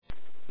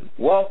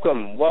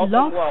Welcome, Blog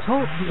welcome.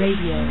 Talk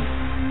Radio.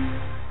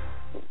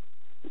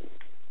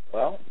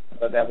 Well,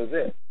 but that was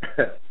it.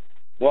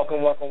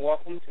 welcome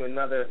to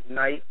another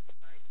night,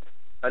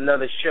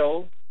 another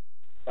show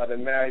by the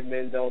Married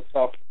Men Don't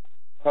Talk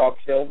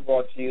show,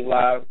 brought to you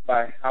live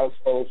by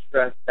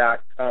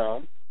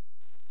HouseholdStress.com.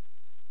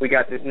 We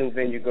got this new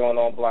venue going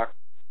on, Blog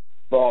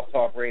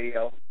Talk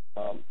Radio.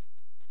 And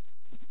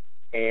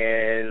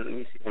let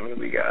me see how many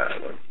we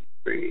got. 1, 2,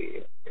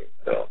 3. Okay,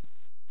 so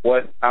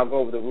I'll go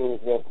over the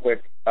rules real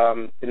quick.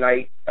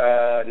 Tonight,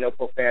 no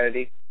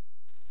profanity,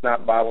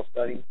 not Bible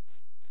study.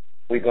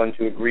 We're going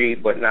to agree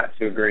but not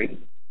to agree.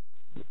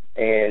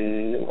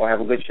 And we'll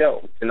have a good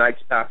show.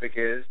 Tonight's topic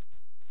is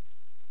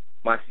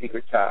my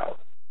secret child.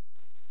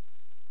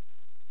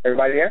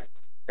 Everybody there?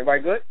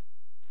 Everybody good?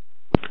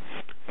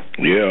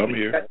 Yeah, I'm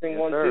here. Testing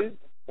 1, 2.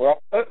 We're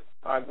all good?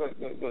 All right, good.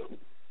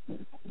 All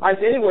right,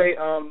 so anyway,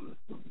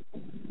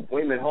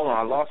 wait a minute, hold on,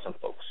 I lost some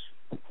folks.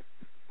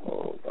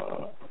 Hold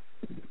on.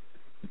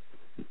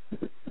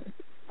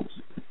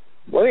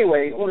 Well,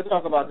 anyway, I want to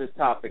talk about this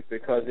topic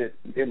because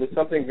it was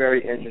something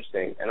very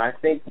interesting, and I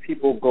think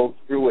people go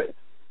through it,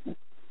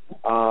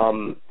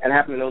 and I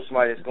happen to know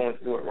somebody that's going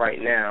through it right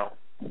now,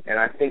 and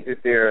I think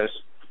that there's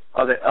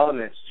other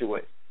elements to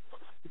it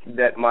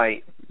that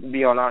might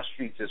be on our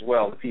streets as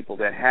well, the people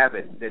that have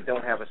it, that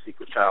don't have a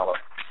secret child or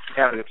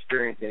haven't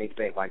experienced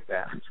anything like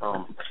that.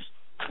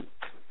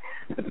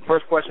 But the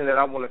first question that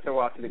I want to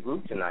throw out to the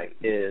group tonight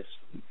is,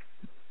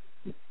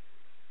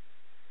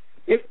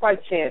 if by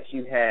chance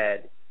you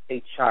had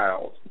a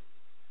child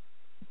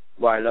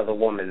by another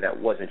woman that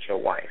wasn't your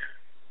wife,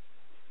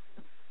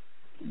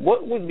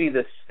 what would be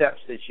the steps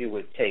that you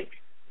would take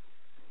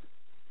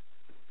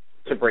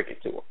to break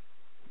it to her?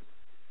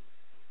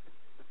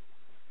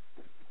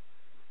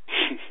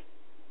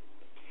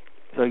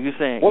 So you're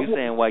saying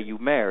while you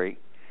married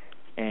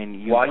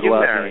and you while go you're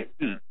out married,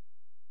 and eat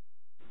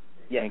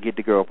yes, and get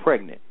the girl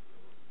pregnant?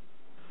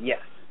 Yes.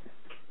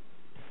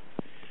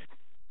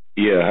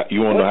 Yeah,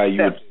 you want to know how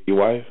you would tell your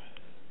wife?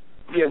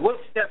 Yeah, what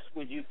steps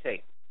would you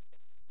take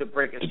to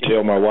break it to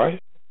tell my wife?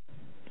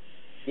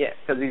 Yes,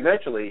 because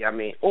eventually,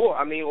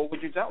 or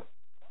would you tell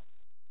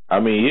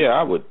her? Yeah,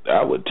 I would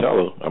tell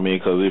her.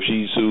 Because if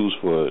she sues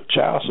for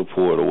child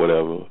support or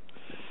whatever,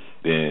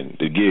 then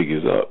the gig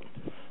is up.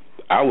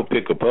 I would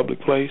pick a public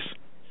place.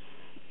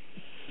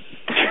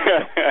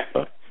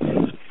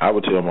 I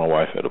would tell my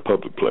wife at a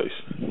public place.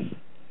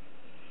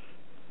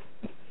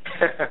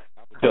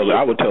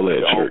 I would tell her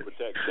at church.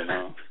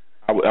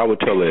 I would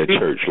tell her at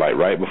church, like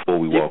right before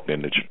we walked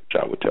in the church.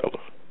 I would tell her.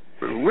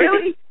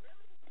 Really?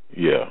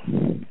 Yeah.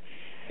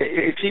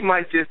 She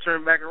might just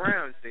turn back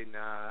around and say,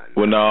 "Nah."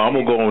 Well, no, I'm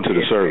gonna go on to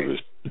the service.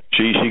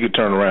 She could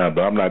turn around,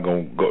 but I'm not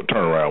gonna go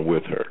turn around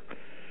with her.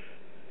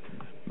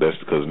 That's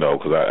because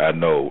I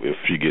know if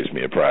she gets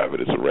me in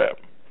private, it's a wrap.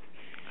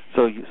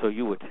 So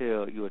you would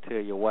tell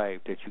your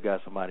wife that you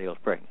got somebody else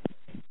pregnant.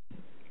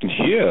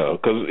 Yeah,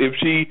 because if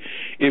she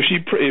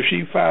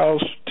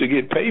files to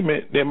get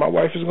payment, then my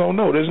wife is gonna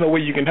know. There's no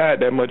way you can hide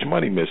that much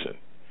money missing.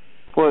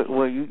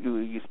 Well,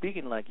 you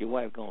speaking like your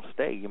wife gonna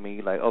stay. You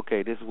mean like,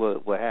 okay, this is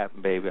what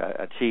happened, baby.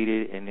 I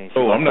cheated, and then.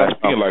 I'm not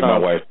speaking like my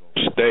wife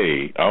gonna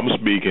stay. I'm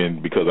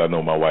speaking because I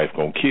know my wife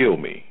gonna kill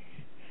me.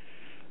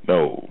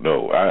 No,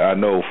 I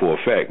know for a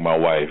fact my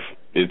wife.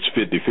 It's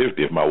 50-50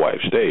 if my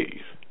wife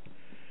stays.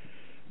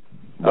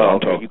 But I'm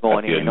talking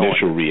about the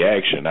initial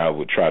reaction. I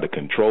would try to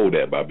control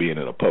that by being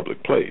in a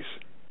public place.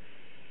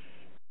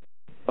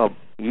 Oh,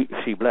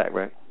 she black,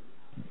 right?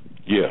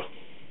 Yeah.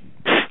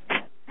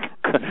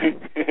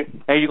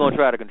 And you're gonna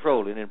try to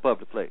control it in a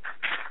public place?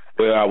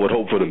 Well, I would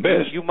hope for the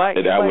best. I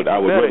would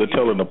rather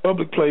tell her in a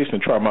public place and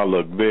try my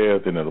luck there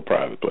than in a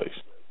private place.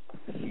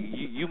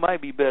 You might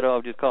be better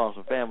off just calling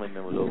some family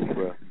members over,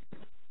 bro.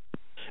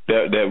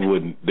 That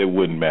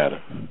wouldn't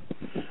matter.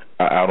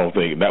 I don't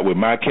think that with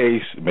my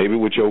case. Maybe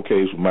with your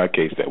case, with my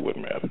case, that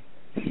wouldn't matter.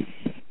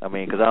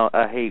 Because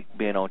I hate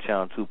being on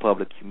Channel 2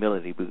 public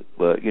humility,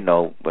 but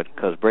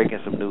because breaking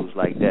some news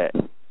like that,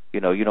 you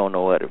don't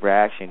know what the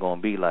reaction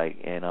gonna be like,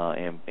 and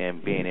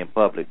being in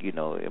public,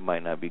 it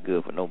might not be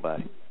good for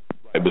nobody.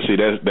 But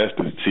that's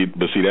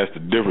the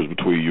difference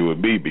between you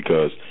and me,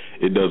 because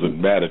it doesn't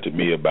matter to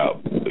me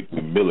about the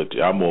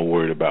humility. I'm more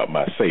worried about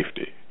my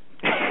safety.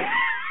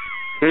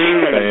 So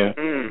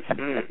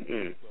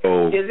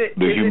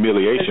the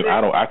humiliation,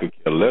 I could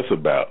care less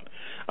about.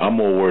 I'm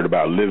more worried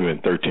about living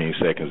 13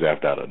 seconds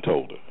after I done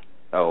told her.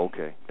 Oh,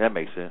 okay, that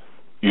makes sense.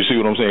 You see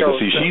what I'm saying? Because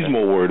she's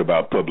more worried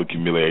about public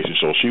humiliation,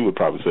 so she would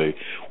probably say,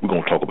 "We're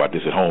gonna talk about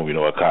this at home."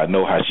 I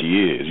know how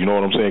she is. You know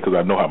what I'm saying? Because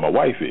I know how my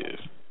wife is.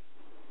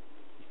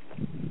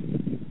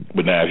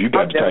 But now, if you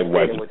got the type of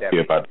wife that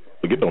care about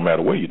it, don't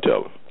matter what you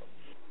tell her.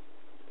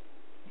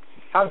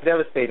 How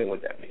devastating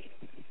would that be?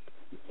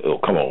 Oh,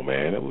 come on,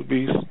 man. That would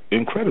be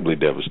incredibly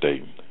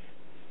devastating.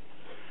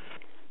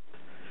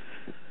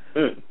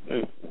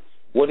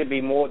 Would it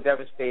be more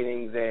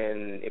devastating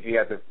than if you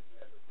had to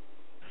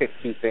pick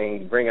two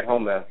things, bring it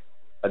home a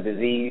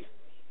disease?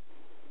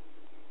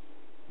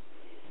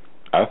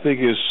 I think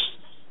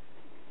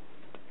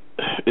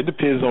It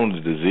depends on the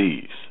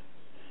disease.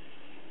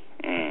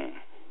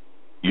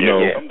 You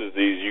know, some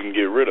disease you can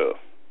get rid of.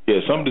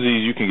 Yeah, some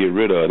disease you can get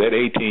rid of. That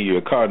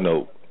 18-year car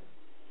note,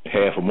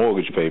 half a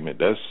mortgage payment,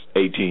 that's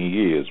 18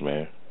 years,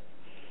 man.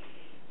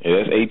 And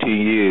that's 18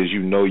 years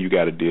you know you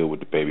got to deal with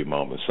the baby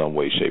mama in some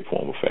way, shape,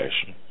 form, or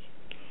fashion.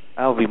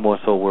 I would be more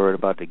so worried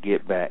about the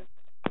get back.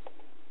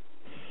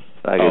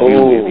 Like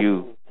if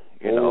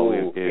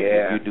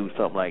you do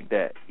something like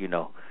that, you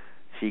know,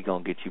 she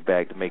gonna get you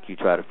back to make you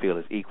try to feel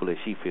as equal as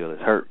she feels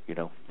as hurt, you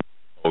know.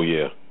 Oh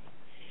yeah.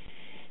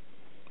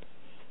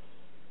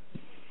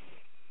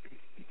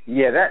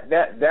 Yeah,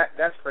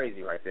 that's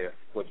crazy right there,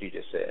 what you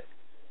just said.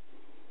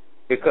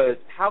 Because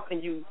how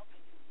can you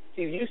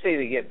see? You say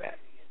the get back,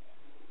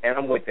 and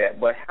I'm with that.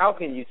 But how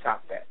can you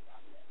top that?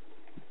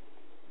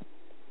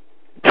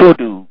 Two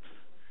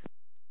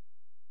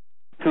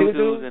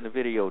dudes in the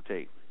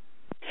videotape.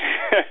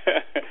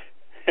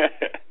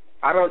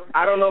 I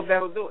don't know if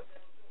that'll do it.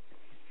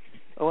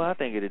 Oh, I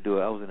think it'll do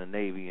it. I was in the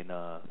Navy, and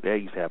that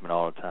used to happen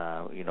all the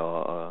time. You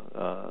know,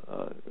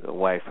 a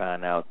wife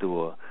find out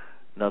through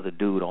another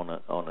dude on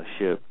a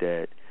ship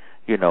that,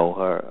 you know,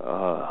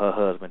 her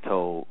husband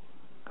told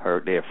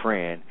their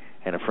friend,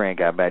 and the friend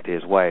got back to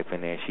his wife,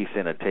 and then she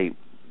sent a tape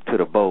to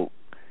the boat,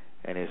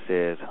 and it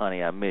says,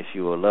 "Honey, I miss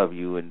you or love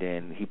you," and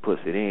then he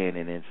puts it in,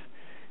 and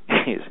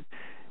it's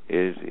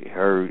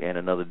her and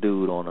another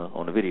dude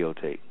on the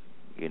videotape,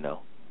 you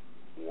know.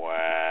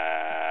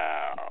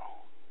 Wow.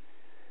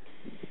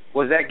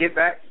 Was that get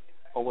back,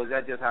 or was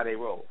that just how they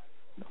roll?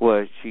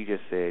 Well, she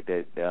just said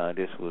that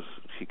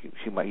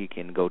he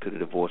can go to the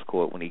divorce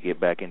court when he get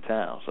back in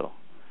town. So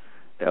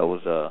that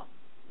was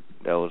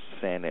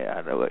saying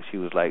that she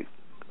was like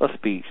a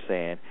speech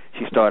saying,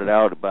 she started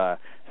out by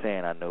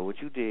saying, "I know what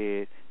you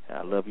did, and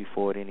I love you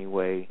for it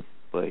anyway,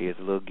 but here's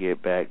a little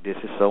get back. This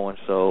is so and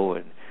so,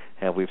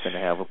 and we're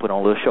finna put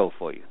on a little show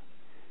for you."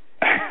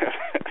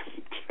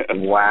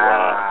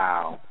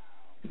 Wow.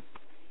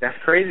 That's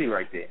crazy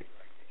right there.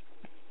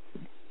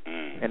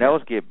 And that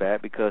was get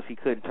back because he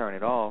couldn't turn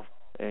it off,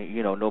 and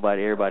you know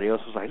everybody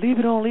else was like, leave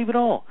it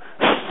on.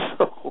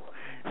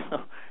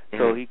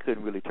 So he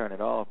couldn't really turn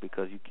it off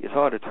because it's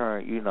hard to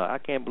turn. You know, I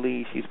can't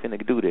believe she's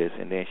finna do this,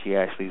 and then she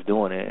actually is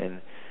doing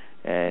it,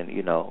 and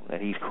you know,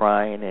 and he's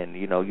crying, and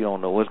you know, you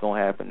don't know what's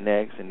gonna happen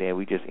next, and then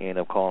we just end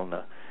up calling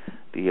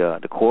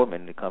the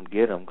courtman to come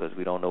get him because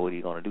we don't know what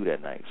he's gonna do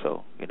that night.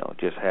 So you know,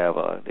 just have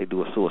they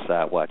do a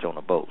suicide watch on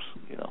the boats,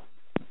 you know.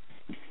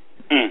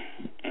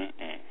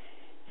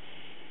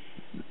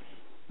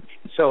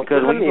 So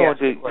because when you go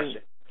into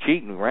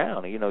cheating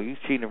around, you know, you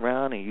cheating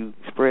around and you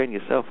spreading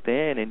yourself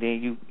thin, and then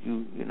you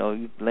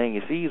laying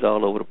your seeds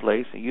all over the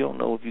place, and you don't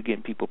know if you're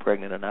getting people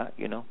pregnant or not,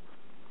 you know.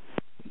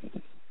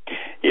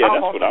 Yeah,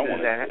 that's what I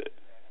wanted to.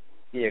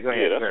 Yeah, go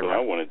ahead. Yeah, that's what I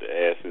wanted to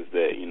ask is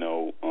that you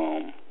know,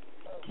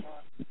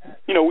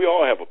 we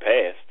all have a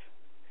past,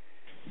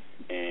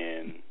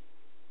 and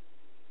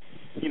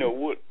you know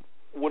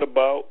what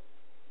about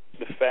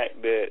the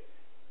fact that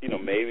you know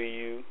maybe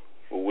you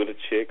were with a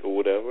chick or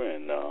whatever,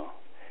 and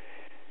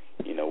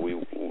you know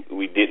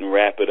we didn't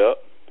wrap it up.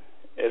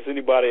 Has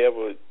anybody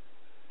ever,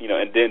 you know,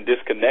 and then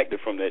disconnected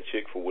from that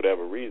chick for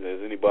whatever reason?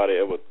 Has anybody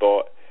ever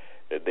thought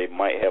that they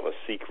might have a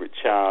secret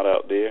child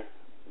out there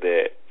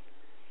that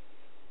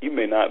you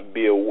may not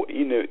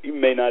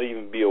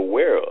even be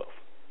aware of?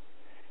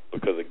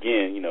 Because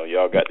again, you know,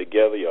 y'all got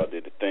together, y'all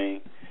did the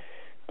thing.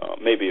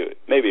 Maybe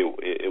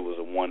it was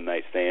a one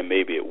night stand.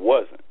 Maybe it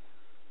wasn't.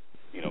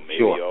 You know,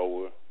 maybe y'all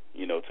were,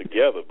 you know,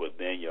 together, but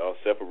then y'all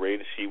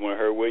separated. She went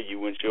her way, you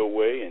went your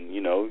way, and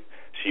you know,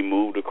 she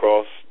moved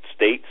across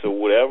states or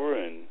whatever,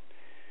 and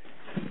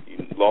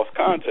you lost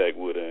contact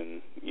with her,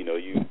 and you know,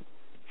 you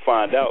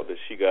find out that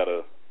she got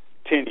a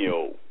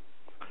 10-year-old,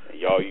 and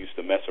y'all used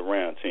to mess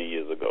around 10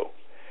 years ago.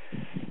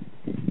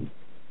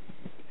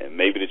 And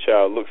maybe the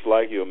child looks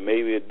like you, or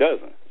maybe it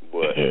doesn't.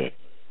 But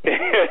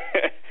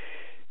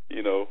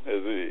you know,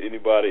 has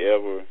anybody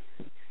ever?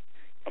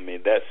 I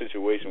mean, that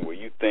situation where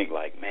you think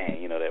like,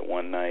 man, you know, that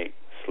one night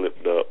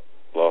slipped up,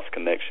 lost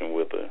connection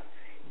with her,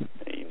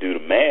 and you do the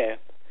math,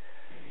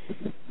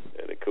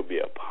 that it could be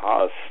a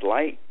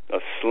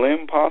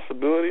slim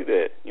possibility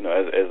that, you know,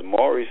 as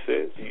Maury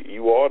says,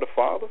 you are the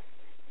father.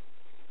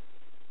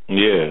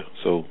 Yeah.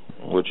 So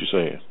what you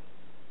saying?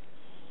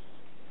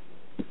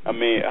 I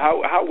mean,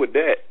 how would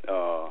that,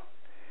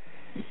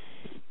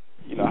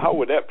 you know, how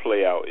would that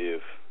play out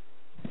if,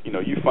 you know,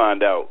 you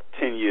find out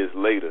 10 years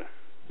later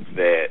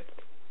that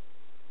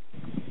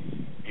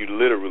you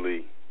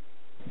literally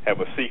have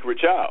a secret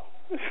child?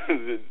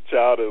 The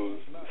child is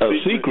a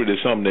secret is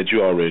something that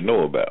you already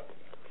know about,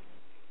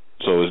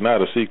 so it's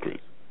not a secret.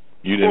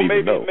 You didn't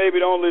even know. Maybe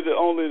the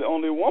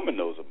only woman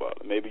knows about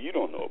it. Maybe you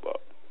don't know about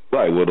it.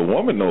 Right. Well, the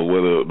woman knows.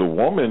 Well, the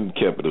woman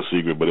kept it a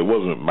secret, but it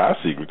wasn't my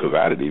secret because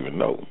I didn't even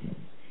know.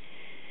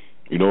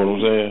 You know what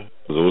I'm saying?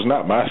 Because it was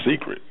not my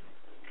secret.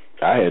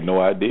 I had no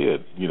idea,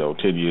 you know,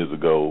 10 years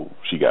ago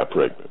she got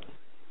pregnant.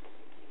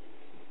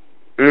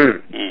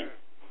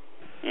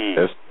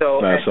 That's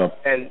so, not something.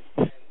 And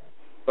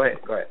go ahead.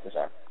 I'm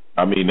sorry.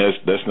 I mean,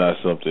 that's not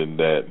something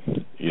that,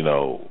 you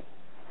know,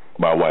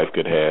 my wife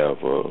could have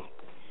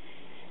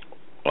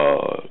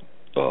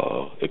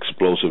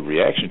explosive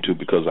reaction to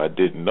because I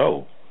didn't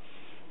know.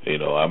 You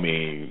know, I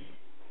mean,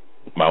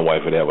 my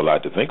wife would have a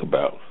lot to think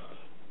about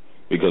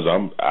because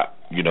I'm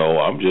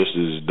just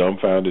as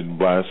dumbfounded and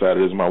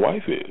blindsided as my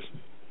wife is.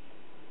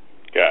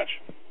 Gotcha.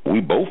 We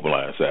both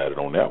blindsided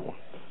on that one.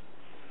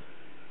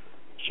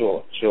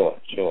 Sure.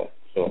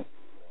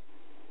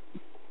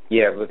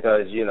 Yeah,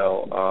 because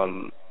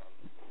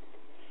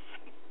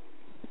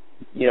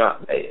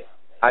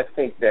I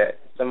think that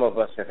some of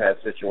us have had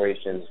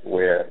situations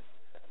where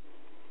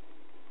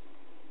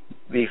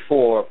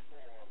before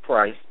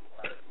Christ,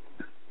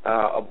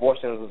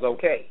 abortion was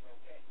okay.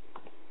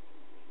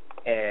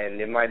 And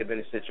it might have been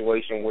a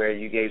situation where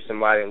you gave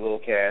somebody a little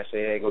cash, say,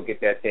 hey, go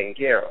get that taken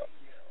care of.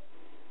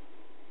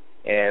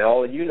 And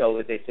all of you know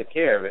that they took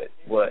care of it,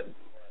 but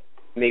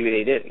maybe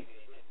they didn't.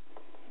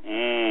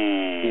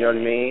 You know what I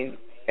mean?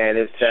 And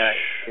it's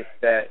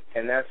that,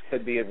 and that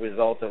could be a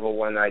result of a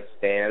one-night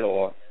stand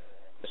or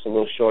just a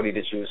little shorty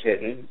that she was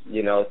hitting.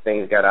 You know,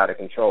 things got out of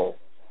control.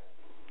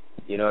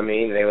 You know what I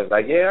mean? They was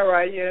like, yeah, all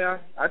right, yeah,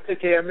 I took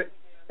care of it,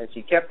 and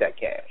she kept that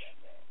cash.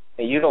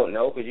 And you don't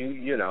know because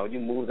you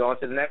moved on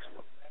to the next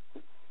one.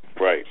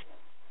 Right.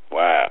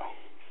 Wow.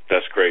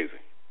 That's crazy.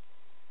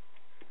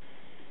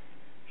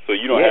 So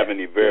you don't have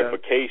any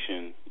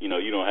verification, you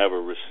don't have a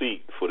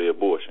receipt for the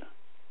abortion?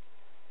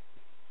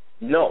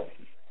 No.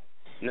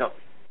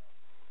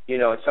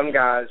 Some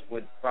guys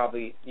would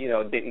probably,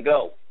 didn't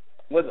go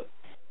with them.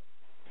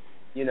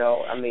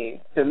 I mean,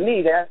 to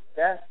me,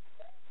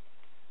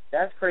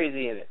 that's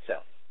crazy in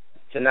itself,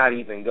 to not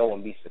even go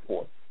and be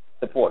supportive.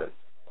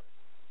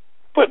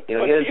 But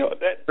here's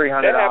that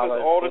 $300.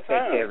 happens all the take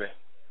time. care of it.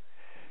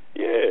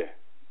 Yeah,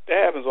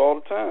 that happens all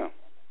the time.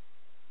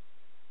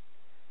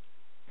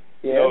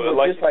 Yeah,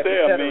 like just you like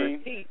said,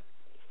 receipt.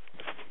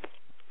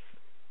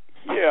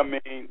 Yeah, I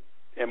mean,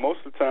 and most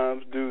of the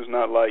times, dudes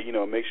not like,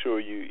 make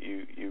sure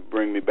you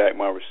bring me back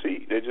my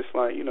receipt. They're just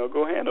like,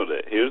 go handle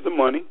that. Here's the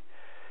money.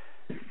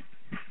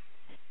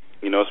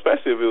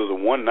 Especially if it was a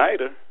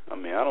one-nighter. I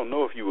mean, I don't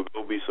know if you would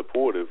go be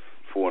supportive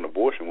for an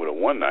abortion with a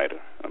one-nighter.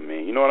 I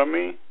mean, you know what I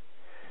mean?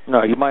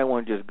 No, you might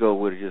want to just go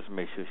with it just to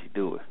make sure she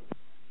do it.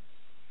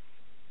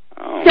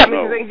 I don't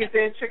know. Because they can get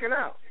there and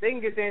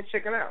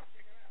chicken out.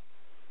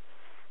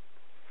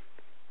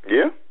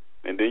 Yeah,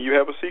 and then you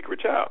have a secret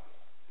child.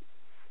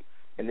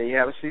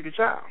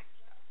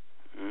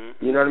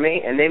 Mm-hmm. You know what I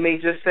mean? And they may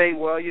just say,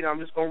 well, I'm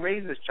just going to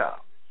raise this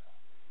child.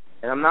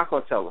 And I'm not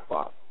going to tell the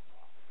father.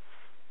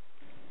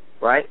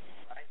 Right?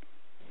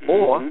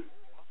 Mm-hmm.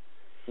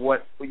 Or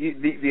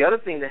the other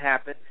thing that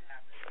happens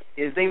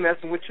is they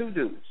messing with two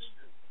dudes.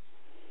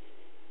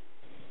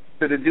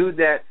 So the dude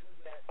that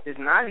is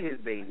not his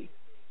baby,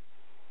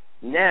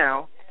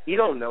 now he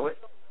don't know it,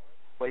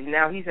 but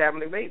now he's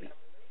having a baby.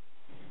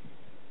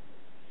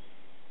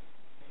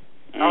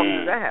 How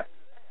does that happen?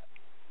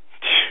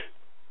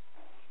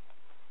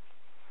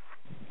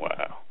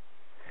 Wow.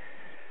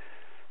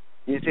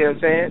 You see what I'm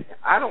saying?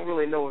 I don't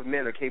really know if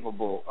men are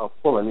capable of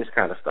pulling this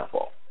kind of stuff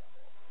off,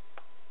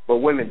 but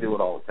women do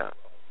it all the time.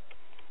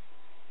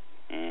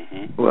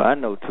 Mm-hmm. Well, I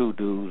know two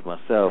dudes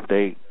myself.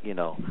 They,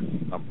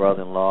 my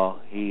brother-in-law,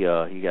 he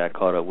got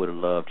caught up with a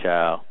love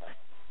child,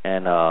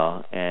 and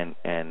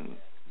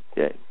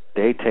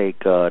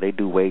they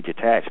do wage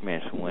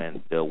attachments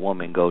when the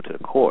woman go to the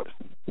courts.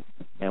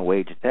 And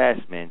wage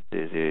attachment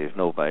is, if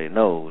nobody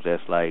knows,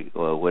 that's like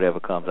whatever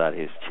comes out of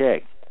his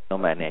check. No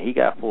matter now, he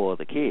got 4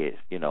 other kids,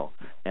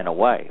 and a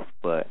wife,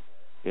 but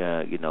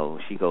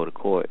she go to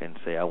court and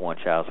say, I want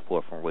child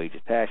support from wage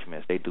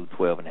attachments. They do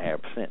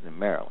 12.5% in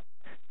Maryland.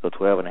 So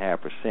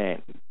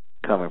 12.5%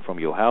 coming from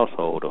your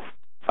household of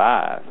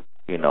 5,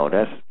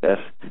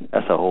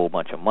 that's a whole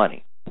bunch of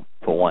money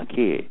for one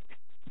kid.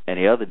 And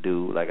the other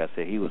dude, like I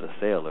said, he was a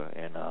sailor,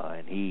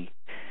 and he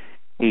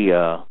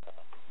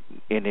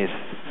in his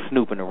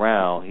snooping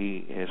around,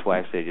 his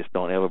wife said, just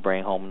don't ever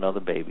bring home another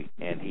baby.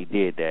 And he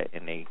did that,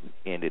 and they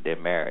ended their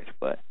marriage.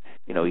 But,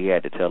 he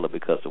had to tell her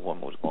because the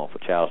woman was going for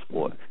child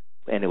support.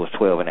 And it was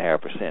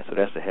 12.5%, so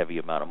that's a heavy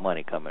amount of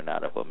money coming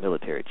out of a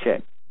military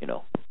check,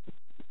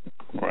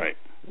 Right.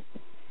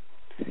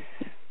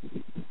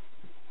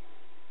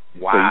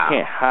 Wow. So you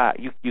can't hide.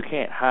 You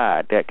can't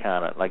hide that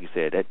kind of, like you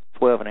said, that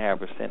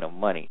 12.5% of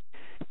money.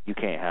 You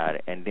can't hide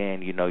it. And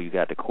then, you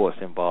got the courts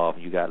involved.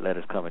 You got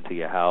letters coming to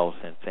your house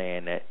and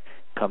saying that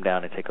come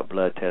down and take a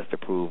blood test to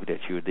prove that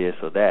you're this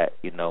or that.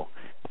 You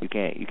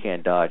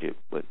can't dodge it,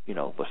 but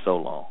for so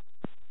long.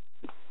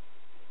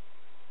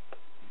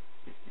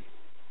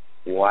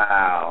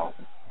 Wow.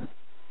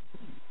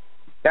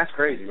 That's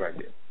crazy right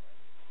there.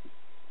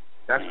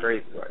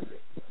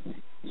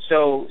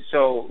 So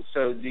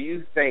do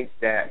you think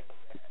that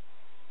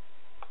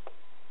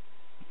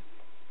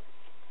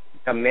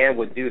a man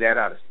would do that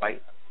out of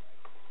spite?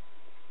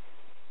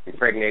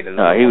 Impregnate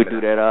another No, he would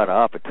woman do that out of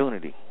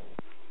opportunity.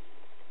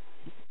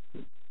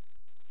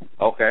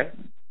 Okay.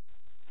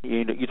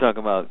 You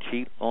talking about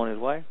cheat on his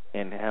wife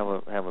and have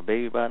a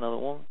baby by another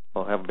woman,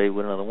 or have a baby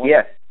with another woman?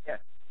 Yes.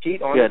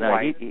 cheat on his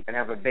wife and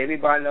have a baby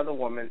by another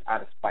woman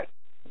out of spite.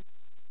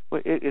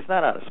 Well, it's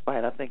not out of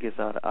spite. I think it's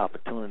out of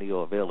opportunity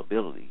or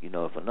availability. You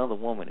know, if another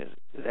woman is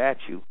at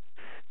you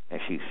and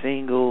she's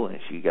single and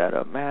she got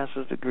a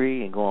master's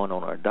degree and going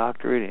on her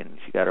doctorate and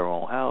she got her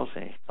own house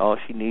and all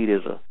she need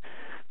is a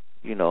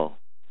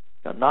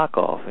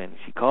knockoff and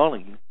she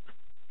calling you,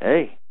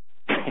 hey,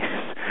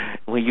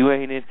 when you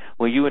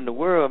in the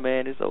world,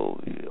 man, it's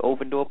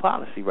open door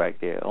policy right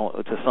there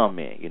to some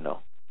men, you know.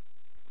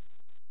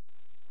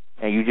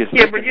 And you just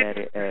looking at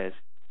it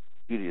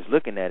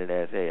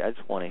as hey, I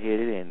just want to hit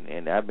it,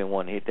 and I've been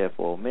wanting to hit that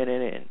for a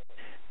minute,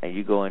 and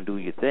you go and do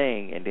your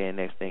thing, and then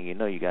next thing you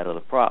know, you got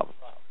other problems.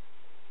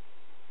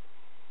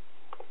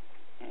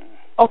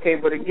 Okay,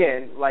 but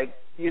again, like,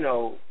 you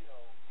know,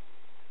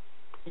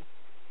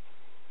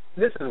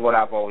 this is what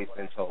I've always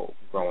been told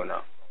growing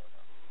up.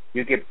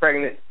 You get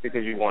pregnant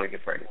because you want to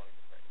get pregnant.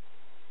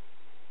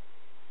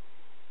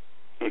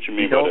 What you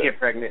mean you by don't that? get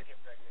pregnant.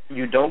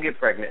 You don't get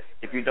pregnant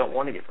if you don't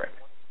want to get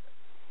pregnant.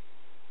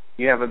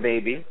 You have a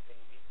baby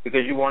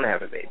because you want to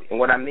have a baby. And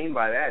what I mean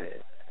by that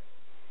is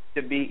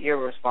to be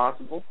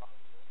irresponsible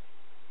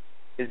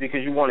is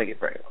because you want to get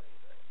pregnant.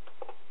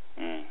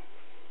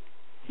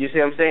 You see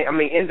what I'm saying? I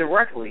mean,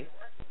 indirectly,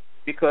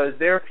 because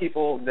there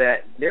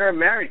are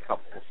married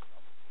couples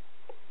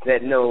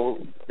that know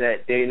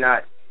that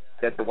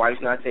that the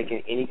wife's not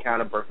taking any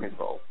kind of birth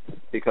control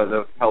because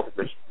of health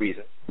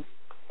reasons,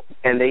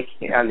 and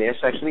they're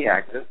sexually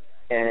active,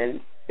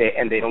 and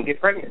they don't get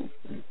pregnant.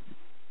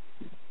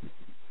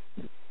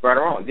 Right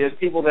or wrong. There's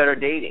people that are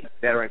dating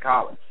that are in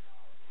college,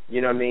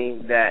 you know what I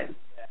mean, that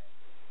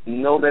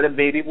know that a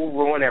baby will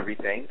ruin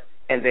everything,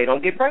 and they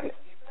don't get pregnant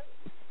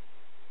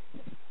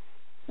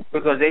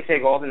because they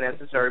take all the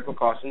necessary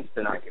precautions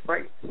to not get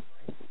pregnant.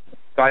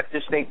 So I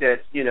just think that,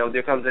 you know,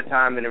 there comes a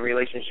time in a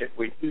relationship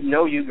where you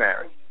know you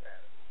married,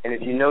 and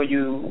if you know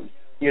you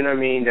know what I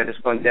mean, that it's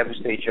going to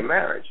devastate your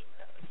marriage,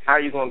 how are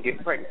you going to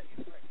get pregnant?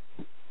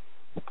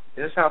 Does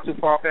this sound too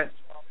far-fetched?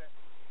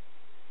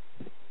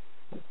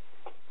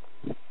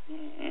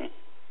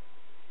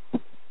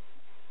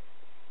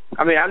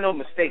 I mean, I know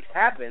mistakes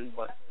happen,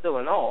 but still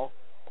in all,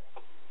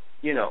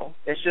 you know,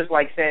 it's just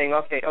like saying,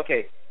 okay,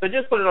 so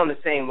just put it on the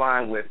same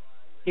line with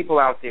people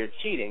out there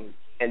cheating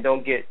and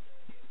don't get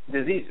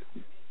diseases,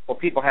 or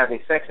people having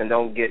sex and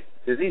don't get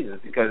diseases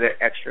because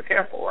they're extra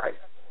careful, right?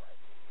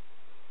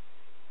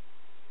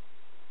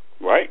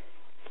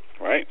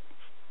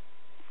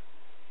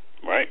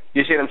 Right.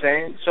 You see what I'm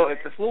saying? So if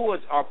the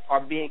fluids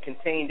are being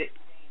contained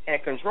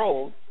and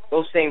controlled,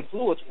 those same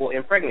fluids will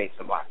impregnate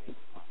somebody.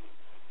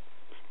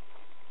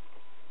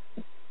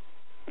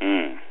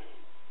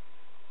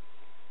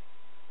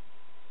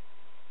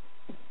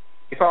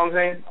 You follow what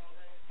I'm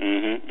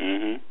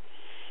saying?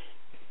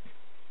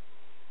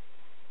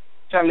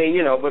 So, I mean,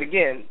 you know, but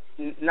again,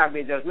 not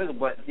being judgmental,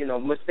 but, you know,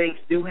 mistakes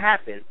do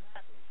happen.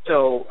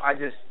 So I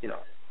just, you know,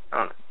 I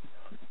don't know.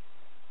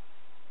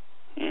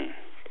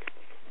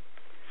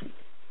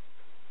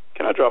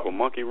 Can I drop a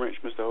monkey wrench,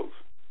 Mr. Host?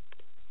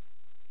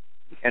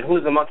 And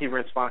who's the monkey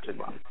wrench sponsored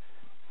by?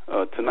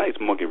 Tonight's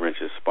monkey wrench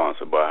is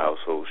sponsored by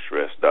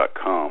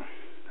HouseholdStress.com.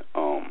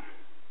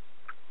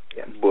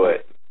 Yes.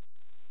 But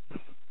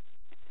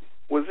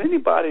was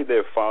anybody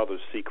their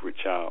father's secret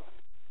child?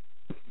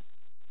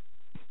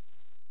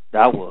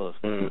 I was.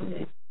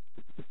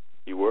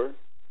 You were?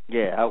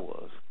 Yeah, I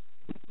was.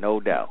 No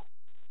doubt.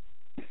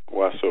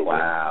 Why so?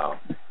 Wow.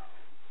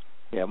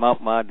 Yeah,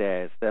 my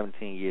dad's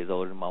 17 years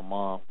older than my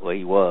mom. Well,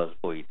 he was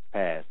before he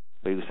passed.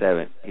 But he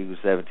was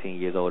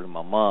 17 years older than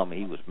my mom, and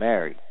he was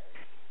married.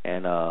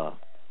 And I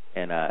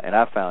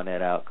found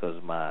that out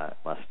because my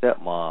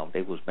stepmom,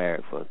 they was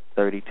married for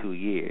 32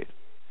 years.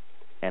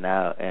 And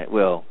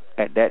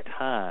at that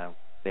time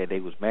that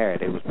they was married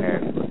for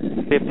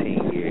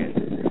 15 years.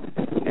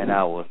 And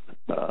I was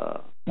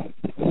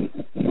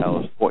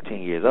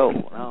 14 years old.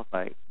 And I was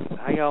like,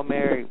 how y'all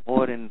married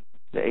more than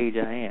the age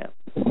I am?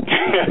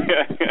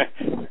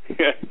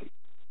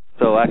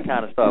 So I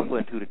kind of started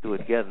putting two to two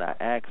together, and I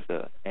asked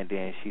her, and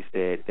then she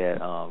said that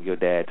your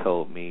dad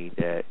told me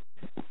that,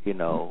 you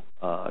know,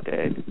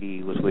 that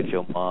he was with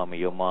your mom, and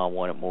your mom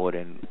wanted more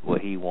than what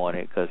he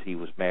wanted because he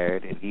was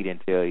married, and he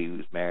didn't tell you he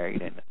was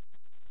married, and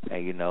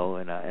you know,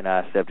 and I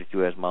accepted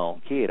you as my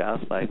own kid. I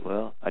was like,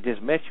 well, I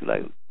just met you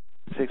like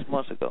 6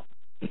 months ago,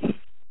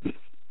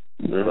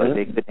 but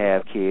they could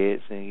have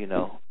kids, and you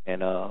know,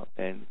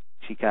 and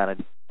she kind of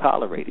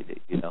tolerated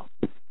it, you know.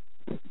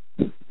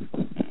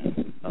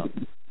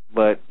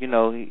 But you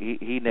know,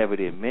 he never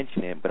did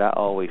mention it. But I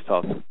always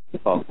talked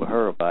with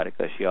her about it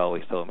because she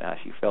always told me how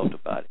she felt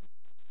about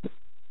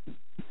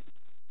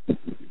it.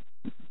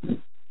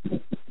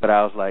 But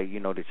I was like,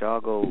 you know, did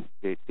y'all go?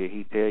 Did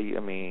he tell you?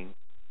 I mean,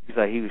 he's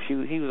like he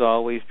was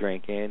always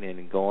drinking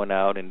and going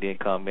out and then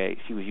come back.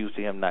 She was used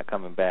to him not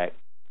coming back,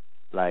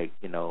 like,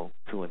 you know,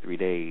 2 and 3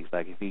 days.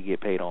 Like if he get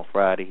paid on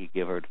Friday, he'd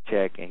give her the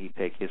check and he'd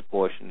take his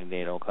portion and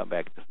then don't come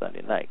back to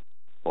Sunday night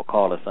or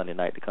call her Sunday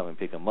night to come and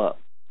pick him up.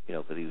 You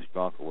know, because he was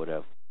drunk or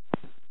whatever.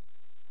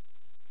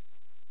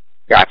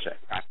 Gotcha.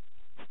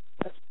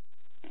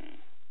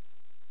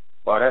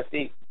 Well, that's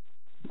deep.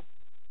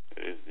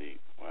 It is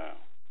deep. Wow.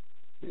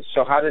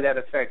 So how did that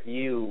affect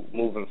you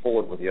moving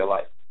forward with your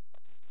life?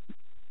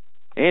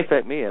 It didn't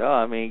affect me at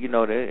all. I mean,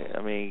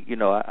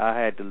 I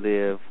had to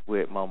live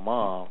with my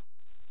mom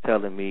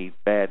telling me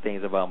bad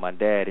things about my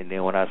dad, and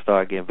then when I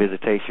started getting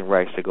visitation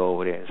rights to go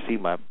over there and see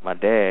my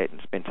dad and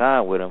spend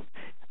time with him,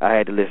 I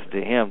had to listen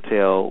to him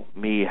tell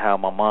me how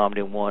my mom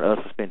didn't want us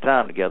to spend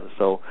time together.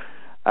 So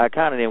I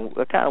kind of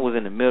was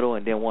in the middle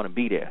and didn't want to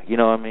be there. You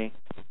know what I mean?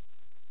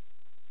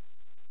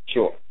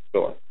 Sure.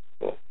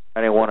 I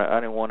didn't want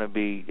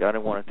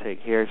to take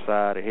her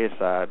side or his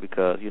side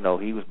because he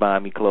was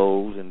buying me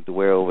clothes and to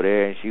wear over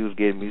there, and she was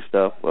getting me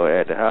stuff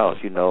at the house.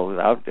 You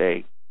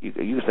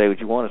can say what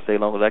you want to say, as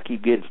long as I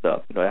keep getting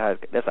stuff.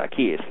 That's how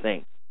kids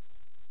think.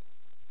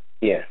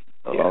 Yeah.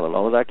 As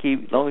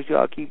long as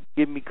y'all keep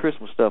giving me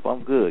Christmas stuff,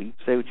 I'm good. You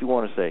can say what you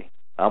want to say.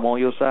 I'm on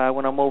your side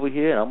when I'm over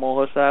here, and I'm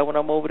on her side when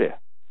I'm over there.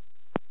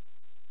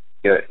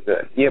 Good.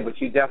 Yeah,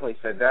 but you definitely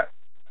said that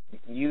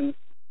you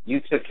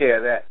took care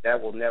of that.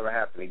 That will never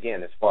happen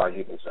again, as far as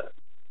you're concerned.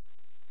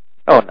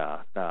 Oh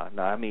no.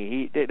 I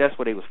mean, that's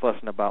what they was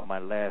fussing about, my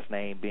last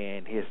name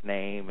being his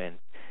name, and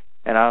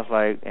I was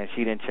like, and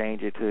she didn't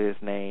change it to his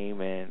name,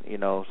 and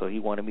so he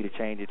wanted me to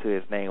change it to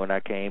his name when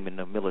I came in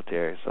the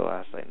military. So I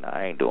was like, no,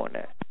 I ain't doing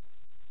that.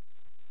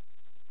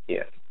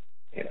 Yeah.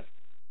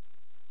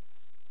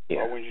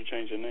 Why wouldn't you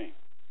change your name?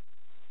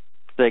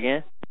 Say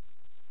again?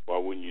 Why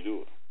wouldn't you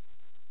do it?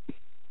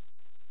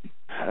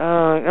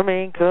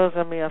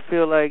 I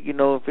feel like,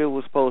 if it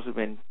was supposed to have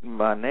been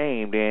my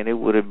name, then it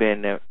would have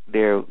been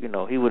there,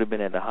 he would have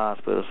been at the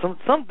hospital.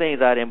 Some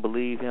things I didn't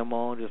believe him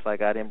on, just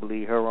like I didn't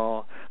believe her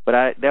on,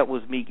 but that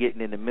was me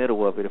getting in the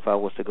middle of it if I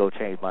was to go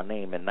change my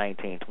name at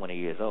 19, 20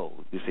 years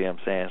old. You see what I'm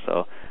saying?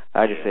 So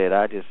I just said,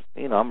 I'm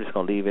just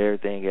going to leave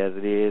everything as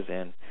it is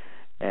and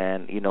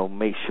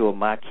make sure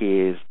my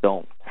kids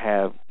don't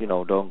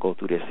go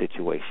through this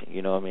situation.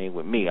 You know what I mean?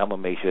 With me, I'm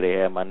going to make sure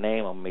they have my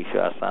name. I'm going to make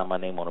sure I sign my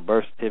name on a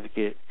birth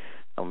certificate.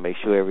 I'm going to make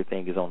sure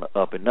everything is on the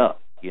up and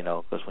up,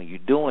 because when you're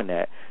doing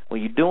that,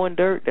 when you're doing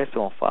dirt, that's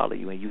going to follow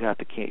you, and you got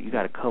to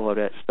cover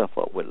that stuff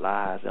up with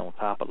lies on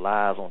top of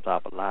lies on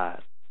top of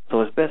lies.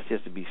 So it's best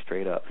just to be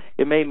straight up.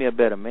 It made me a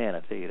better man,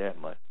 I tell you that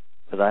much,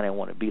 because I didn't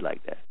want to be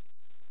like that.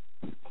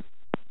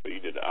 But you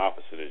did the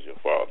opposite as your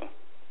father.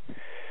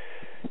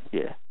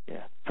 Yeah.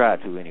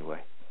 Tried to anyway.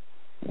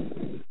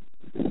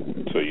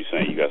 So you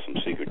saying you got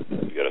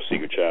a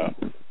secret child?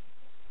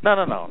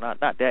 No, not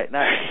that.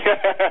 Not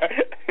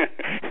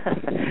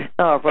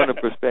no, from the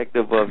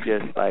perspective of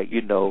just like,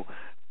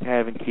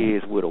 having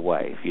kids with a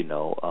wife,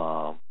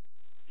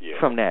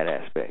 from that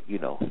aspect,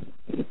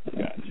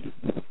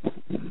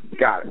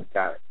 Gotcha.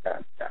 Got it.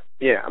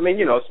 Yeah, I mean,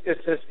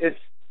 it's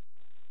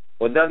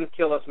what doesn't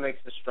kill us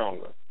makes us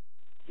stronger.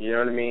 You know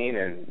what I mean?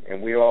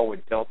 And we all were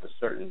dealt a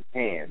certain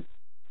hand,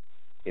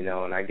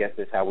 and I guess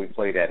that's how we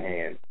play that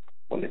hand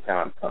when the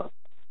time comes.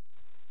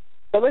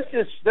 So let's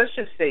just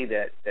say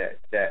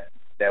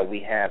that we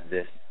have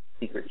this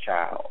secret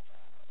child,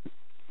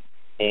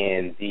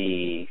 and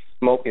the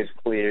smoke is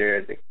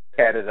clear, the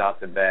cat is out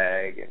the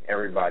bag, and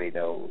everybody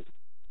knows.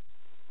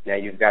 Now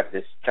you've got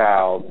this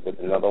child with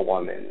another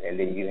woman, and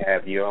then you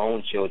have your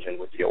own children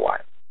with your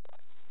wife.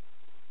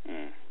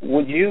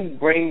 Would you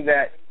bring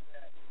that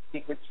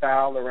secret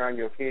child around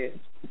your kids?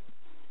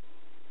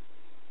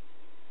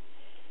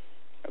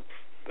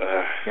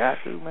 Got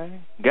to,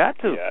 man. Got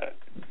to.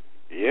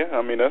 Yeah,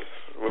 I mean, that's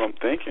what I'm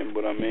thinking,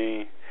 but I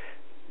mean,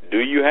 do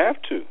you have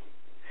to?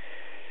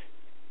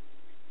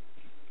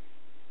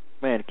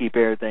 Man, to keep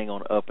everything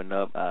on the up and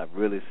up, I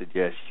really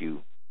suggest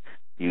you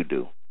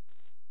do.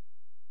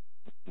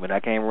 When I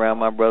came around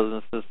my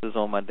brothers and sisters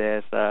on my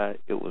dad's side,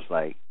 it was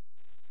like,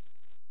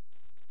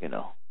 it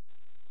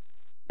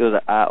was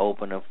an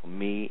eye-opener for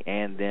me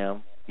and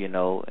them,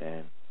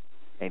 and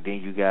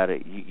then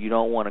you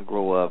don't want to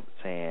grow up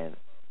saying,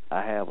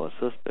 I have a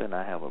sister and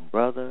I have a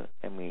brother.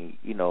 I mean,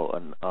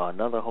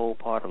 another whole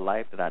part of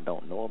life that I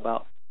don't know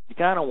about. You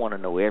kind of want to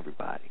know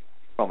everybody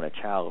from a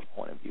child's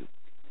point of view.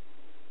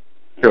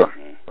 Sure.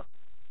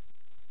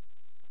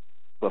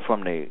 But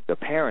from the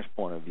parents'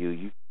 point of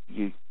view,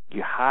 you're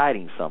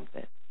hiding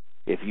something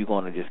if you're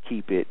going to just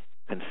keep it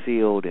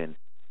concealed and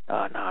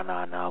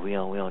no, we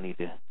don't need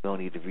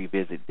to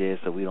revisit this,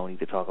 or we don't need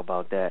to talk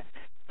about that.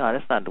 No,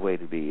 that's not the way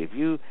to be. If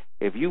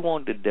you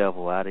want the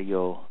devil out of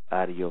your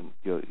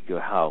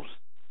house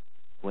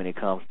when it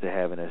comes to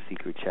having a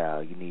secret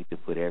child, you need to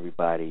put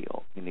everybody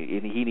on. He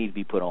needs to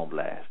be put on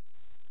blast,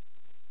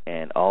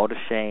 and all the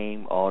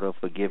shame, all the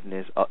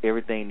forgiveness,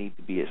 everything needs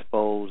to be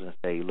exposed and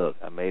say, look,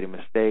 I made a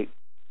mistake.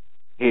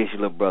 Here's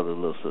your little brother,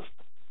 little sister.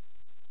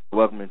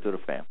 Welcome into the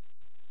family.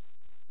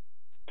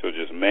 So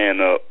just man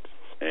up,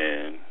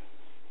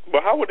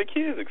 but how would the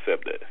kids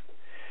accept that?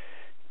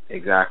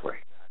 Exactly.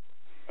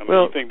 I mean,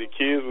 you think the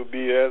kids would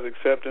be as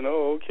accepting?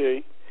 Oh,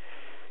 okay.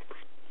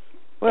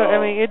 Well, I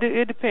mean,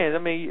 it depends. I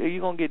mean, you're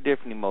going to get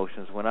different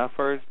emotions. When I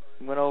first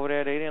went over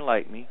there, they didn't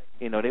like me.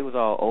 They was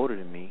all older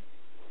than me.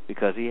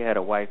 because he had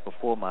a wife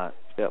before my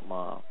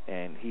stepmom,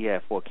 and he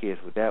had 4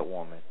 kids with that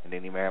woman, and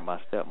then he married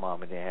my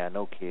stepmom and then had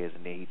no kids,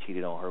 and then he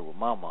cheated on her with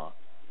my mom.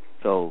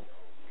 So,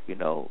 he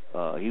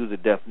was the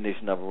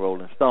definition of a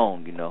Rolling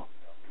Stone,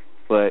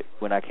 But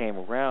when I came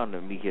around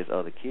to meet his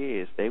other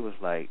kids, they was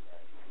like,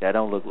 that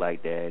don't look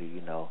like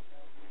Daddy,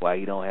 Why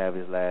he don't have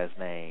his last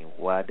name?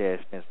 Why Dad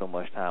spent so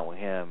much time with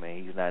him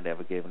and he's not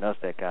ever giving us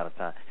that kind of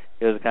time?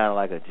 It was kind of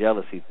like a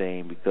jealousy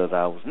thing because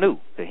I was new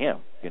to him,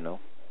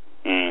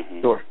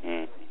 Mm-hmm. Sure.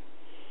 Mm-hmm.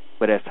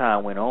 But as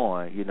time went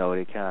on,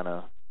 they kind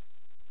of,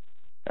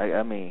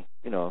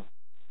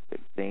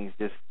 things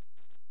just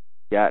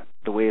got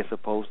the way it's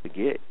supposed to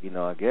get,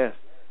 I guess.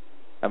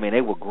 I mean,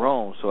 they were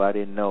grown, so I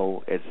didn't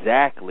know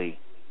exactly,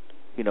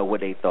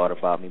 what they thought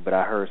about me. But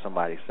I heard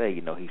somebody say,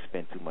 he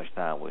spent too much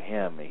time with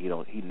him, and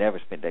he never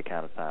spent that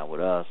kind of time with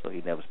us, or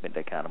he never spent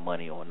that kind of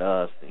money on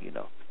us, and.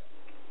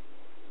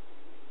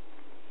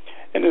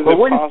 And is but it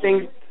what possible? do you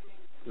think?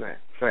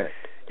 Go ahead.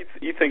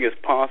 You think it's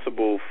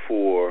possible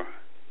for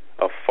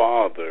a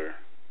father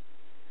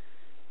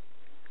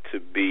to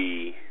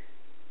be,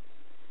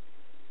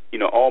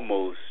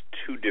 almost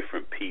two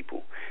different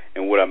people?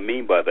 And what I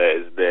mean by that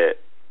is that,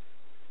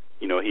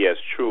 he has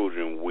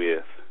children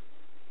with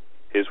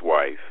his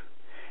wife,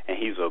 and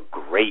he's a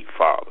great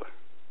father.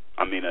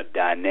 I mean, a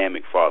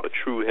dynamic father,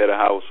 true head of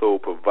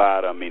household,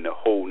 provider, the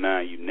whole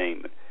nine, you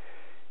name it.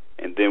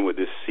 And then with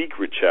this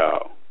secret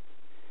child,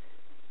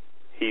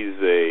 he's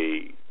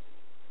a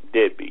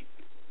deadbeat.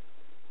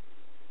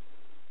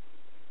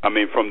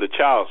 From the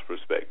child's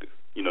perspective,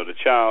 the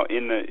child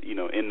in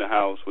the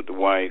house with the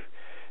wife.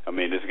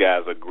 This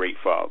guy's a great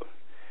father,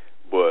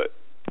 but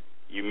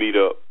you meet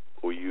up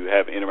or you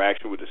have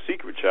interaction with the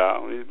secret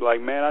child, and he's like,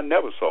 man, I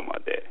never saw my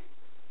daddy.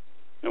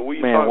 What are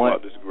you talking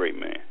about? This great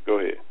man. Go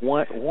ahead.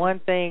 One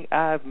thing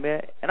I've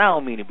met, and I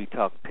don't mean to be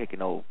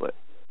picking over, but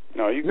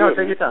no, you good. No,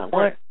 take your time.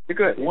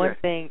 You're good. One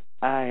thing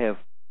I have,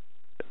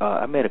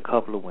 I met a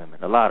couple of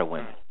women, a lot of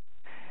women,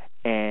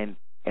 and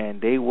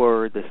they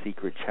were the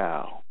secret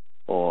child,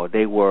 or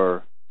they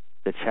were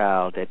the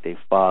child that their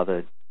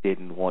father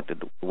didn't want the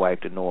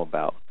wife to know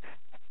about.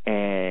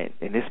 And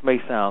this may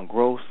sound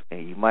gross,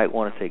 and you might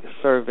want to take a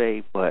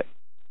survey, but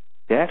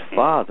that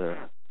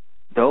father,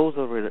 those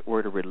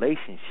were the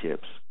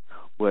relationships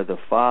where the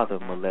father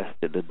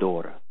molested the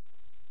daughter.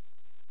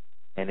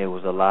 And there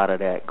was a lot of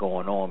that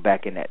going on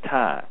back in that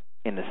time,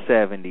 in the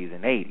 70s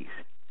and 80s,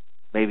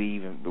 maybe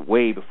even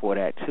way before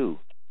that too.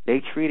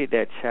 They treated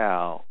that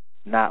child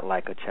not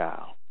like a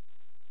child.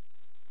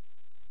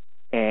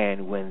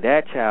 And when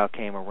that child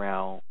came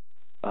around,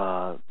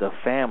 the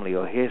family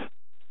or his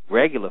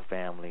regular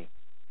family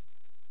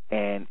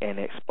and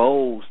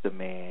exposed the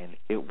man,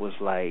 it was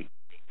like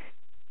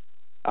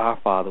our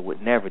father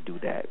would never do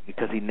that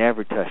because he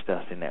never touched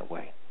us in that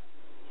way.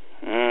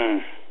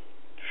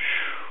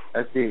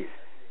 That's deep.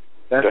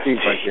 That's deep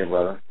right there,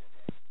 brother.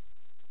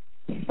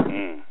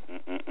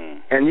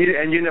 And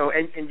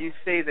you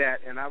say that,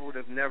 and I would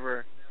have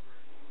never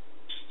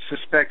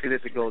suspected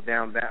it to go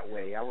down that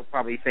way. I would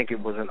probably think it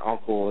was an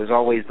uncle. There's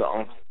always the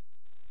uncle.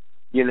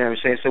 You know what I'm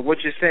saying? So what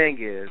you're saying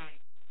is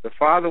the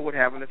father would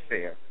have an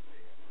affair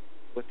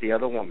with the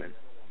other woman,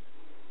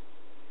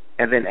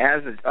 and then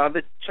as the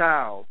other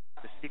child,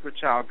 the secret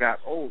child, got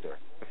older,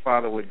 the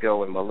father would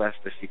go and molest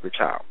the secret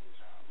child.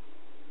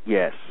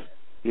 Yes.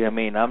 Yeah,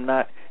 I'm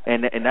not,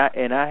 and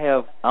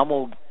I'm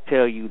gonna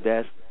tell you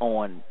that's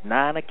on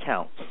 9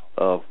 accounts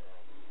of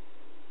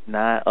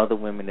 9 other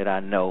women that I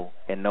know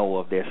and know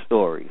of their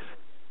stories.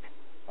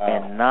 Wow.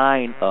 And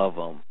 9 of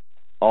them,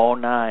 all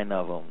 9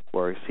 of them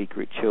were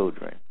secret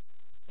children,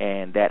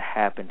 and that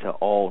happened to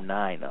all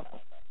 9 of them.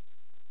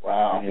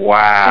 Wow.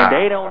 And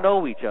they don't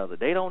know each other.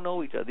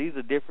 These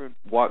are different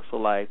walks of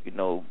life, in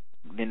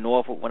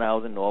Norfolk when I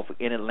was in Norfolk,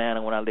 in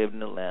Atlanta when I lived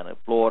in Atlanta,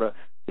 Florida,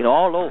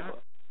 all over.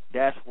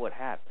 That's what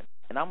happened.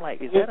 And I'm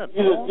like, is that a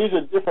norm? These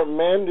are different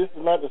men? This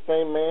is not the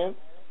same man?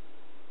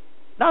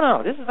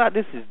 No.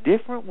 This is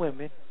different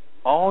women,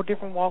 all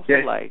different walks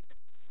of life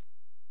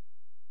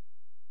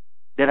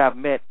that I've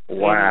met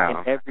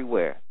and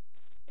everywhere.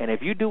 And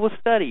if you do a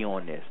study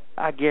on this,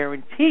 I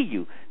guarantee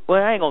you,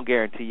 well, I ain't going to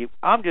guarantee you,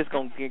 I'm just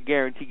going to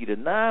guarantee you the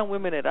 9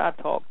 women that I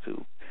talked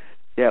to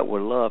that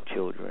were love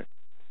children,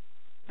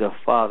 the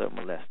father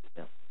molested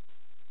them.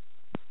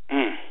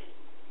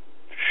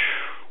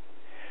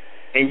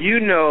 And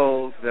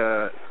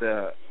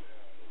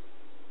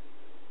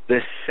the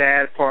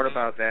sad part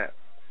about that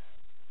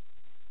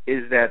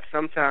is that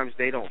sometimes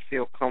they don't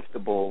feel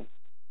comfortable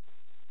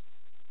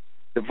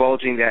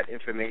divulging that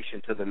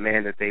information to the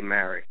man that they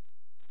marry.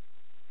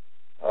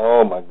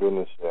 Oh, my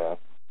goodness, yeah.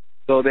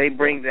 So they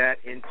bring that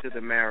into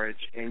the marriage,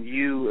 and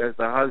you, as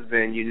the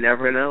husband, you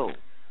never know.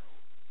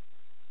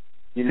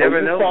 You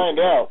never know.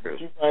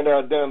 You find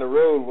out down the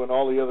road when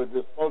all the other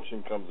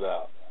dysfunction comes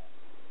out.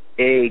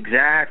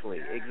 Exactly.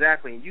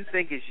 And you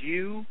think it's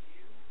you.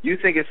 You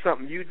think it's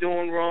something you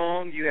doing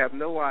wrong. You have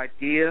no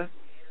idea.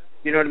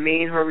 You know what I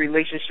mean? Her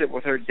relationship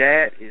with her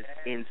dad is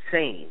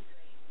insane.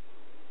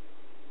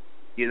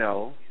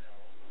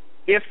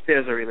 If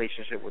there's a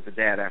relationship with the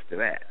dad after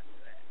that.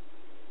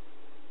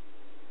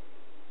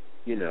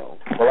 you know.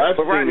 Well, I've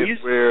but seen Rodney,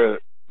 it where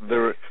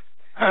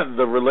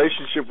the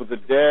relationship with the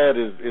dad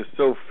is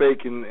so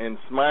fake and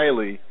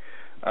smiley,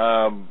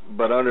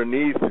 but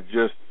underneath it's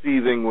just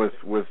seething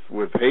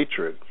with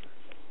hatred.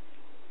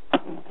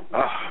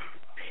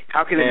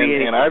 how can it be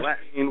any and I've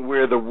seen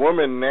where the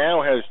woman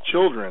now has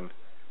children,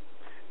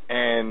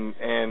 and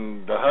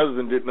the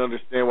husband didn't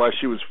understand why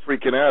she was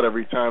freaking out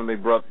every time they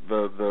brought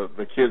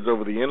the kids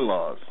over the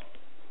in-laws.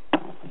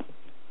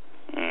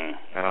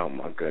 Oh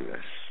my goodness.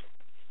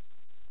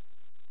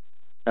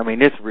 I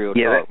mean, it's real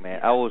talk, man.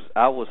 I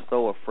was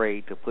so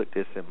afraid to put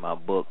this in my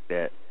book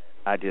that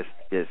I just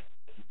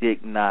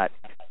did not,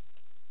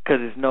 because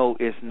it's no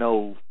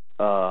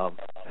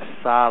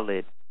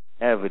solid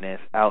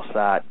evidence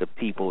outside the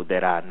people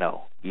that I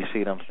know. You see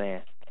what I'm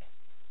saying?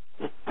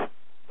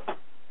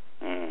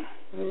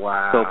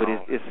 Wow. So, but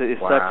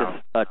it's such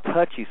a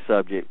touchy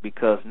subject,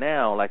 because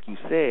now, like you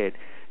said,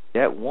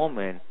 that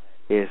woman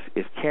is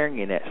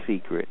carrying that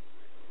secret,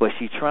 but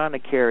she's trying to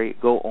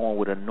go on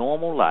with a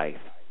normal life,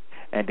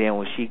 and then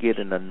when she get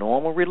in a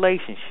normal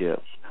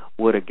relationship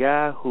with a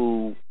guy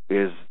who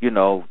is,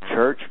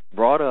 church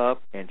brought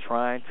up and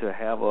trying to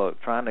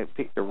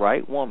pick the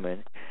right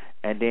woman,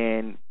 and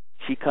then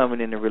she coming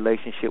in a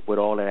relationship with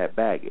all of that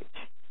baggage.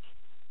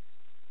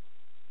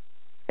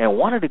 And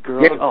one of the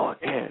girls,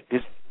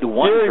 the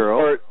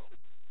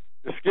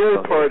scary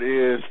part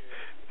is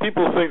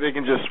people think they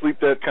can just sweep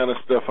that kind of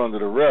stuff under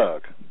the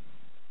rug,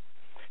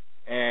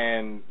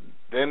 and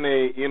then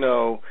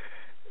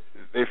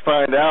they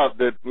find out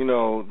that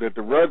that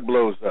the rug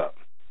blows up.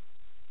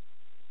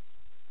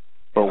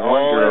 But and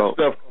all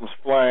that stuff comes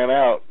flying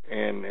out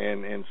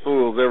and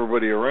soils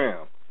everybody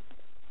around.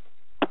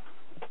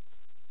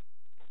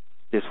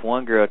 This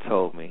one girl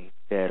told me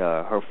that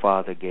her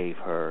father gave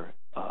her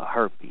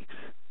herpes.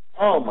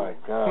 Oh my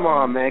God! Come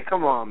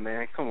on,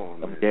 man.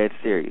 I'm dead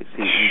serious.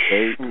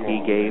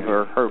 He gave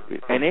her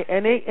herpes, and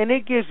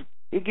it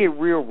get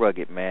real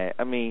rugged, man.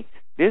 I mean,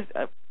 this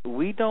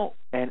we don't,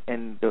 and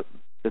the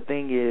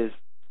thing is,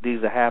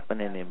 these are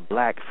happening in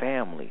black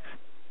families,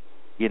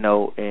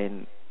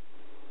 and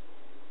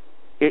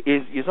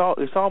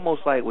it's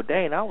almost like, well,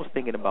 Dane, I was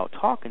thinking about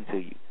talking to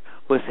you,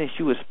 but since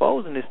you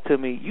exposing this to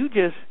me, you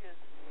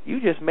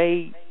just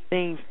made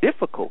things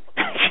difficult,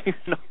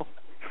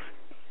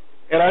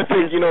 And I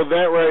think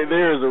that right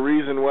there is a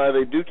reason why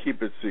they do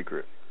keep it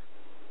secret.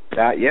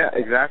 Yeah,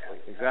 exactly.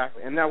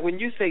 And now, when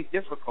you say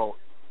difficult,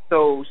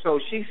 so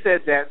she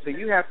said that, so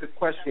you have to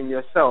question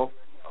yourself,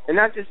 and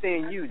not just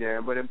saying you,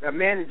 Dan, but a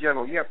man in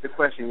general, you have to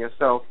question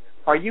yourself.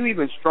 Are you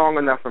even strong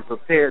enough and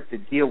prepared to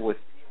deal with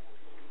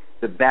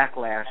the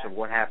backlash of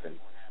what happened?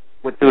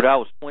 Dude, I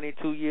was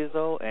 22 years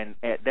old, and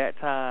at that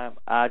time,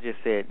 I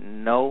just said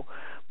no,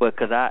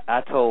 because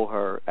I told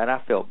her, and I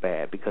felt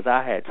bad, because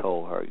I had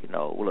told her,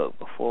 look,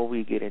 before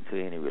we get into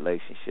any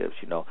relationships,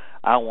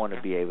 I want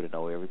to be able to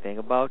know everything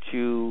about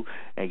you,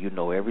 and you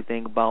know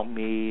everything about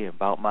me,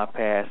 about my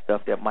past,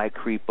 stuff that might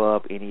creep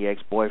up, any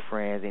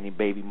ex-boyfriends, any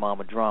baby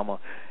mama drama,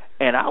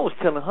 and I was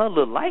telling her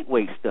little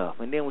lightweight stuff,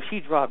 and then when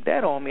she dropped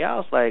that on me, I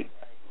was like,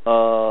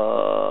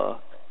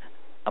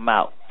 I'm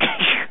out.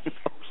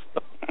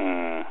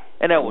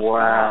 And that was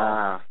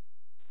foul.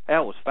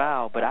 That was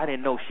foul, but I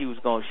didn't know she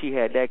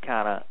had that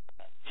kind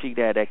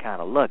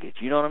of luggage.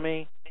 You know what I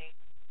mean?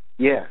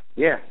 Yeah.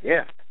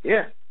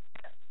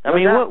 I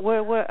mean,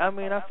 what? I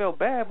mean, I felt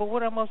bad, but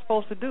what am I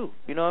supposed to do?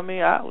 You know what I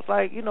mean? I was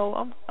like,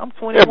 I'm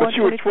 21. Yeah, but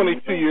you were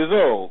 22 years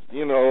old.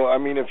 I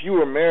mean, if you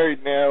were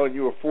married now and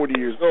you were 40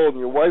 years old and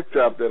your wife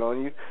dropped that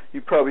on you,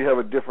 you'd probably have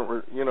a different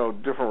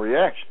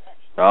reaction.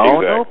 I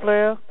don't know,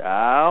 player.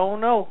 I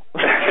don't know.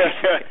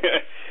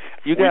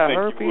 You got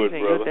herpes and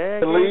your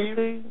dad gave it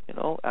to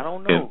you? I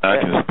don't know. I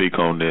can speak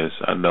on this.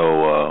 I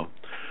know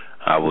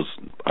I was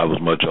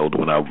much older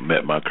when I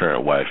met my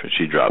current wife, and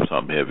she dropped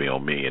something heavy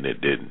on me, and it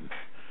didn't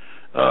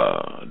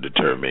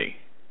deter me.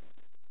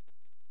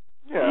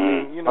 Yeah, I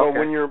mean,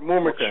 when you're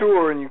more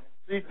mature and you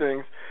see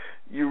things,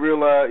 you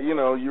realize,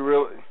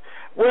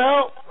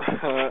 well,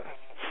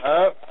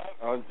 I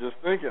was just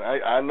thinking,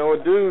 I know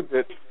a dude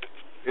that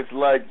it's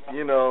like,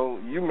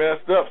 you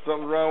messed up,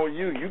 something's wrong with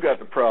you, you got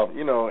the problem,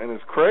 and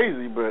it's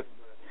crazy, but,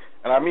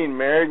 and I mean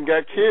married and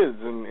got kids,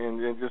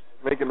 and just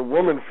making the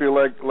woman feel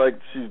like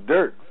she's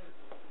dirt.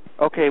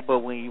 Okay, but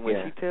when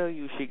she tell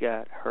you she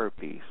got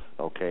herpes,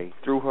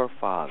 through her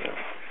father,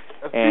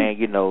 that's and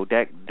deep.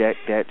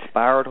 That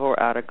spiraled her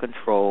out of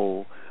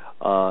control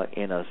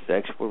in a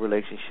sexual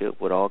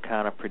relationship with all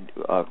kind of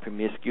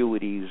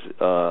promiscuities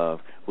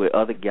with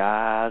other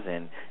guys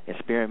and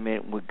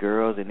experimenting with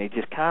girls, and it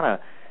just kind of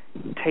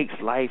takes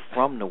life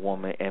from the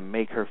woman and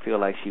make her feel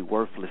like she's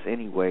worthless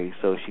anyway.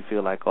 So she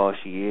feel like all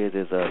she is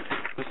a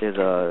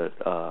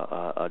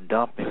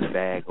dumping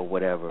bag or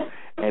whatever.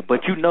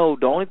 But the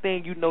only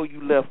thing you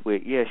left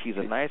with, she's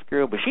a nice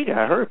girl, but she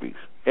got herpes.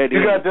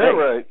 You got that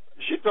right.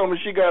 She told me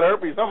she got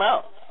herpes. I'm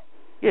out.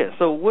 Yeah.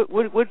 So what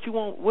you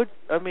want?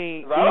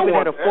 Even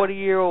at a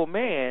 40-year-old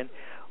man,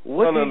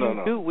 what do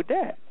you do with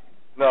that?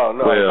 No.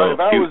 Well, if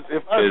I was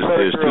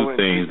there's two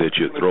things that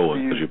you're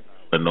throwing.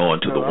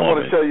 unknown to the woman. I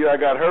want to tell you I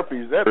got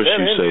herpes. First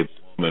you say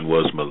the woman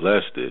was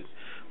molested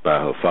by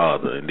her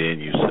father, and then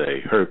you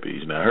say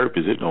herpes. Now,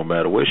 herpes, it don't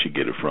matter where she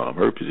get it from.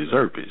 Herpes is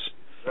herpes.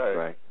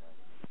 Right.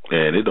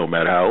 And it don't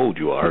matter how old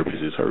you are.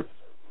 Herpes is herpes.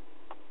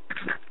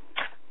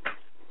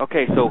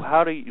 Okay, so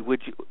how do you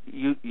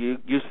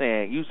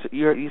saying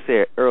you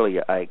said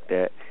earlier, Ike,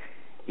 that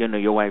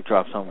your wife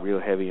dropped something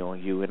real heavy on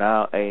you,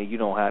 and you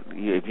don't have,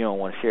 if you don't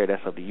want to share,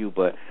 that's up to you.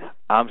 But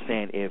I'm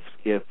saying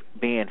if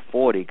being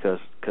 40, because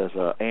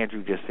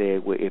Andrew just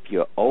said, well, if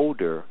you're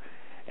older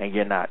and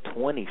you're not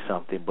 20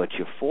 something, but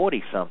you're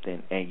 40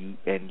 something, and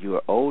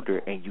you're older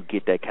and you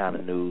get that kind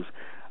of news,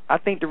 I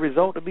think the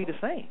result would be the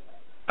same.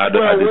 Wait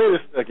a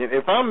second.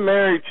 If I'm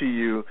married to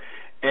you,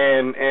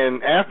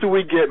 and after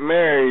we get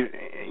married,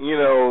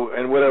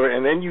 and whatever,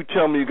 and then you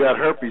tell me you got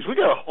herpes, we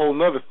got a whole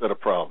nother set of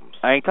problems.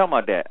 I ain't talking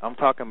about that. I'm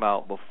talking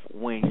about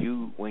when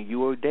you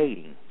were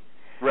dating.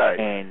 Right.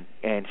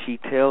 And she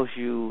tells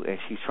you, and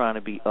she's trying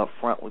to be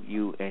upfront with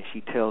you, and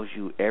she tells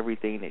you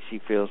everything that she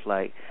feels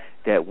like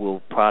that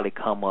will probably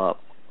come up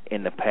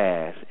in the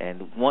past,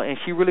 and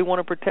she really want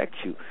to protect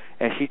you,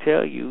 and she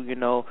tell you,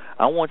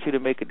 I want you to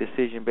make a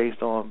decision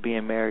based on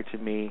being married to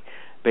me,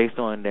 based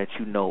on that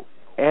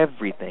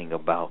everything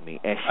about me.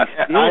 And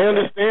I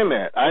understand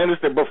that. I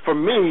understand, but for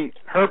me,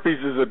 herpes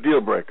is a deal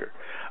breaker.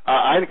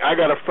 I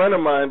got a friend of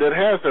mine that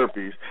has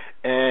herpes,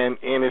 and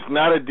it's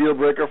not a deal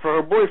breaker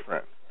for her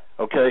boyfriend.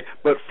 Okay,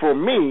 but for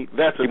me,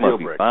 that's a deal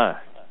breaker. Fine.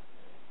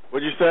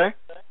 What'd you say?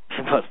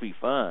 She must be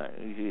fine.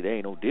 There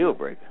ain't no deal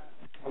breaker.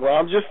 Well,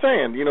 I'm just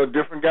saying,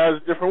 different guys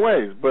different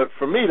ways. But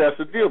for me, that's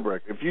a deal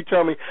breaker. If you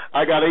tell me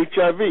I got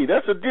HIV,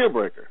 that's a deal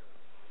breaker.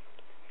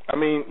 I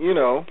mean, you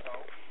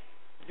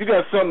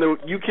got something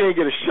that you can't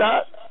get a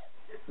shot,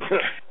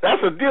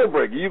 that's a deal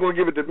breaker. You going to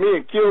give it to me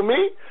and kill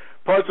me?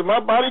 Parts of my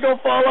body going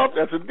to fall off?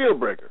 That's a deal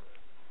breaker.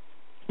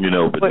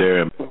 But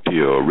there, to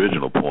your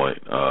original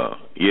point,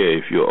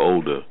 if you're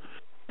older,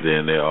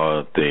 then there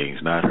are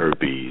things, not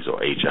herpes or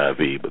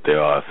HIV, but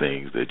there are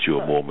things that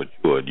you're more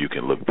mature and you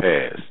can look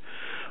past.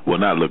 Well,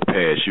 not look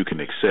past, you can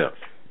accept.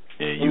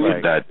 And you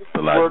can die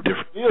a lot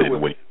different than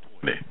when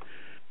you're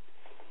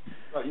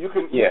 20. You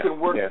can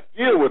work to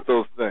deal with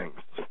those things.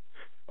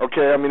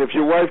 Okay, I mean, if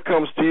your wife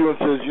comes to you and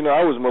says,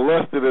 I was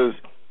molested as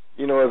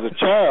a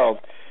child,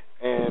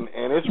 and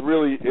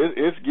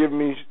it's given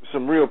me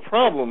some real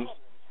problems.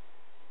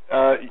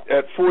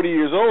 At 40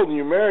 years old and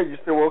you're married, you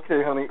say, well,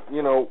 okay, honey,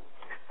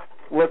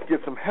 let's get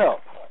some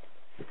help.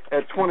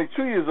 At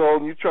 22 years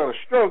old and you're trying to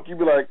stroke, you'd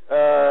be like,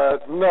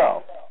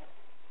 no.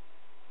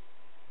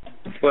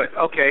 But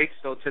okay,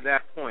 so to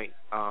that point,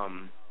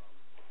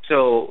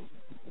 so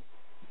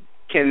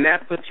can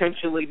that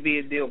potentially be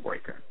a deal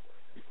breaker?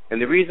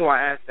 And the reason why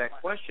I asked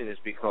that question is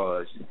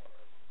because,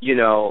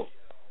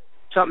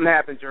 something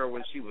happened to her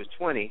when she was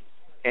 20,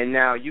 and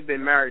now you've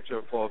been married to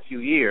her for a few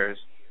years,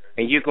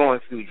 and you're going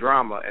through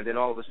drama, and then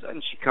all of a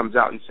sudden she comes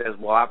out and says,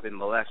 well, I've been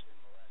molested.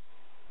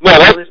 No,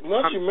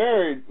 once you're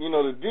married,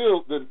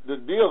 the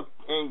deal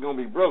ain't going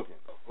to be broken,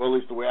 or at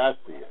least the way I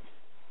see it.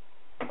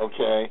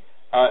 Okay?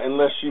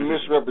 Unless she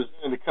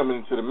misrepresented coming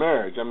into the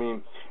marriage. I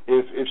mean,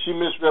 if she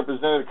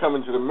misrepresented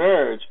coming to the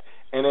marriage,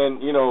 and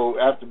then,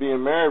 after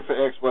being married for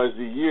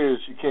XYZ years,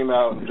 she came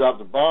out and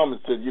dropped a bomb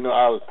and said,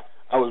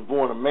 I was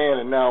born a man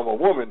and now I'm a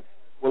woman,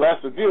 well,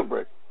 that's a deal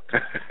breaker.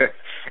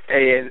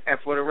 And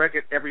for the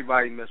record,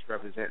 everybody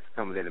misrepresents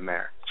coming into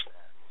marriage.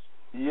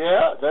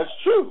 Yeah, that's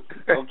true.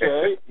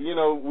 Okay?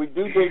 We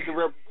do things to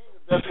represent.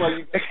 That's why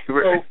you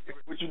know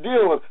what you're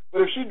dealing with.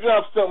 But if she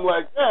drops something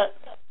like that,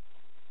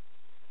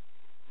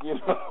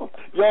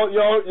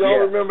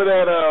 y'all remember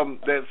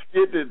that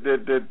skit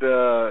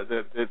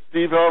that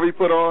Steve Harvey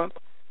put on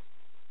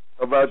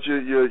about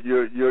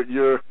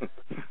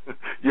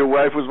your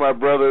wife was my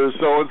brother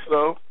so and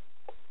so?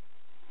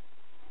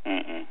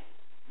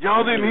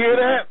 Y'all didn't hear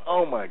that?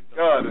 Oh my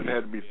God! It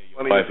had to be the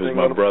funniest thing. Wife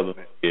was my brother.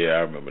 Yeah,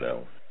 I remember that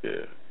one.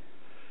 Yeah.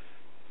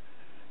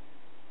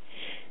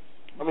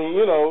 I mean,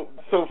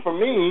 so for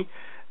me,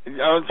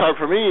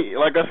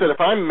 like I said, if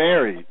I'm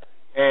married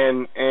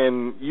and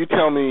you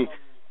tell me,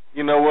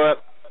 you know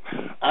what,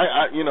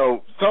 I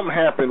something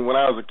happened when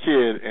I was a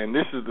kid, and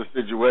this is the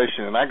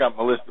situation, and I got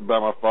molested by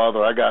my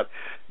father, I got,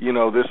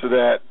 this or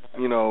that,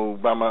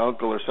 by my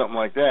uncle or something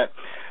like that.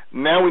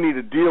 Now we need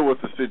to deal with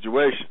the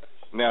situation.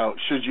 Now,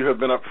 should you have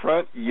been up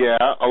front? Yeah.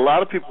 A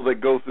lot of people that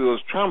go through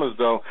those traumas,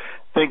 though,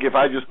 think if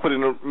I just put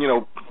in,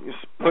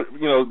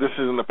 this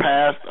is in the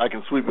past, I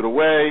can sweep it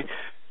away,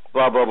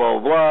 blah, blah, blah,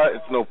 blah,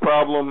 it's no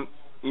problem,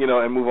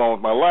 and move on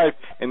with my life.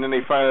 And then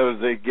they find out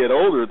as they get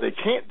older, they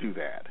can't do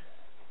that.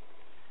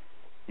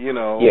 And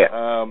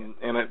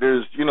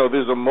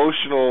there's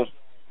emotional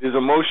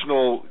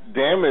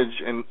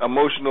damage and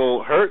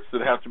emotional hurts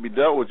that have to be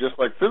dealt with just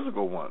like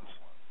physical ones.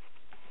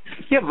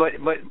 Yeah,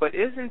 but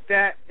isn't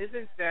that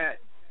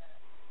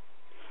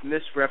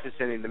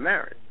misrepresenting the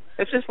marriage?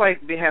 It's just like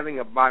having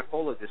a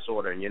bipolar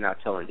disorder and you're not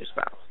telling your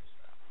spouse.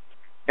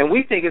 And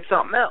we think it's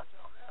something else.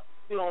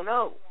 We don't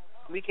know.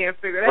 We can't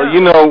figure it out.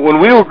 Well, when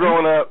we were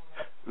growing up,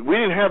 we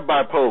didn't have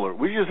bipolar.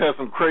 We just had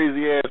some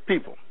crazy ass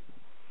people.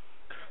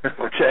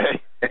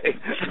 Okay?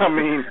 I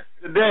mean,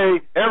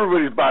 today,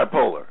 everybody's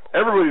bipolar.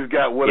 Everybody's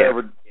got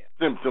whatever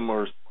symptom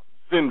or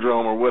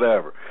syndrome or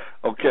whatever.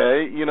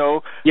 Okay? You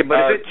know, kids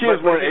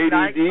weren't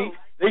ADD.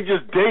 They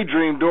just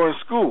daydream during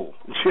school,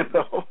 you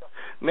know.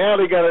 Now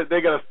they got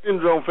a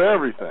syndrome for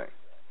everything.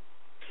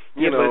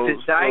 But if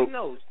it's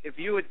diagnosed, if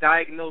you were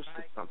diagnosed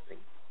with something,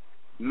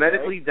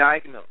 medically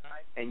diagnosed,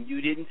 and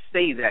you didn't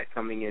say that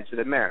coming into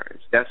the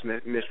marriage, that's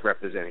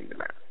misrepresenting the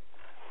marriage.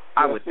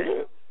 I would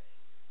think.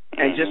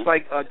 And just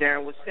like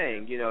Darren was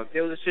saying, you know, if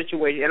there was a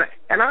situation,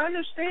 and I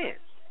understand,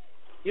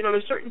 you know,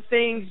 there's certain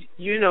things,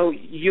 you know,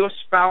 your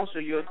spouse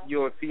or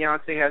your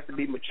fiance has to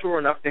be mature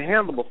enough to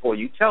handle before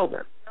you tell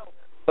them.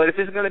 But if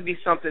it's going to be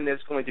something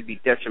that's going to be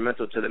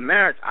detrimental to the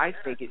marriage, I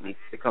think it needs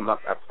to come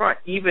up front,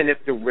 even if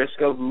the risk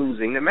of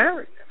losing the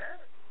marriage.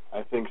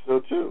 I think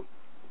so, too.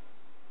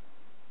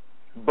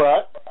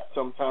 But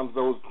sometimes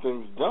those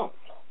things don't.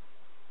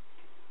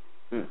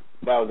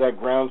 Now, is that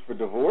grounds for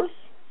divorce?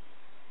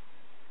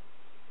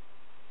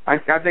 I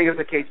think it's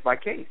a case by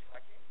case.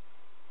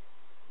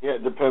 Yeah,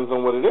 it depends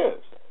on what it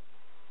is.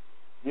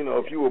 You know,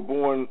 if you were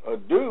born a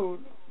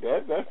dude,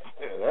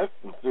 that's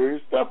some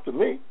serious stuff to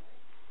me.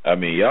 I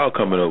mean, y'all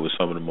coming up with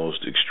some of the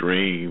most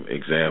extreme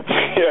examples.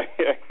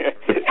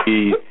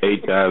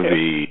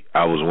 HIV,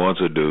 I was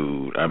once a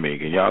dude. I mean,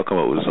 can y'all come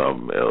up with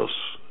something else?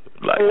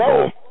 Like, that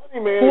was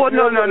funny, man. Well,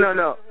 no.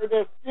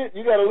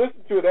 You got to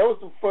listen to it. That was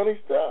some funny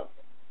stuff.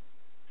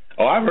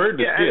 Oh, I've heard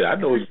the skit. I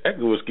know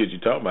exactly what skit you're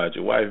talking about.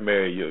 Your wife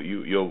married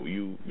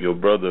your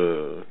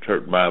brother,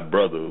 my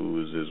brother, who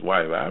was his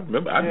wife. I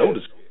remember. I know the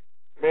skit.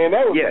 Man,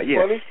 that was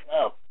funny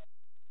stuff.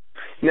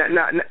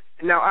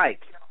 Now,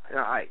 Ike.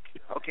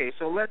 Okay,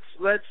 so let's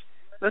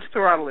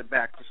throttle it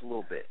back just a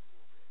little bit.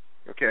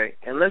 Okay,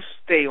 and let's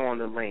stay on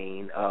the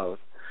lane of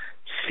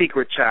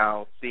secret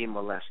child being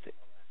molested.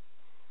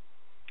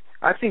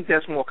 I think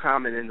that's more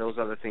common than those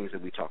other things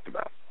that we talked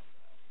about.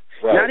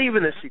 Right. Not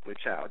even a secret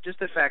child, just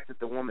the fact that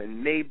the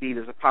woman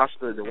there's a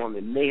possibility the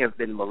woman may have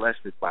been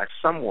molested by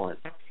someone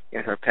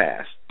in her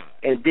past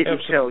and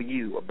didn't tell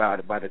you about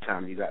it by the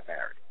time you got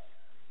married.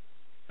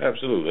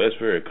 Absolutely, that's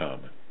very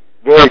common.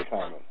 Very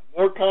common.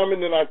 More common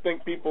than I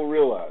think people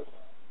realize.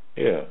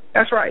 Yeah.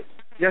 That's right.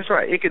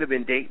 It could have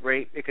been date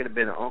rape. It could have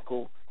been an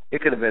uncle.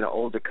 It could have been an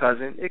older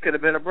cousin. It could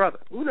have been a brother.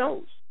 Who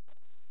knows?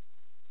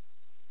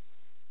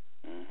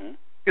 Mm-hmm.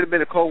 It could have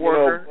been a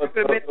coworker.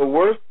 You know,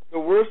 the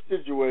worst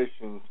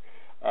situations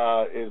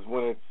is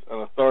when it's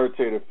an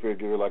authoritative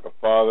figure like a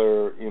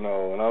father, you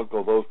know, an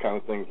uncle, those kind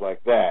of things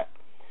like that.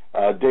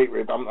 Date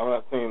rape. I'm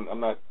not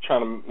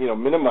trying to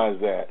minimize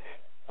that.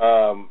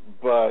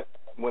 But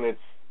when it's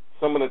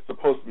someone that's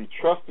supposed to be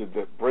trusted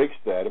that breaks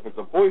that, if it's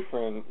a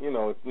boyfriend, you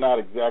know, it's not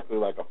exactly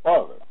like a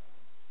father.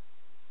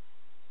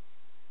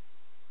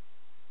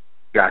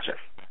 Gotcha.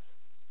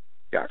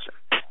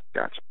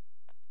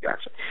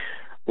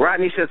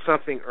 Rodney said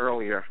something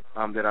earlier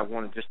that I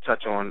want to just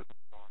touch on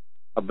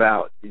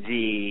about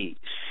the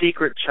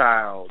secret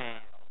child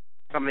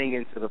coming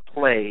into the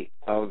play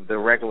of the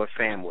regular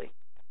family.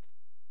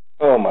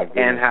 Oh my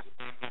goodness.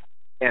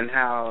 And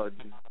how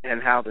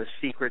the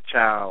secret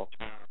child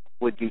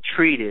would be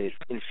treated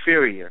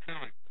inferior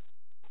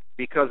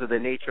because of the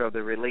nature of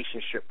the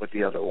relationship with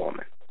the other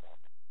woman.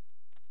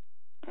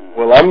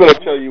 Well, I'm going to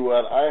tell you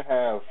what, I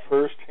have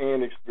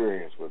first-hand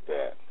experience with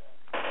that.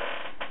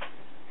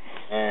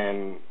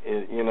 And,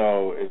 it's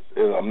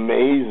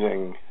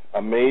amazing.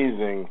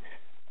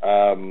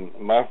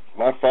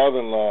 My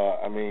father-in-law,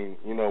 I mean,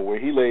 where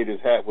he laid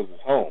his hat was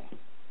his home.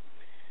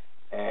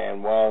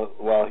 And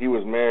while he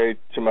was married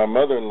to my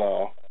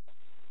mother-in-law,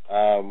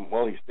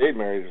 he stayed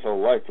married his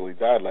whole life till he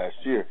died last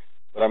year.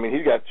 But, I mean,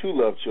 he got 2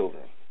 love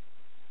children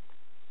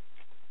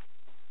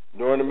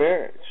during the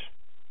marriage.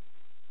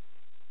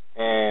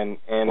 And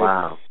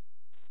wow.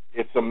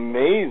 It's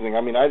amazing.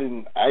 I mean,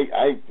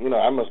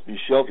 I must be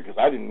sheltered because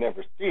I didn't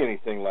never see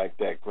anything like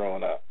that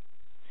growing up.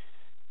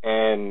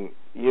 And,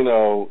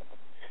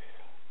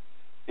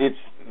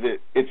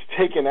 it's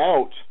taken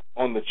out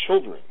on the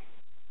children.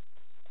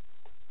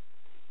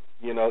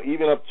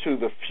 Even up to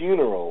the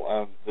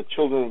funeral, the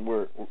children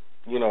weren't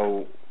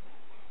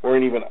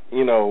even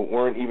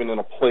in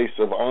a place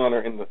of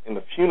honor in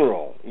the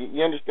funeral.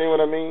 You understand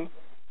what I mean?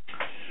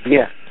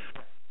 Yeah.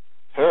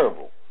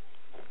 Terrible.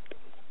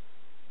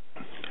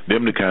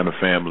 Them the kind of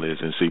families,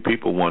 and see,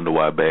 people wonder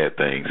why bad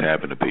things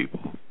happen to people.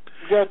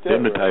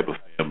 Them the type of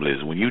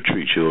families, when you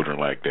treat children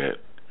like that,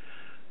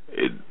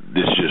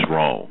 this is just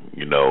wrong.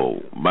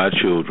 My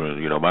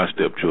children, my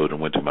stepchildren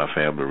went to my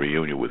family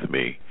reunion with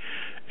me,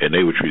 and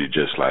they were treated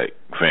just like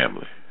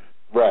family.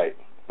 Right.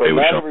 But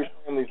not every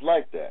family's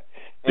like that.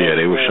 Yeah,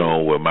 they were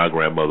shown where my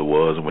grandmother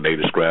was, and when they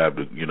described,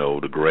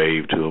 the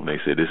grave to them, they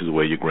said, "This is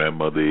where your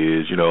grandmother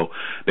is."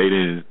 They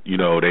didn't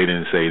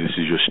say this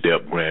is your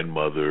step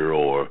grandmother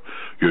or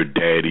your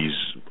daddy's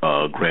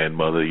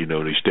grandmother.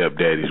 Their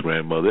stepdaddy's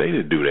grandmother. They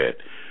didn't do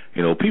that.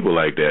 People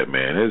like that,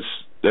 man.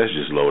 That's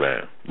just low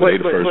down.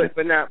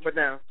 But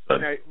now,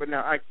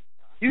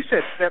 you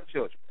said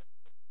stepchildren.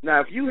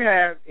 Now, if you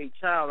have a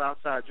child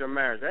outside your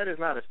marriage, that is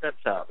not a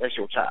stepchild. That's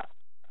your child.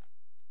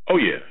 Oh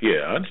yeah.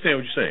 I understand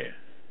what you're saying.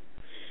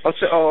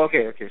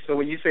 Okay. So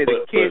when you say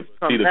the kids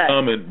come back,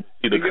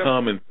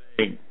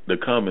 the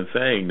common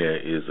thing there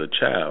is a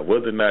child,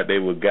 whether or not they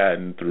were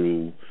gotten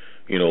through,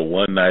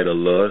 one night of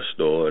lust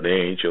or they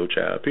ain't your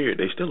child. Period.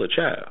 They still a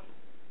child.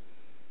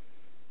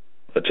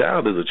 A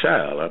child is a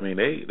child. I mean,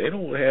 they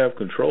don't have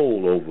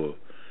control over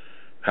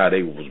how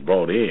they was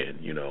brought in,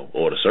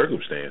 or the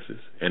circumstances,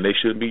 and they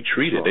shouldn't be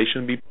treated. They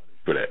shouldn't be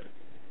punished for that.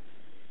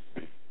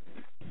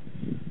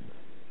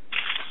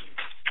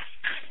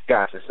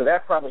 Gotcha. So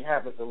that probably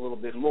happens a little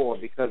bit more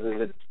because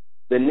of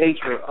the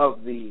nature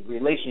of the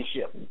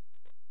relationship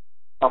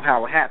of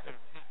how it happened.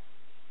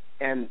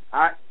 And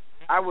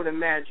I would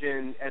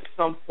imagine at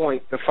some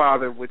point the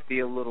father would be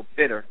a little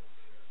bitter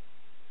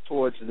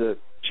towards the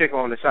chick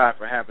on the side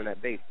for having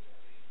that baby.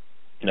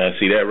 Now,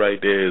 see, that right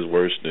there is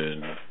worse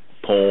than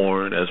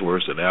porn. That's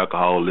worse than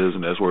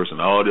alcoholism. That's worse than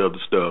all the other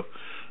stuff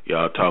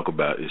y'all talk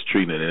about, is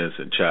treating an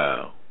innocent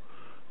child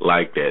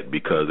like that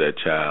because that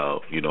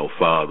child,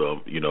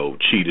 father,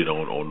 cheated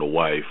on the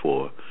wife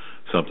or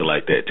something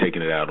like that,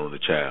 taking it out on the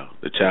child.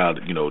 The child,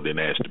 didn't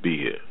ask to be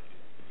here.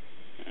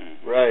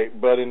 Right,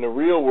 but in the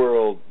real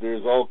world,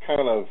 there's all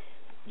kind of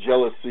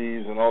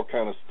jealousies and all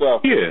kind of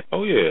stuff. Yeah.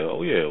 Oh yeah.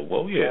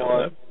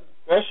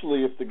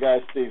 Especially if the guy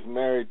stays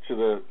married to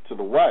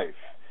the wife,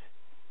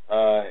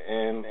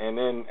 and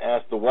then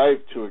ask the wife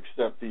to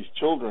accept these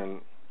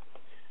children,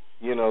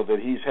 that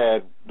he's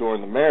had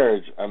during the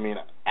marriage. I mean,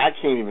 I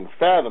can't even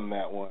fathom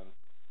that one.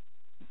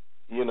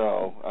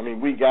 I mean,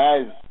 we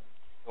guys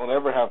don't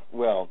ever have.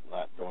 Well,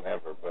 not don't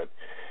ever, but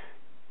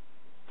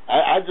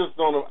I just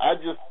don't. I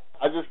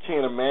just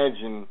can't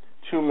imagine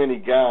too many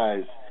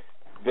guys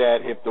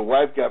that if the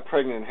wife got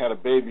pregnant and had a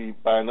baby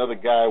by another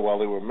guy while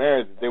they were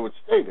married, they would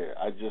stay there.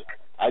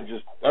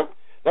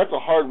 That's a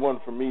hard one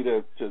for me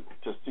to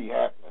see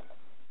happening.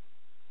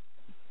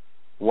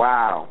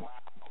 Wow.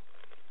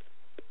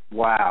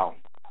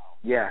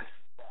 Yes.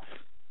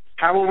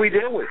 How will we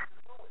deal with it?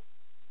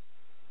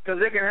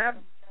 Because it can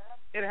happen.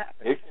 It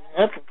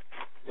happens.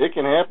 It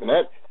can happen.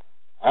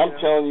 I'm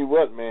telling you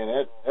what,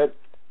 man.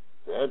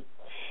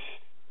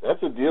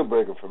 That's a deal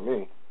breaker for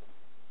me.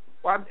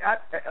 Well,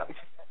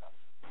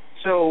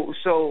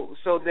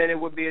 so then it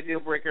would be a deal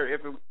breaker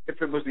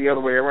if it was the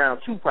other way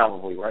around too,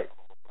 probably, right?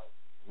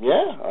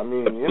 Yeah, I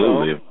mean,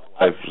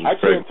 I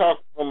can't talk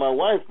for my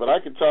wife, but I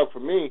can talk for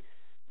me.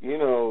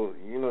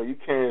 You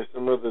carrying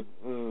some other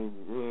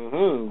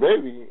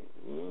baby,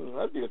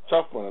 that'd be a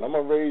tough one. And I'm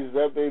gonna raise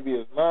that baby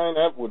as mine.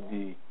 That would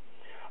be.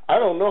 I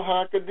don't know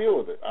how I could deal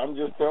with it. I'm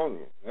just telling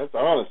you. That's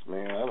honest,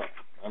 man.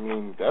 I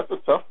mean, that's a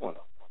tough one.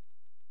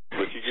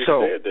 But you just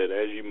said that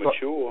as you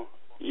mature,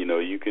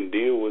 you can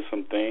deal with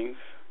some things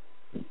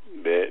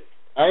that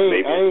I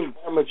ain't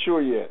that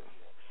mature yet.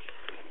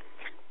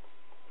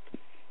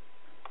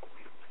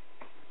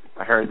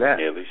 I heard that.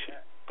 Yeah, at least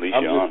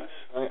you're honest.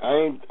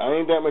 I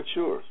ain't that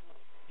mature.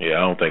 Yeah, I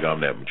don't think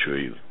I'm that mature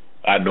either.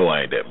 I know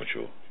I ain't that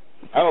mature.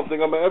 I don't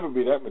think I'm gonna ever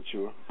be that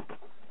mature.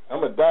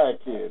 I'm a die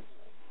kid.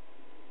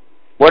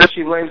 What if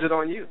she blames it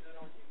on you?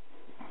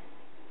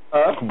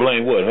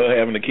 Blame what? Her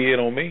having a kid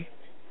on me?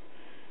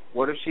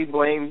 What if she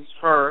blames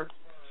her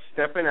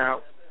stepping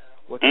out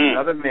with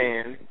another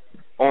man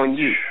on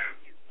you?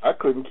 I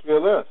couldn't care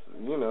less,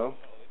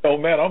 Oh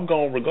man, I'm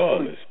gone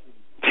regardless.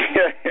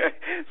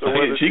 So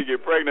whether she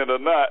get pregnant or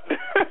not.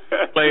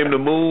 Blame the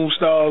moon,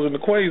 stars, and the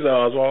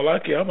quasars. All I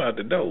care, I'm out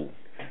the door.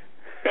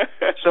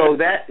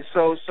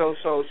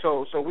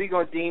 So we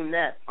gonna deem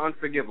that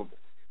unforgivable.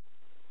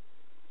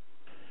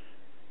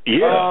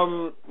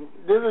 Yeah.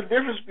 There's a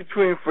difference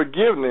between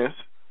forgiveness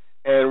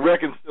and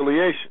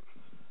reconciliation.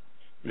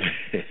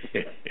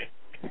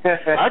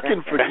 I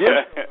can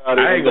forgive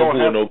somebody. I ain't gonna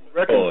do no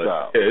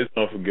reconcile. Yeah, it's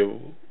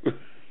unforgivable.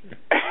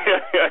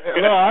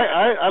 No,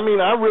 I mean,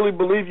 I really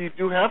believe you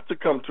do have to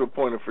come to a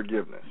point of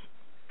forgiveness.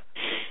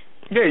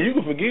 Yeah, you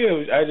can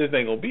forgive. I just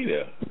ain't gonna be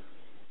there.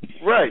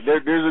 Right.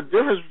 There's a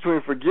difference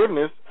between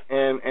forgiveness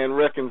and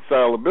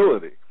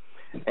reconcilability.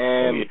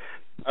 And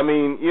I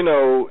mean, in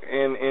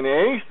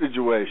any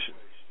situation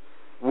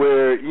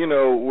where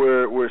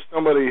where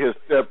somebody has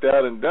stepped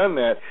out and done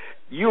that,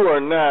 you are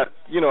not.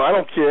 I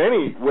don't care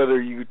whether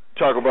you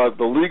talk about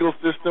the legal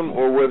system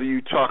or whether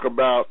you talk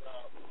about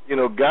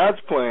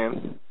God's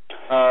plan.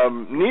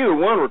 Neither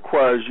one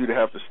requires you to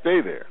have to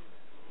stay there.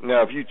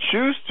 Now, if you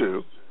choose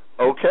to,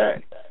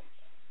 okay.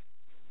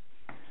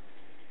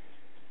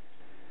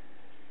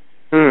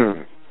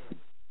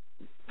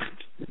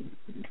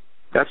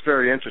 That's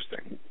very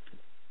interesting.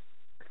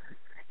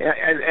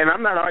 And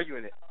I'm not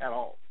arguing it at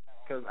all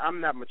because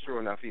I'm not mature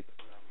enough either.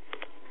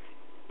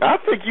 I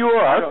think you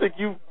are. I think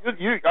you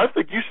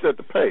set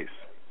the pace.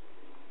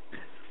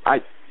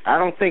 I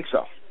don't think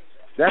so.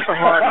 That's a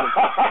hard one.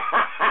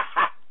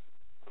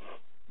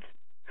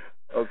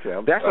 Okay,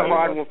 that's a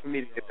hard one for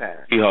me to get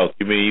past. You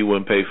mean you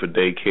wouldn't pay for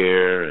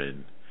daycare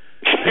and?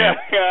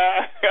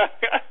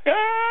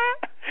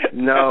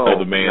 No,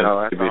 the man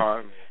that's a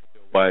hard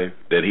wife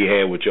that he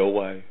had with your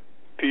wife.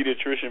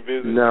 Pediatrician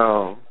visit.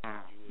 No.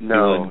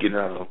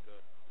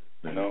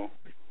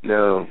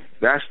 No,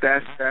 that's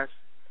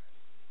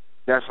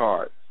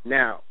hard.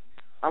 Now,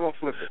 I'm gonna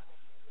flip it,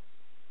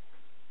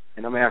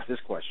 and I'm gonna ask this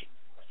question.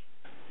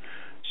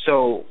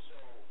 So,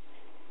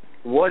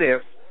 what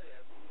if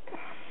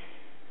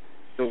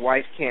the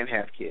wife can't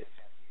have kids?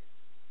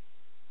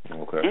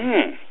 Okay.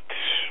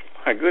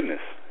 My goodness.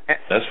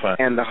 That's fine.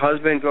 And the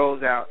husband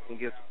goes out and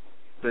gets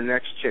the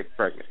next chick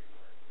pregnant.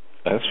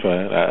 That's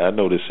fine. I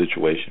know this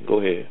situation. Go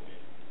ahead.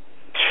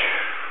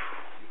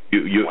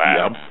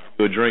 Wow. I'm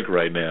a drink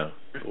right now.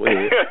 Go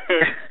ahead.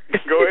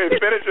 Go ahead.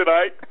 Finish it,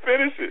 Ike.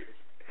 Finish it.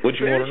 What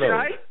you want to know?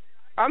 Ike?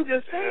 I'm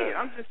just saying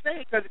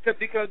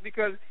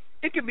because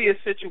it could be a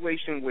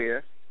situation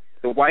where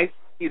the wife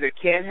either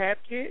can't have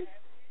kids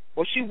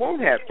or she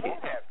won't have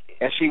kids.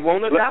 And she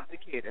won't adopt a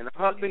kid. And the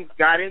husband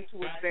got into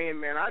it saying,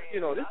 man,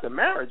 this is a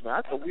marriage, man.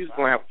 I thought we was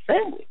going to have a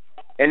family.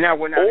 And now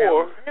we're not having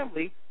a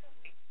family.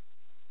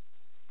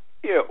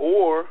 Yeah,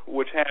 or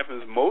which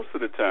happens most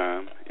of the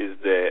time is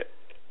that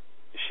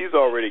she's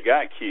already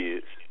got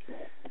kids,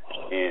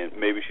 and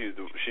maybe she's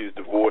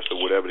divorced or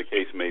whatever the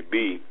case may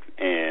be,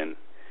 and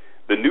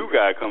the new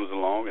guy comes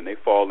along and they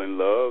fall in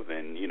love,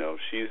 and,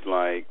 she's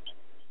like,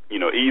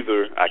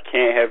 either I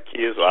can't have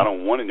kids or I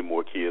don't want any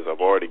more kids. I've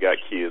already got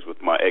kids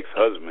with my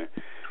ex-husband.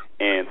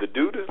 And the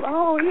dude is like,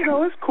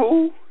 it's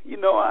cool.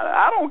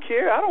 I don't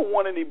care. I don't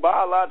want any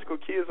biological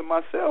kids of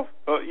myself,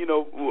 of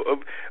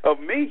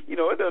me.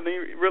 It doesn't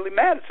even really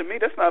matter to me.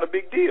 That's not a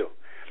big deal.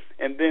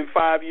 And then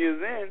 5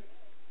 years in,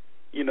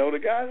 the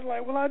guy's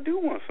like, well, I do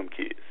want some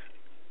kids.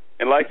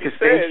 And like you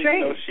said,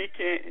 she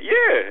can't.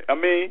 Yeah,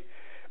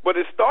 but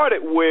it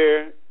started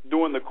where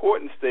during the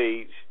courting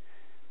stage,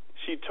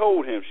 she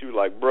told him, she was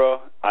like, bruh,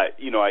 I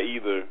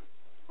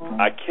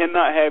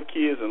cannot have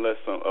kids unless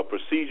a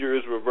procedure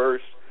is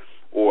reversed,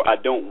 or I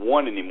don't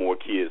want any more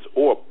kids,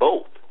 or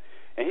both.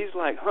 And he's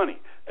like, honey,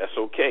 that's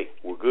okay.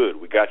 We're good.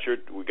 We got your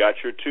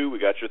 2, we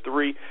got your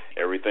 3.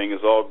 Everything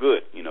is all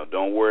good.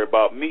 Don't worry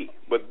about me.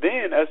 But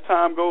then as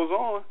time goes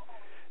on,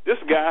 this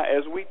guy,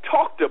 as we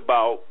talked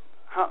about,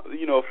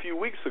 a few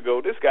weeks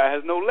ago, this guy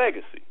has no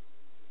legacy.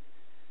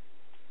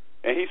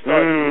 And he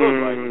started to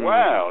look like,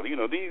 wow,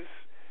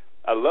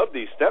 I love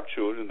these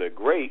stepchildren. They're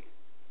great,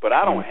 but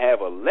I don't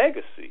have a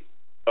legacy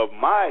of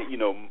my,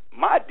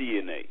 my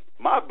DNA,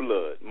 my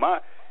blood,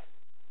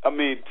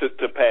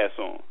 to pass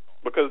on,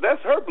 because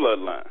that's her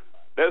bloodline.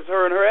 That's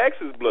her and her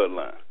ex's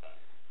bloodline.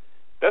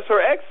 That's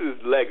her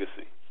ex's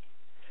legacy.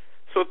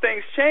 So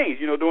things change.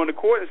 During the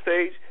courting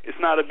stage, it's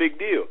not a big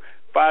deal.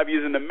 5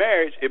 years into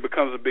marriage, it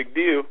becomes a big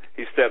deal.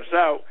 He steps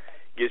out,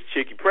 gets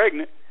Chicky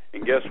pregnant,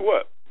 and guess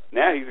what?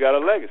 Now he's got a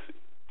legacy.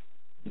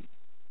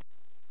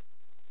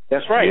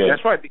 That's right. Yeah.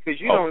 That's right. Because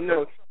you don't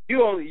know.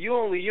 You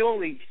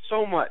only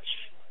so much.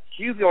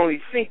 You can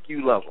only think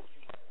you love them.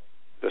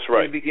 That's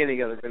right. In the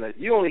beginning of it,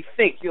 you only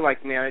think you're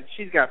like, man,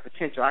 she's got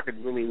potential. I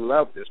could really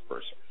love this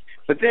person.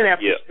 But then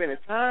after spending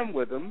time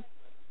with them,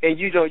 and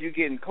you're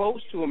getting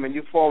close to them, and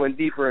you're falling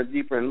deeper and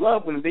deeper in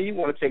love with them, then you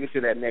want to take it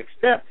to that next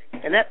step,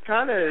 and that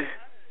kind of is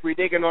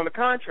reneging on the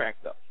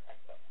contract, though.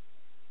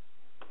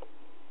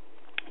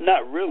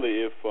 Not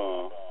really.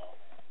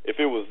 If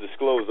it was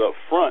disclosed up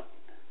front,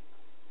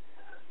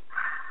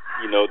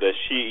 that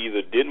she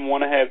either didn't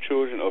want to have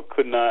children or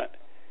could not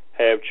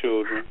have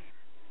children,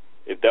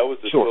 if that was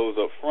disclosed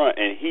up front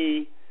and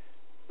he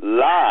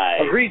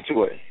lied. Agreed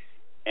to it.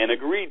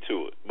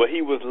 But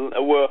he was,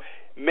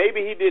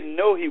 maybe he didn't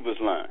know he was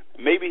lying.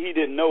 Maybe he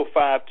didn't know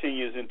 5-10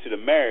 years into the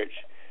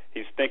marriage,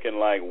 he's thinking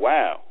like,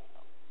 wow,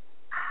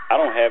 I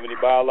don't have any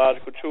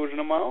biological children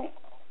of my own.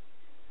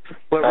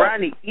 But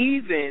Rodney,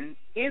 even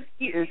if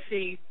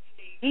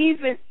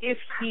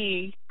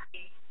he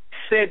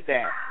said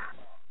that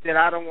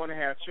I don't want to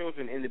have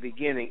children in the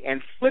beginning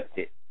and flipped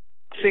it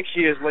 6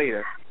 years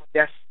later,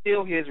 that's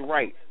still his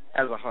right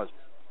as a husband.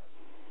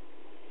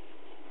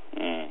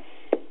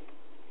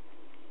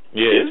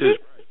 Yeah,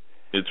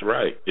 it's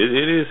right. It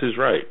is his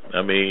right.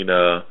 And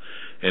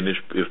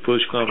if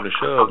push comes to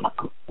shove,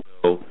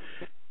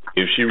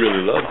 if she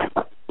really loves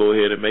you, go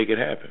ahead and make it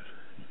happen.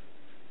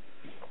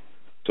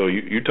 So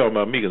you talking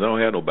about me because I don't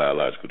have no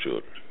biological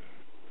children.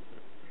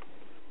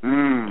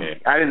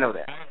 I didn't know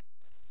that.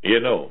 Yeah,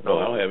 no, I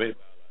don't have any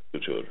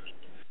biological children.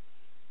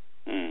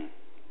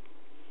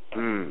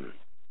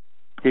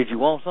 Did you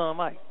want some,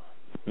 Mike?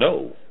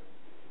 No,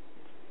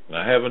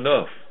 I have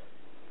enough.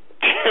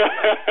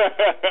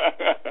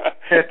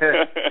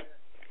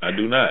 I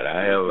do not.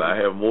 I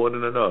have more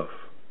than enough.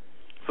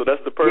 So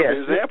that's the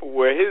perfect example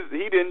where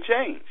he didn't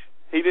change.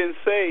 He didn't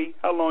say,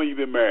 how long you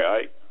been married,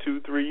 Ike?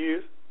 2-3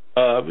 years?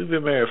 We've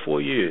been married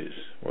 4 years.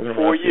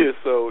 4 years.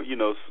 So,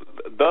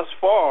 thus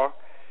far,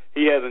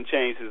 he hasn't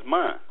changed his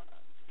mind.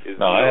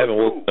 I haven't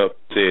woken up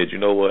and said, you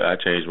know what, I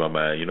changed my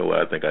mind. You know what,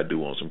 I think I do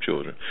want some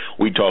children.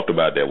 We talked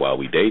about that while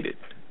we dated.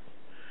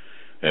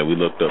 And we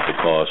looked up the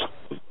cost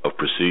of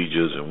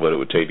procedures and what it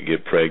would take to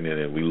get pregnant.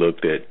 And we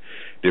looked at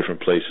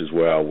different places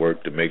where I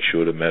worked to make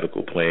sure the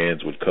medical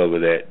plans would cover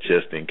that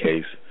just in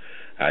case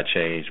I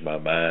changed my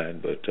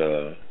mind. But,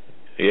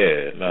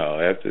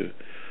 after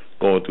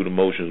going through the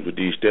motions with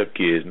these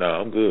stepkids,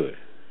 I'm good.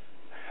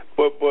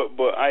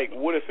 But Ike,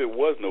 what if it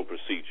was no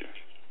procedure?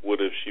 What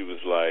if she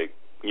was like,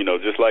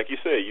 just like you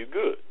said, you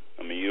good?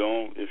 I mean, you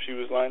don't. If she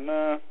was like,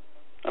 nah,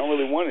 I don't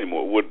really want it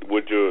anymore.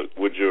 Would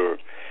your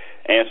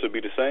answer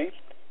be the same?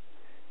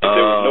 If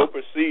there was no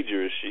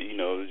procedure, she,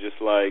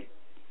 just like,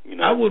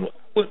 I wouldn't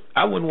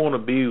want to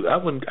be.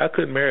 I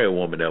couldn't marry a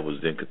woman that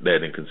was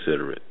that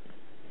inconsiderate.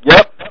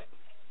 Yep.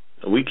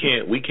 We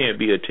can't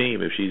be a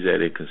team if she's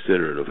that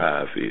inconsiderate of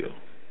how I feel.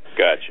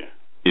 Gotcha.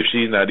 If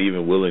she's not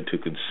even willing to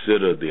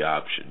consider the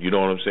option, you know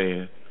what I'm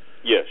saying?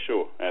 Yeah,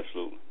 sure,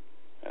 absolutely.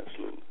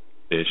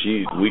 And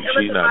she's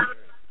not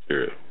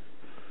considerate.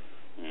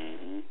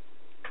 Mm-hmm.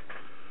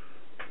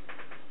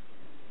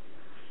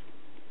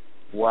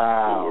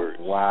 Wow.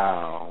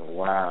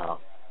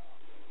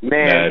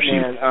 Man,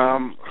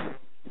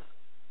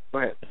 go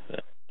ahead.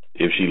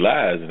 If she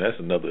lies, then that's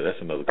another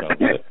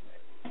conversation.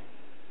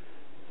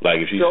 Like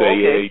if she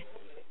okay. hey,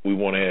 we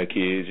want to have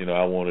kids,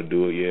 I want to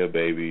do it, yeah,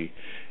 baby,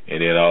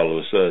 and then all of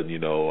a sudden,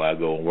 I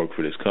go and work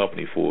for this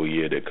company for a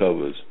year that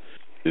covers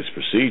this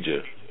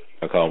procedure.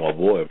 I call my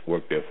boy,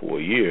 work there for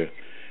a year,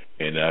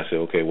 and I say,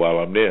 okay, while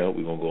I'm there,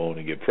 we're gonna go on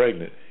and get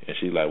pregnant. And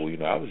she's like, well,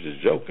 I was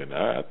just joking.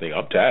 I think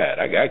I'm tired.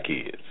 I got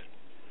kids.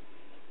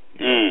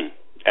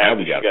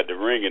 After you got the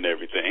ring and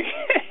everything.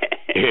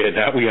 Yeah,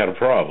 now we got a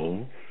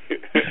problem.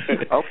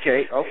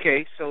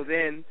 Okay. So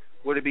then,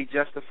 would it be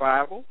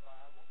justifiable?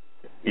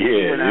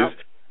 Yeah.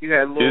 You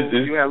had a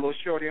little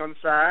shorty on the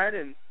side,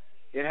 and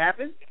it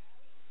happened.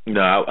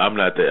 No, I'm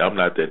not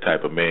that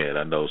type of man.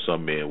 I know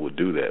some men would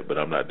do that, but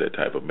I'm not that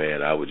type of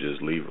man. I would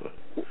just leave her.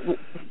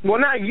 Well,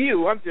 not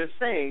you. I'm just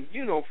saying,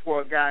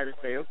 for a guy to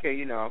say,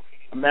 okay,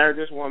 I married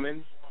this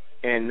woman,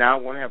 and now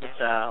I want to have a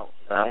child.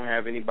 I don't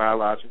have any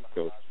biological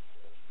children,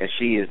 and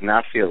she is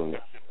not feeling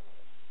it.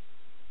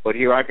 But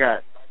here I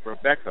got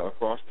Rebecca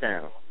across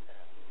town.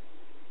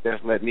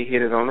 Just let me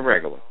hit it on the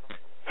regular.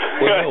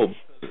 Well, no.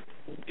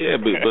 Yeah,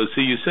 but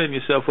see, you're setting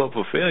yourself up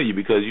for failure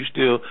because you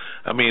still,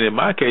 in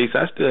my case,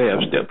 I still have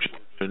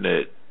stepchildren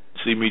that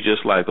see me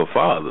just like a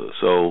father.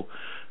 So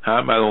how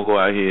am I going to go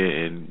out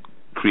here and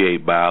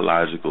create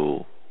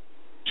biological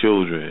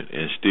children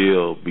and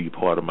still be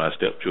part of my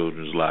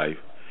stepchildren's life?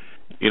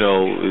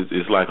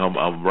 It's like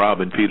I'm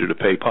robbing Peter to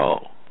pay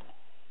Paul.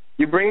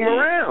 You bring him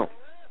around.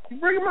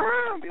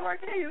 Be like,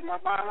 hey, here's my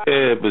biological.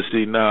 Yeah, but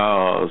see,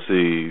 no.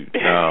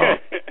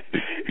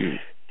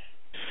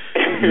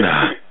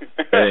 Nah,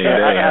 that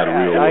ain't how the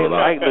real world.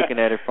 I ain't looking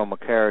at it from a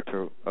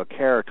character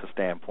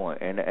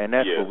standpoint, and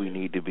that's what we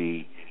need to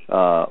be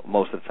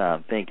most of the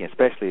time thinking,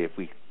 especially if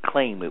we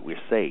claim that we're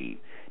saved.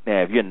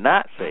 Now, if you're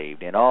not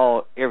saved, then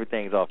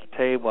everything's off the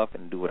table. I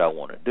can do what I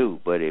want to do.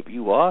 But if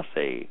you are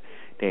saved,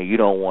 then you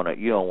don't want to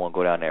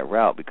go down that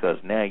route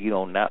because now you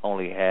don't not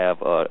only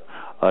have a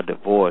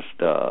divorce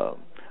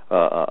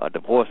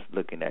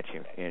looking at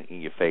you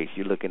in your face.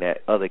 You're looking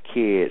at other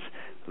kids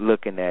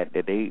looking at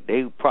that they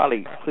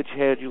probably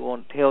held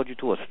you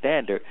to a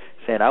standard,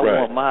 saying I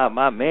want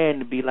my man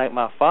to be like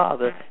my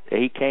father, that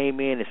he came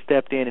in and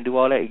stepped in and do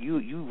all that.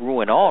 You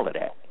ruin all of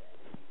that.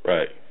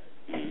 Right.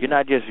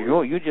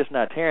 You're just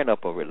not tearing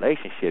up a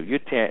relationship. You're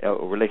tearing up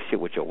a relationship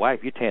with your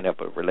wife. You're tearing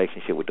up a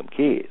relationship with them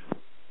kids.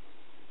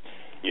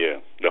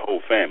 Yeah, the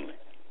whole family.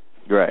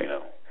 Right.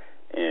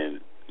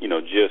 And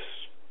just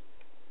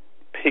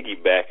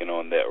piggybacking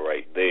on that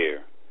right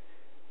there,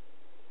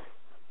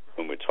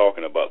 when we're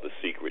talking about the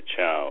secret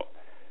child,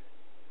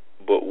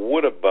 but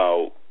what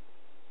about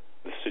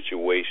the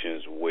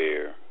situations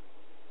where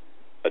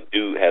a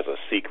dude has a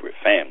secret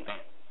family?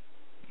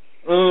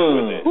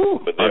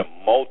 But there are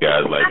multiple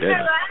guys like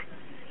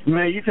that.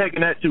 Man, you're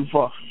taking that too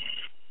far.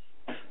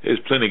 There's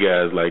plenty of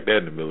guys like that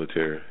in the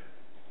military.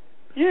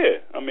 Yeah,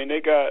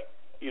 they got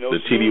the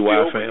Susie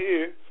TDY family.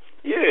 Here.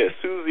 Yeah,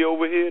 Susie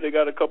over here. They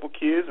got a couple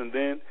kids, and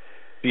then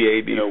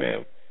TAD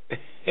family.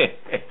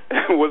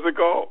 What's it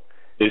called?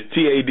 It's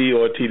TAD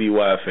or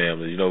TDY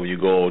family. When you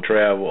go on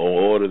travel on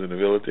orders in the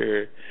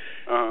military,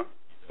 or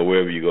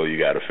wherever you go, you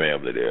got a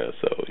family there.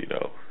 So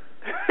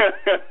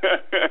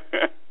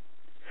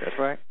That's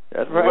right.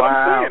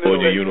 Wow.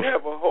 On your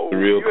uniform, the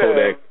real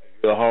Kodak,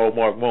 the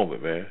hallmark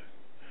moment, man.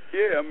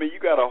 Yeah, you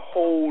got a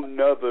whole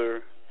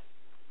nother.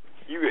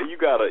 You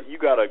got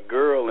a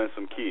girl and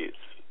some kids,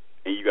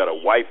 and you got a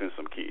wife and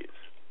some kids,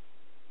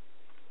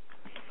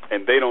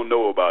 and they don't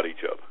know about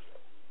each other.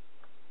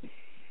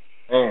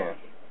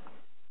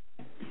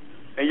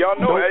 And y'all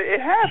know it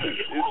happens.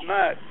 It's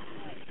not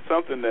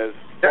something that's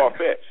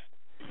far-fetched.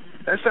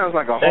 That sounds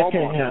like a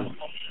Hallmark.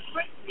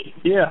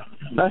 Yeah,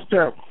 that's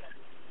terrible.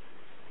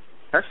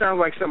 That sounds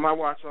like something I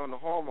watch on the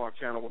Hallmark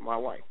Channel with my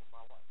wife.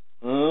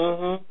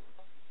 Mm-hmm.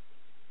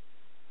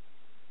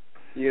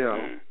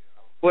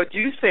 But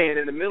you saying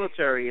in the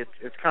military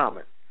it's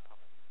common.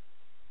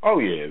 Oh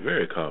yeah,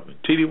 very common.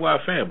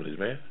 TDY families,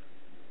 man.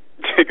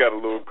 They got a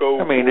little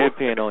code. It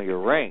depends on your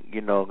rank.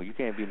 You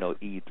can't be no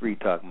E3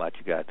 talking about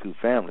you got two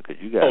families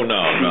because you got. Oh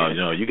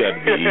no, you got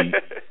to be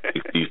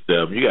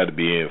E67. You got to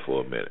be in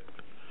for a minute.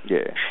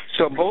 Yeah.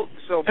 So both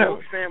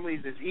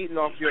families is eating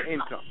off your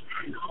income.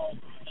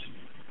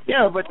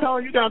 Yeah, but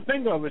Tony, you got to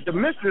think of it. The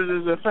mistress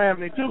is a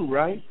family too,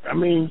 right? I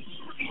mean,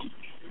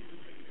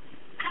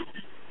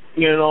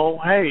 you know,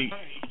 hey,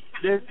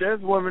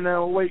 there's women that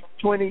will wait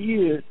 20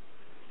 years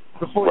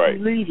before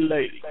you leave the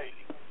lady.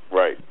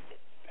 Right.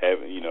 Have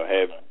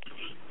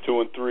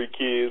 2 and 3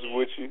 kids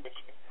with you.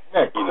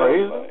 That's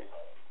crazy.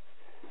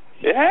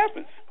 It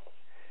happens.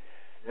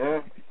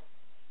 Yeah.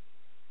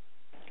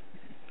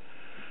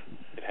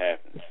 It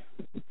happens.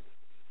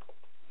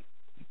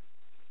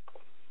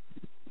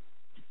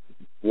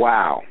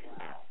 Wow.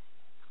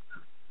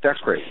 That's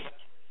crazy.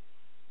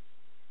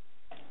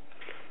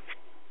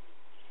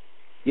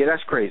 Yeah,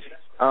 that's crazy.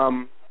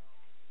 Can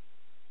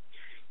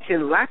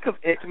lack of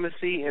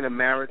intimacy in a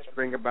marriage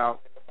bring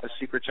about a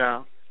secret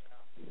child?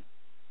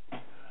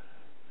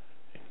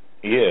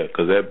 Yeah,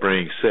 because that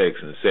brings sex,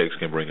 and sex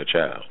can bring a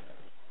child.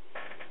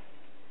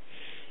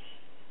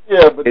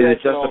 Yeah, but is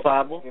it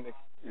justifiable? Oh,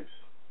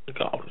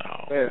 no.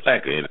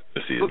 Lack of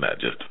intimacy is not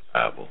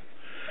justifiable.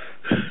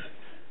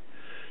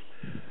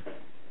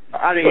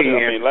 I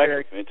mean, lack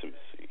of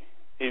intimacy.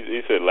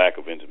 He said lack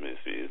of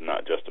intimacy is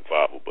not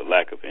justifiable, but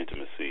lack of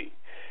intimacy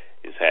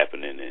is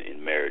happening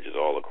in marriages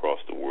all across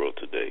the world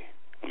today.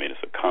 I mean,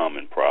 it's a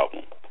common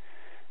problem.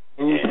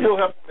 And you still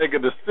have to make a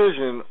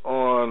decision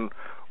on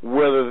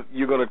whether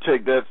you're going to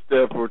take that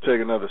step or take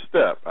another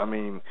step. I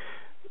mean,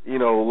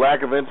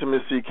 lack of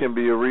intimacy can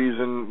be a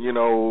reason,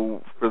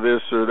 for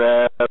this or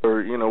that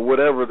or,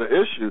 whatever the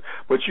issue.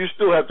 But you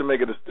still have to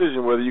make a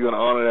decision whether you're going to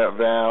honor that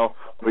vow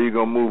or you're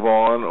going to move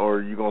on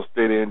or you're going to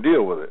stay there and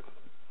deal with it.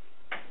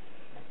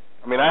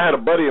 I mean, I had a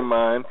buddy of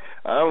mine,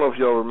 I don't know if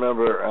y'all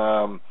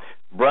remember,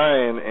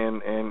 Brian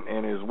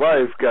and his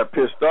wife got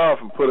pissed off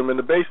and put him in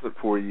the basement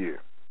for a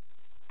year.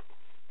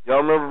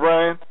 Y'all remember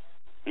Brian?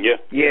 Yeah.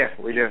 Yeah,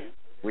 we do.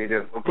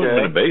 Okay. Put him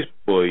in the basement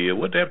for a year.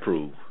 What'd that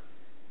prove?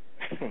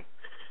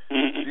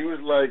 She was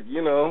like, I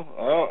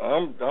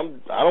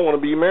don't want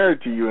to be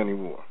married to you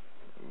anymore.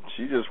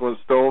 She just went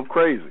stone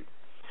crazy.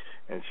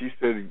 And she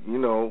said,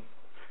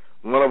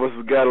 one of us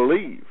has got to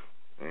leave.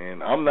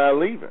 And I'm not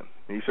leaving.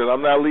 He said,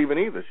 I'm not leaving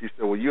either. She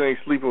said, well, you ain't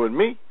sleeping with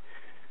me.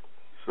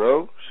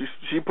 So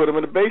she put him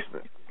in the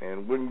basement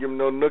and wouldn't give him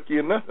no nookie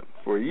or nothing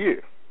for a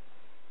year.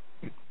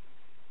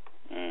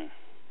 And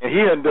he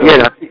hadn't done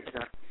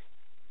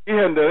He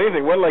hadn't done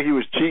anything. It wasn't like he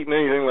was cheating or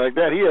anything like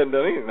that. He hadn't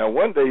done anything. Now,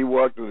 one day he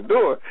walked through the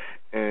door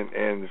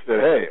and said,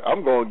 hey,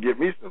 I'm going to get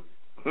me some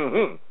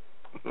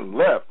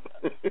left.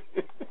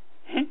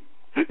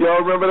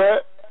 Y'all remember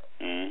that?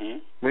 Mm-hmm.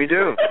 We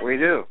do.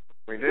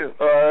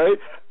 All right.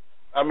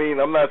 I mean,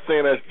 I'm not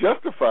saying that's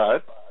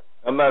justified.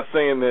 I'm not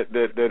saying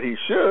that he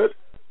should.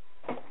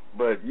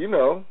 But,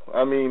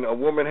 I mean, a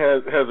woman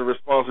has a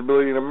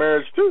responsibility in a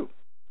marriage, too.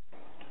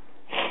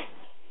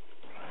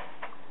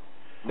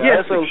 Now,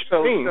 yeah, so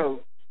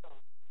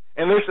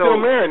and they're still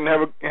married and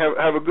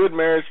have a good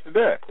marriage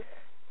today.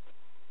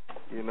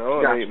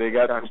 They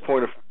got to the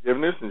point of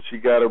forgiveness, and she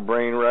got her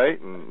brain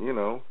right,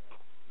 and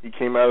he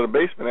came out of the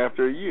basement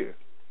after a year.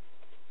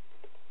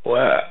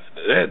 Well,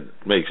 that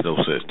makes no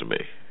sense to me.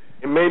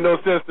 It made no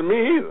sense to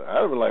me either.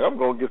 I'd be like, I'm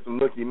going to get some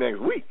nookie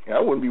next week. I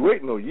wouldn't be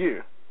waiting no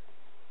year.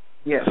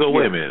 Yeah. So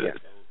wait a minute.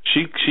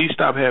 Yeah. She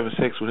stopped having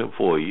sex with him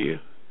for a year.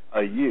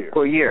 A year.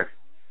 For a year.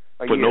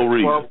 No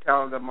reason. 12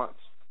 calendar months.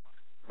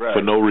 Right.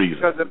 For no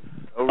reason. No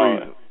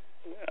reason.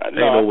 Ain't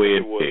no way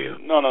in hell.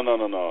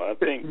 No. I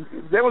think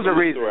there was a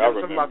reason. I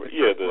remember.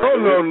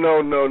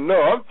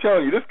 No. I'm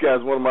telling you, this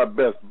guy's one of my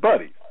best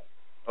buddies.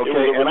 Okay,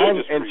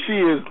 and she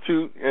is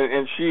too,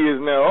 and she is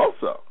now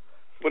also.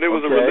 But it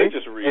was a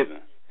religious reason.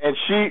 And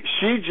she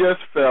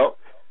just felt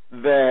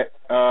that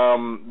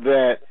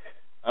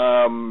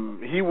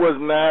he was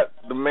not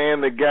the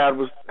man that God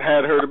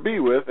had her to be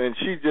with, and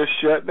she just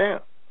shut down.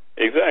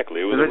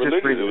 Exactly. It was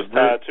religious. It was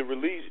tied to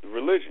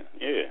religion.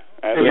 Yeah.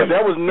 Yeah,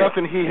 that was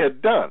nothing he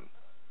had done.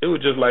 It was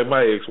just like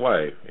my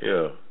ex-wife.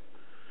 Yeah.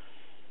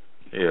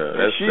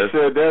 And she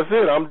said, "That's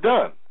it. I'm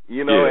done."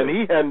 And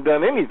he hadn't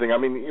done anything. I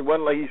mean, it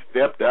wasn't like he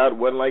stepped out. It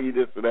wasn't like he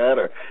this or that,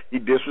 or he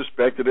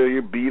disrespected her,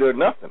 or beat her,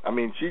 nothing. I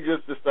mean, she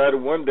just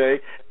decided one day,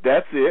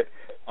 that's it.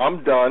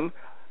 I'm done.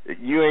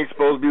 You ain't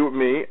supposed to be with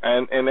me,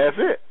 and that's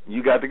it.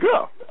 You got to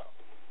go.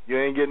 You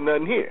ain't getting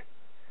nothing here.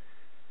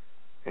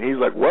 And he's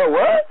like,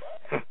 what?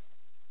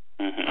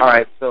 All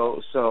right,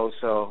 so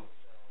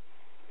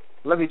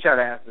let me try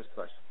to ask this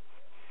question.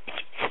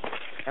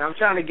 And I'm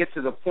trying to get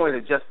to the point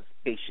of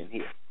justification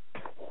here.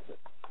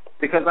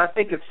 Because I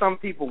think that some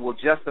people will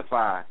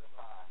justify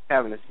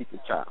having a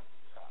secret child.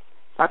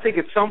 I think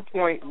at some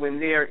point when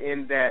they're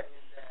in that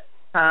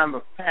time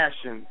of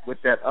passion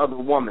with that other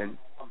woman,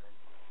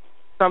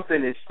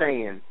 something is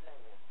saying,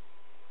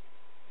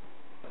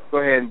 go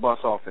ahead and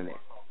bust off in there.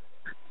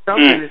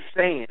 Something is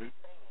saying,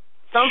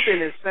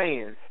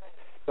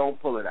 don't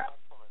pull it out.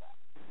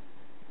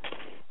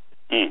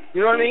 You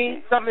know what I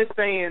mean? Something is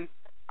saying,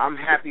 I'm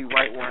happy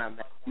right where I'm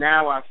at.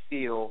 Now I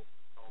feel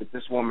that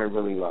this woman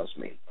really loves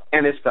me.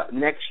 And it's the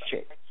next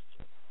chick.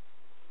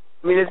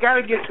 I mean, it's got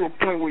to get to a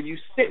point where you're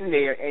sitting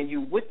there and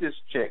you with this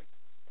chick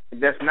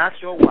that's not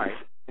your wife,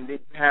 and then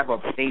you have a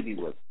baby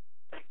with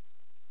her.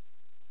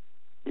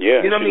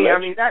 Yeah, you know what I mean? I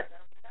mean that,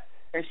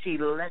 and she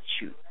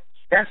lets you.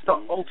 That's the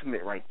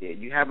ultimate right there.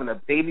 You having a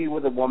baby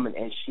with a woman,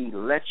 and she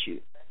lets you.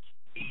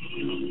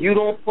 You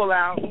don't pull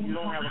out. You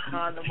don't have a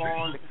condom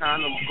on. The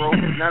condom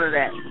broken. None of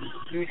that.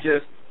 You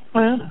just.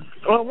 Well,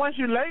 once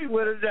you lay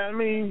with her, I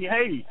mean,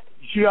 hey,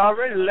 she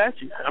already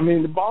let you. I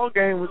mean, the ball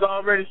game was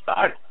already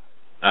started.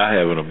 I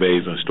have an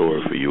amazing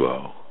story for you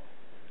all.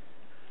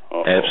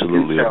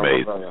 Absolutely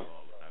amazing. I'm not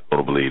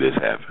going to believe this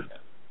happened.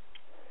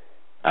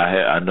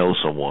 I know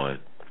someone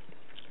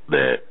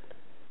that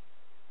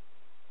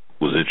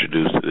was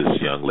introduced to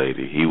this young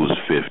lady. He was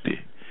 50.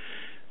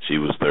 She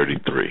was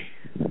 33.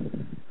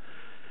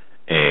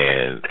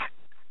 And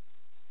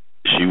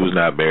she was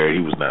not married.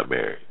 He was not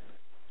married.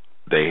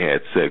 They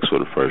had sex for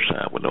the first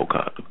time with no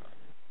condom.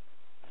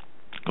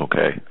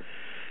 Okay?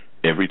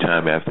 Every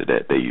time after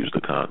that, they used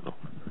a condom.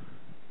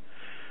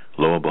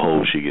 Lo and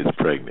behold, she gets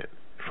pregnant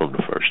from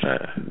the first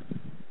time.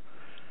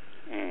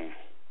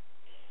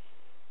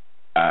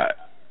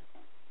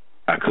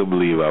 I couldn't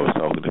believe I was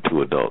talking to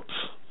two adults.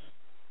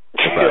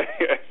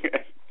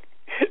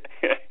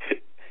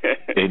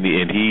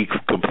 And he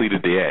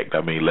completed the act.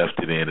 I mean, left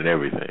it in and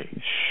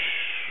everything.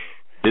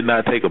 Did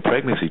not take a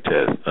pregnancy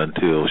test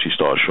until she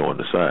started showing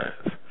the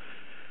signs.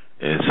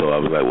 And so I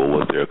was like, well,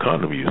 was there a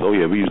condom used? Oh,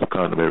 yeah, we use a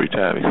condom every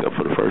time except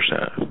for the first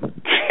time.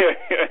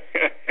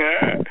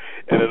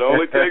 And it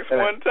only takes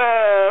one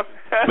time.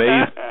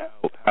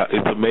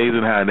 It's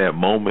amazing how in that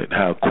moment,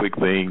 how quick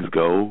things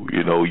go.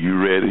 You know, you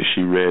ready,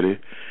 she ready,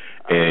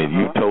 and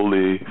you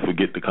totally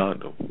forget the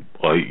condom.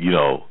 Or, you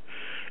know,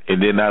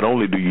 and then not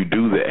only do you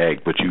do the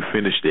act, but you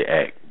finish the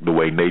act the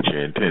way nature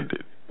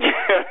intended.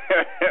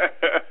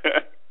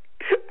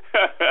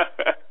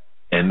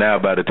 And now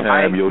by the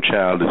time your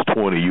child is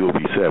 20, you'll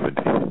be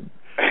 70.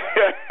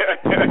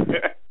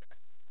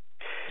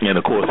 And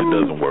of course it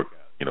doesn't work.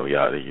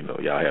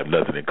 Y'all have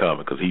nothing in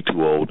common because he's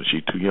too old and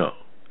she's too young.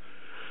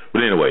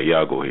 But anyway,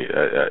 y'all go ahead.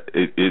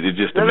 It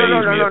just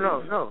amazed me.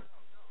 No.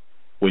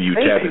 When you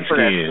tapping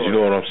skins, you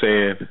know what I'm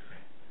saying?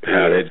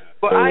 How that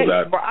goes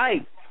out. But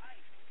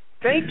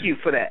thank you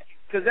for that,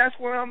 because that's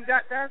where I'm.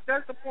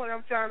 That's the point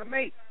I'm trying to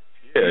make.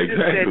 Yeah,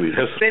 exactly.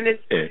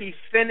 He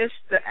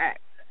finished the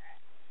act.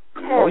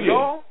 Come on,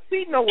 y'all.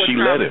 We know what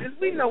time it is.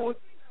 We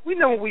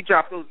know when we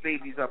drop those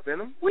babies up in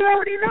them. We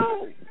already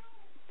know.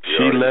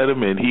 She let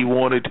him, and he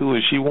wanted to,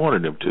 and she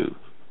wanted him to.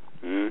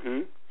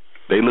 Mhm.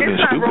 They looking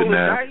stupid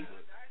now.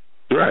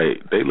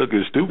 Right. They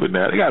looking stupid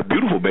now. They got a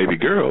beautiful baby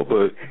girl,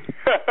 but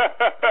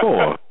come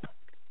on.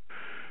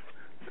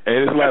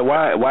 And it's like,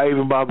 why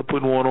even bother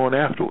putting one on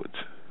afterwards?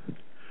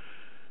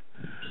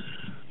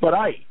 But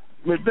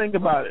think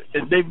about it.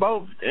 They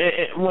both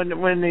when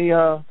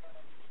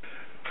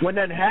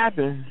that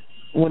happens,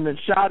 when the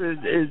shot is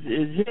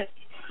hit,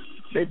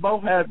 they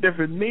both have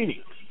different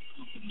meanings.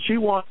 She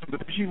wants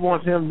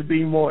him to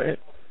be more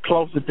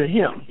closer to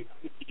him.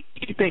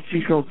 She thinks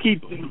she's gonna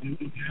keep him.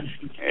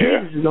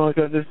 Yeah. He's going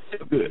because it's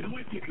so good.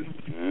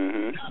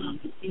 Mhm.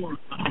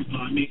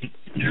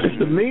 It's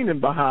the meaning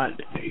behind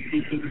it.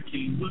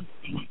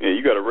 Yeah,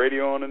 you got a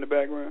radio on in the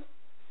background?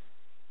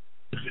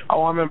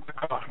 Oh, I remember.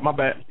 My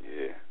bad.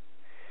 Yeah.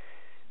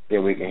 Yeah,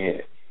 we can hear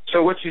it.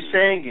 So what you're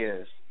saying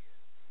is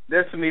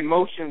there's some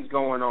emotions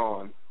going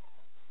on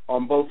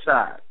both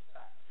sides.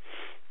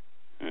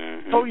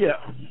 Mm-hmm. Oh, yeah.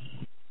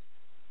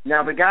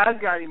 Now, the guy's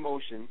got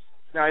emotions.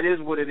 Now, it is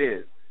what it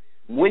is.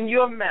 When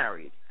you're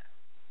married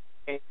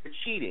and you're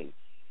cheating,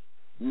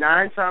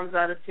 9 times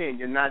out of 10,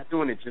 you're not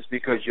doing it just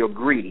because you're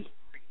greedy,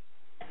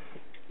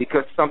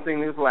 because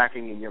something is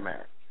lacking in your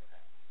marriage.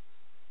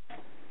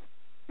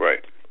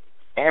 Right.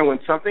 And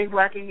when something's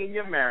lacking in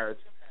your marriage,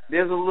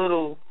 there's a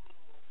little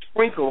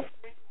sprinkle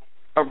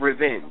of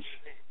revenge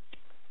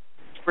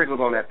sprinkled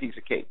on that piece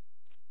of cake,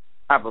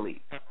 I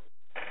believe.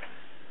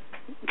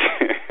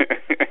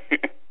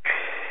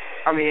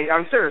 I mean,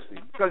 I'm seriously,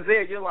 because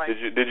there you're like.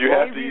 Did you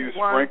have to use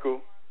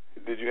sprinkle?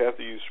 Did you have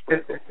to use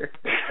sprinkle?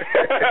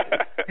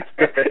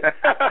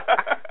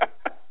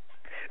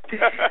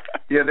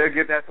 Yeah, they'll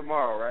get that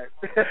tomorrow, right?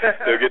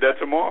 They'll get that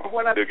tomorrow.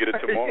 They'll get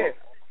it tomorrow.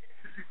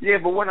 Yeah,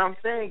 but what I'm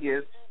saying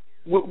is,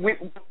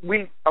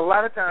 we a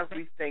lot of times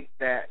we think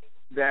that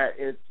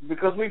it's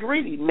because we're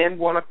greedy. Men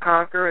want to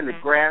conquer, and the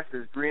grass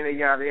is greener,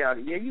 yada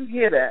yada. Yeah, you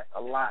hear that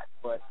a lot,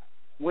 but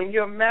when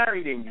you're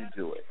married and you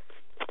do it,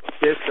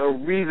 there's a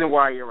reason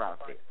why you're out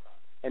there.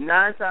 And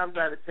 9 times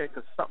out of 10,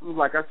 because something,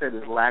 like I said,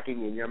 is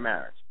lacking in your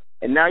marriage.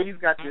 And now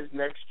you've got this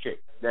next chick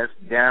that's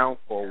down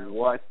for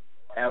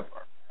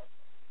whatever.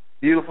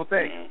 Beautiful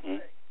thing. Mm-hmm.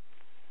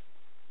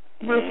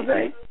 Beautiful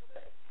thing.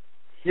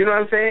 You know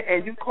what I'm saying?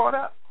 And you caught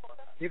up.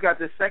 You got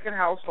the second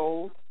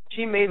household.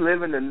 She may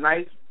live in a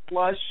nice,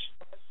 plush,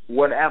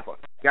 whatever.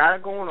 Got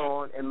it going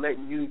on and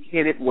letting you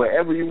hit it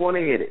wherever you want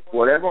to hit it,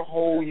 whatever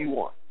hole you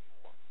want.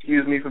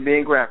 Excuse me for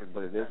being graphic,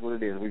 but it is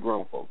what it is. We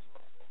grown folks.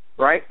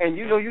 Right? And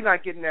you know you're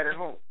not getting that at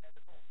home.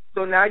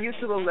 So now you're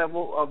to the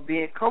level of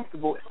being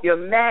comfortable. You're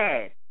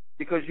mad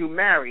because you're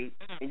married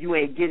and you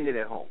ain't getting it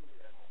at home.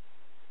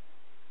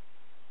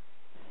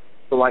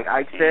 So like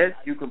Ike said,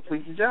 you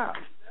complete the job.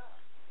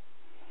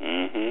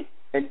 Mm-hmm.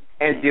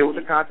 and deal with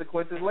the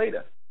consequences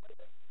later.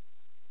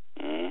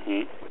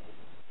 Mhm.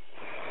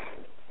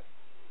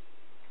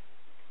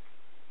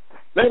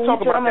 Let's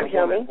talk about that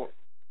hear woman. me?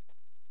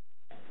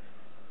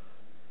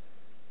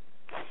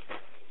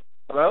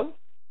 Hello?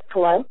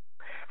 Hello?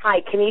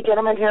 Hi, can you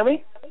gentlemen hear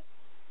me?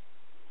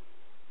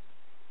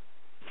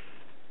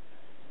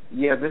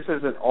 Yeah, this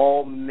is an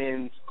all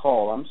men's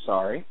call. I'm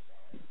sorry.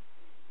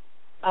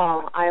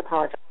 Oh, I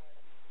apologize.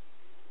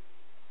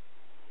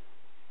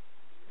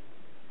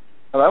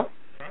 Hello?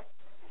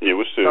 Yeah,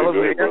 what's the Fellas,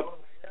 go ahead, here?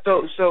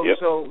 bro.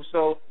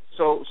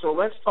 So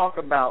let's talk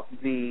about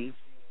the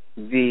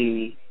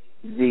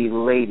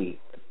lady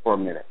for a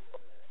minute.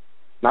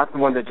 Not the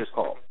one that just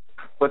called,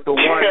 but the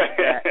one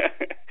that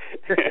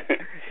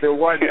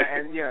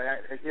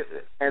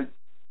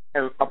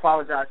and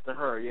apologize to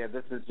her. Yeah,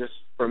 this is just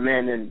for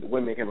men and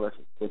women can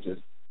listen, which is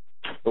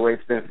the way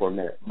it's been for a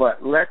minute.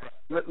 But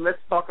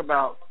let's talk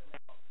about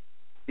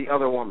the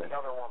other woman.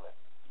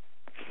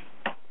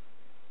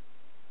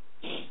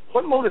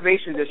 What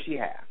motivation does she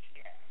have?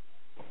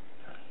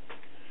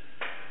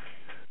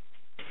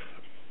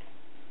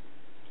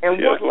 And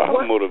she has a lot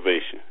of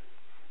motivation.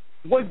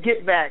 What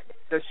get back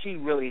does she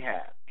really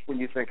have when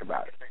you think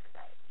about it?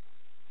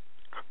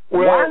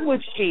 Well, why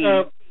would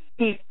she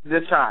keep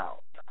the child?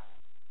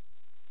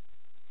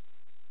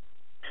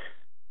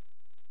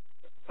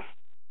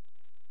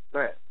 Go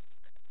ahead.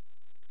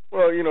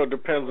 Well, it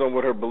depends on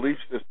what her belief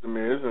system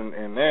is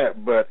and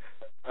that. But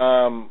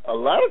a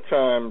lot of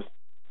times,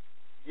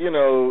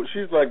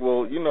 she's like,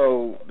 well,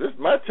 this is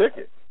my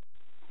ticket.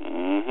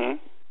 Mhm.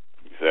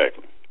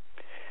 Exactly.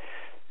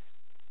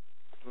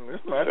 This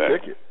is my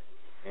ticket.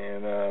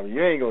 And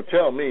you ain't going to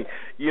tell me.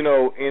 In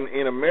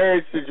a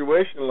marriage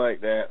situation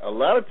like that, a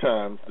lot of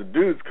times the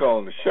dude's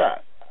calling the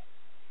shot.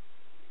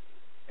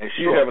 And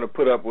she's having to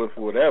put up with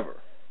whatever.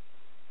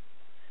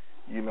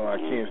 I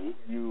can't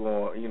see you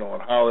on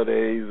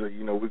holidays, or,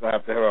 we're going to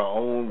have our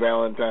own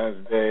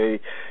Valentine's Day,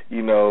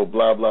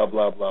 blah, blah,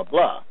 blah, blah,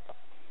 blah.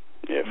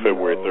 Yeah,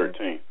 February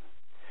 13th.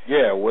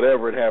 Yeah,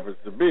 whatever it happens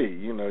to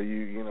be.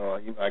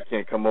 I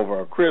can't come over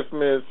on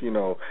Christmas,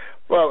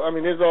 Well, I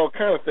mean, there's all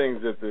kind of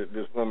things that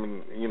this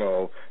woman,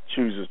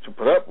 chooses to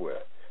put up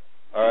with.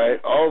 All right?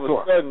 All of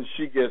a sudden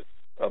she gets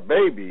a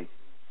baby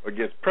or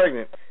gets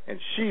pregnant and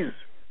she's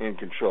in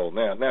control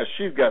now. Now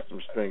she's got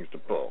some strings to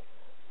pull.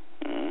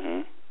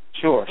 Mhm.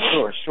 Sure.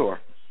 So,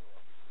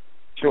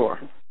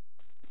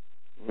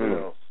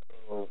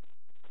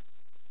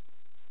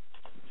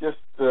 just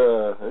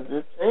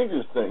it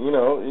changes things.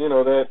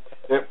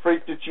 That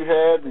freak that you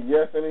had, the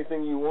yes,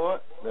 anything you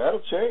want,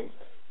 that'll change.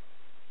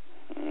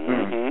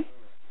 Mhm.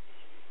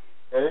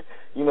 Okay?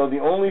 The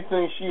only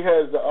thing she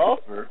has to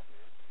offer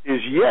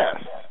is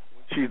yes.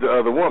 She's the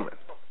other woman.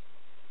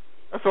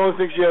 That's the only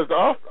thing she has to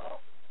offer.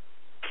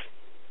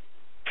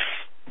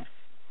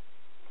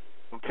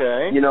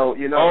 Okay?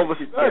 All of a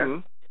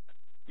sudden,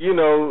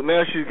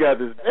 now she's got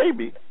this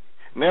baby.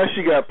 Now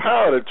she got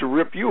power to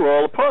rip you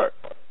all apart.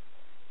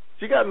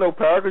 She got no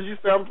power because you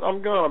say,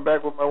 I'm gone. I'm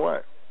back with my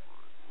wife.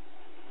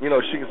 She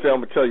can say, I'm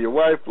going to tell your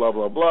wife, blah,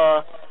 blah,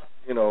 blah,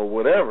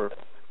 whatever.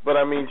 But,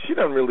 I mean, she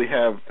doesn't really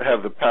have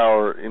the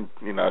power in,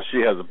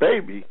 she has a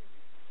baby.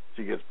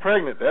 She gets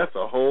pregnant. That's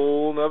a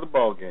whole other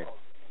ball game.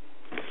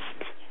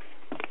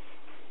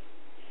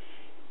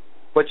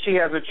 But she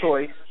has a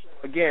choice,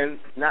 again,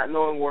 not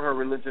knowing what her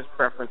religious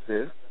preference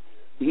is,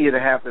 to either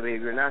have the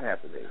baby or not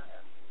have the baby.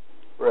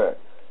 Right.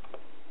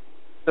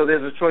 So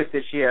there's a choice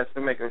that she has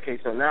to make. Okay,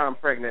 so now I'm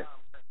pregnant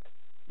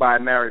by a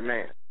married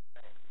man.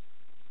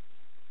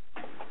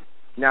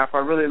 Now, if I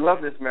really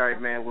love this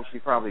married man, well, she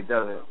probably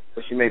doesn't,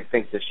 but she may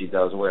think that she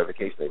does, whatever the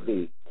case may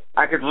be.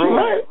 I could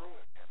ruin him.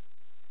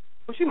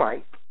 Well, she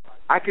might.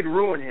 I could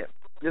ruin him.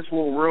 This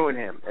will ruin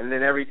him, and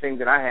then everything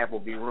that I have will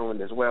be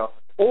ruined as well.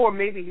 Or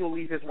maybe he'll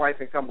leave his wife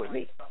and come with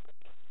me.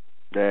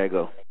 There you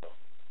go.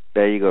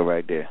 There you go,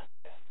 right there.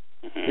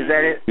 Is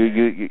that it?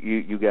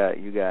 You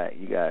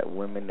got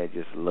women that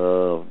just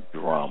love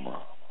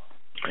drama,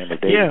 and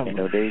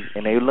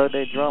they love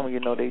that drama.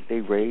 They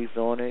raised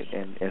on it,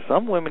 and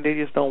some women they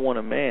just don't want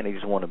a man, they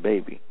just want a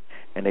baby,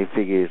 and they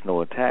figure it's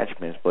no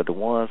attachments. But the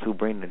ones who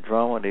bring the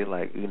drama, they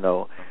like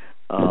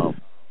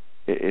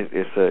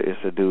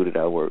it's a dude that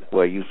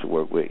I used to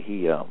work with.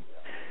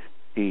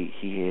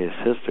 His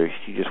sister,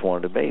 she just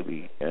wanted a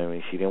baby. I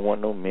mean, she didn't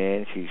want no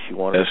man. She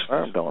wanted a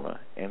sperm donor.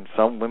 And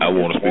some women. I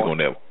want to speak on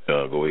that.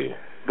 Go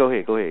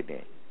ahead. Go ahead,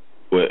 Dan.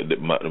 Well,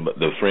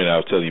 the friend I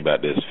was telling you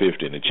about, that's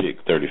 50, and the chick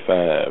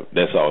 35.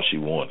 That's all she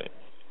wanted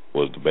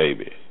was the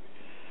baby.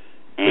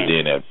 But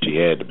then after she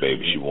had the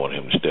baby, she wanted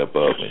him to step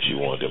up, and she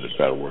wanted them to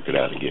try to work it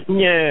out again.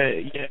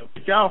 Yeah.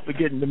 But y'all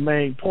forgetting the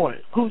main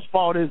point. Whose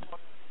fault is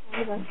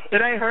it?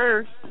 It ain't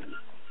hers.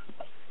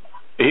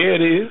 Yeah,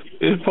 it is.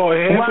 It's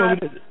probably half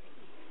of it.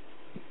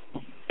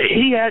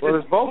 He had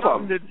it's both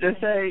of them to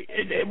say.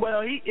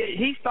 Well,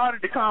 he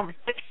started the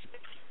conversation.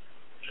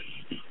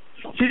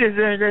 She just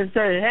didn't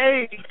say,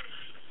 "Hey,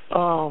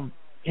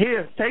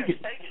 here, take it."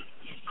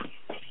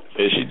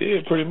 Yeah, she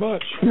did pretty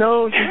much.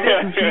 No, she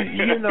didn't.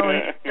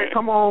 She,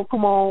 come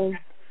on.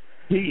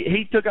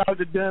 He took out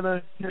to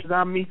dinner. He said,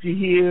 "I'll meet you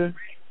here."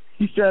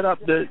 He set up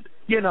the,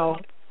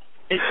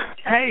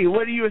 hey,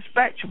 what do you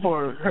expect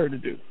for her to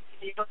do?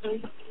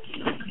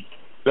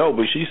 No,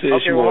 but she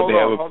said she wanted to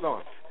have hold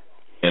on.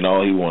 And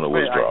all he wanted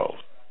was draws.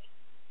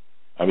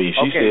 She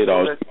said so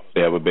all she wanted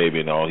to have a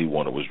baby and all he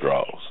wanted was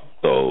draws.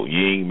 So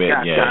Ying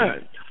met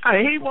Yang.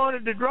 He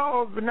wanted the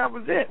draws, and that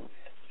was it.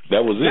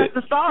 That was it.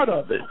 That's the start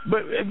of it.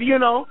 But,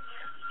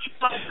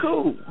 she's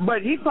cool.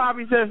 But he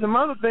probably said some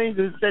other things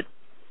that took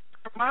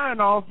her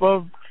mind off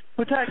of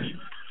protection,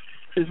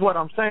 is what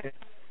I'm saying.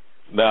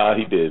 Nah,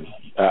 he didn't.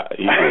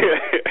 He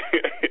didn't.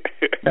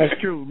 That's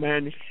true,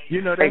 man.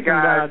 There's some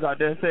guys out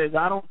there says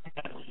I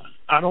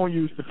don't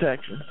use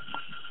protection,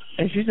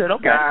 and she said,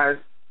 "Okay." Guys,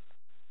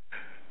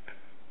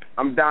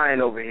 I'm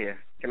dying over here.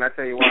 Can I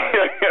tell you why?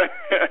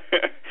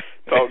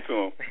 Talk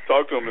to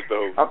him,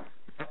 Mr. Hope.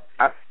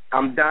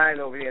 I'm dying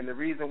over here, and the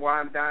reason why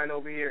I'm dying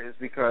over here is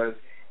because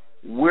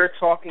we're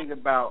talking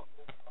about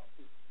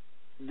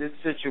this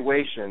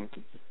situation,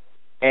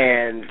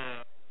 and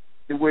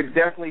we're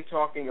definitely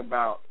talking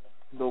about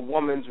the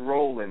woman's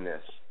role in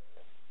this,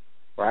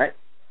 right?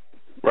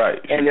 Right.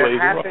 And there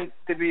happens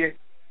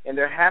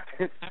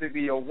to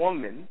be a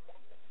woman,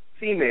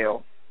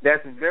 female,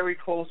 that's very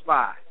close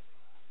by.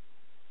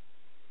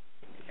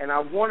 And I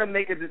want to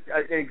make an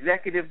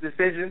executive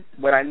decision,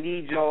 but I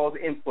need y'all's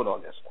input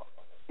on this one.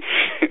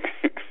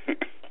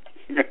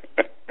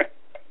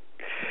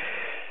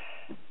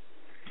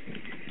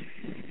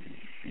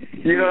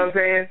 You know what I'm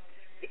saying?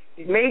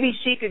 Maybe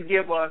she could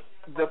give us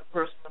the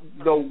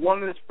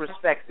woman's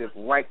perspective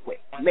right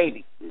quick.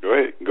 Maybe. Go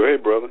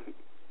ahead, brother.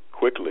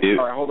 Quickly.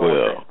 All right,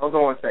 hold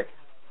on one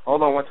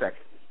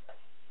second.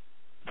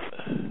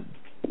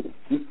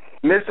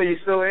 Miss, are you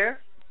still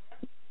there?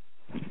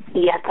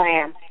 Yes, I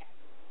am.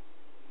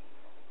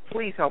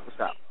 Please help us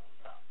out.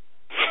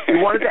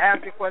 We wanted to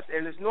ask a question,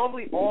 and it's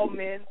normally all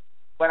men,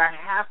 but I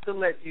have to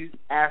let you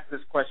ask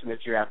this question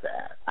that you have to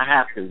ask. I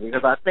have to,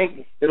 because I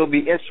think it'll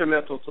be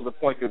instrumental to the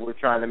point that we're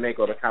trying to make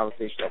or the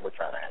conversation that we're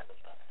trying to have.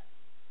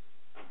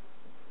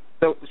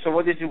 So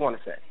what did you want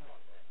to say?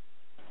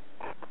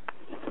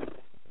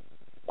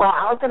 Well,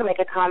 I was going to make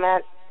a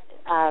comment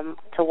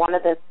to one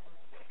of the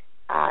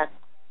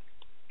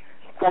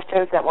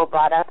questions that were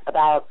brought up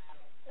about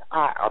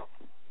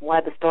one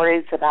of the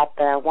stories about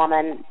the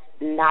woman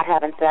not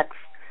having sex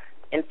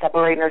and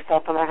separating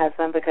herself from her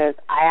husband, because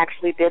I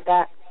actually did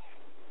that.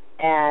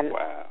 And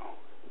wow.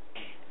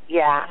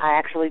 Yeah, I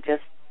actually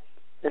just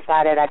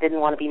decided I didn't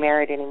want to be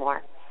married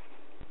anymore.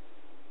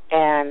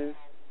 And,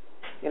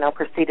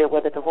 proceeded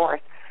with a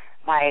divorce.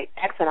 My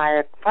ex and I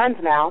are friends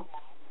now,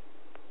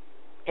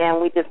 and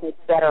we just need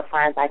better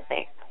friends, I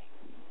think.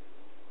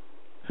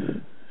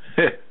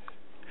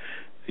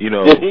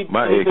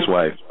 My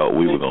ex-wife thought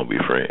we were going to be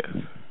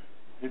friends.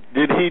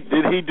 Did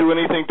he do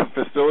anything to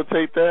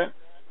facilitate that?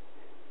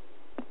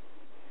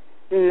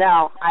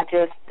 No, I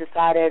just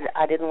decided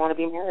I didn't want to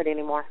be married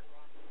anymore.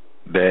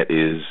 That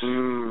is,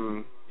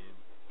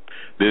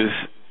 this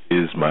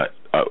is my.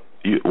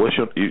 You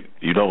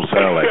don't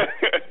sound like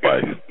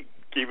wife.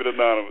 Keep it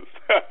anonymous.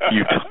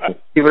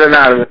 Keep it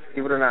anonymous.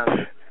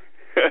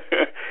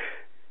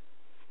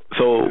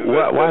 So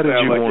why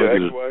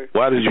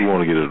did you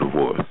want to get a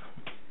divorce?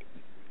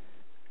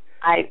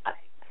 I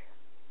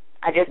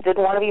just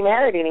didn't want to be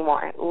married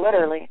anymore.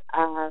 Literally,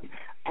 I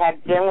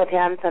had been with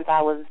him since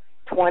I was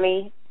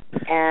 20,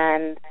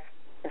 and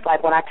it's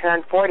like when I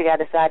turned 40, I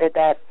decided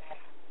that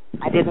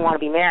I didn't want to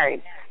be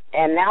married.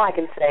 And now I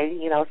can say,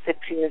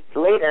 6 years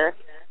later,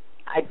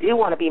 I do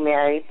want to be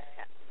married,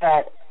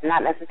 but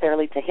not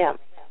necessarily to him.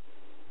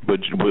 But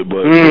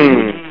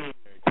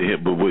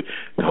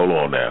hold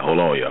on,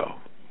 y'all.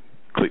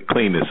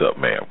 Clean this up,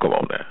 ma'am. Come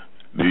on now.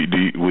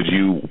 Would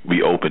you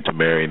be open to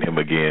marrying him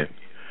again?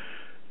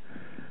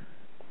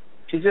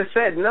 She just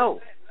said no.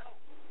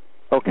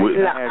 Okay. He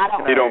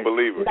don't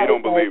believe her. He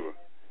don't believe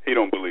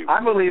her.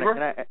 I believe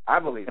her. I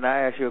believe her. Can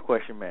I ask you a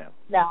question, ma'am?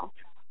 No.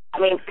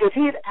 Because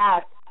he's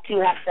asked to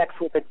have sex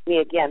with me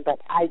again,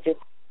 but I just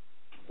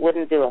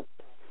wouldn't do it.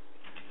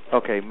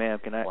 Okay, ma'am,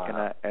 can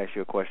I ask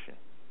you a question?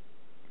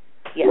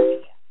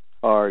 Yes.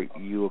 Are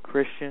you a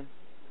Christian,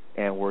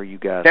 and were you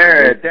guys...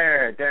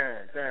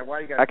 Darren,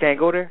 why you got... I can't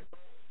go there?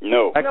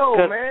 No.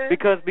 Man.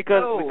 Because the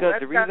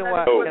reason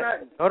why...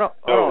 Hold on.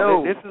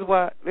 No. This is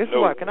why.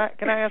 Can I ask?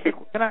 Can I ask?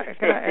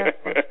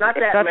 Not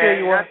that,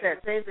 man. Not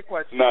that. Change the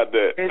question. Not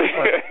that. Change the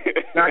question.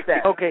 Not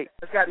that. Okay.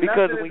 It's got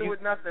nothing to do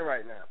with nothing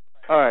right now.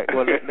 All right.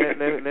 Well,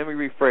 let me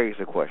rephrase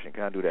the question.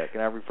 Can I do that?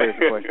 Can I rephrase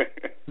the question?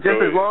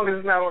 Just as long as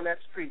it's not on that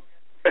street.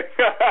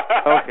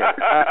 Okay.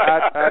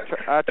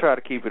 I try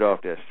to keep it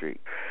off that street.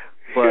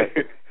 But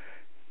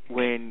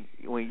when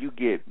you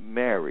get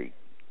married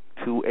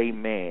to a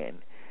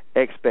man,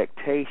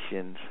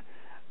 expectations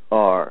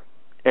are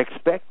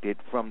expected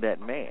from that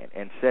man,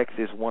 and sex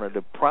is one of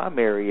the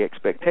primary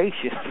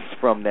expectations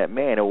from that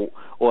man, or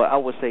I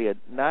would say I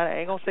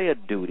ain't gonna say a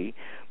duty,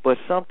 but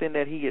something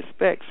that he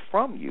expects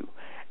from you.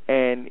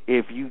 And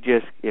if you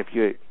said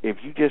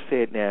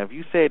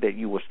that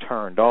you was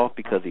turned off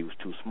because he was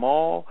too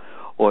small,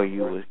 or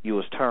you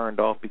was turned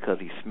off because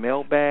he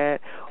smelled bad,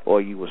 or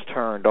you was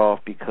turned off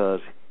because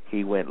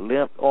he went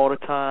limp all the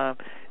time,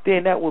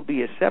 then that would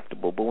be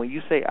acceptable. But when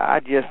you say, I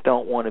just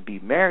don't want to be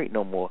married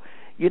no more,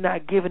 you're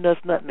not giving us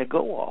nothing to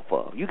go off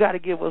of. You got to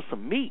give us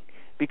some meat,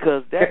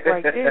 because that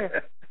right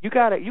there, you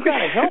gotta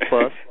help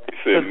us.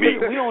 Because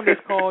we on this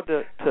call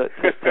to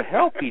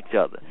help each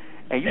other.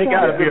 And you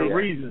got to be a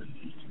reason.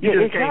 Yeah,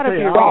 it's got to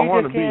be a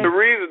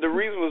reason. The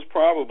reason was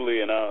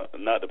probably, and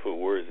not to put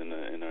words in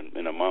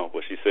her mouth,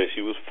 but she said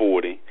she was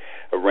 40.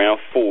 Around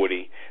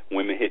 40,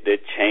 women hit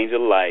that change of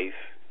life.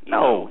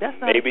 No, that's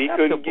not maybe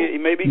acceptable.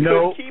 Maybe he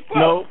couldn't keep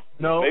up.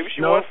 Maybe she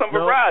wanted some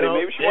variety.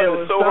 Maybe she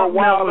wanted to sow her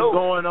wild oats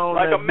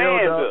like a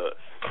man does.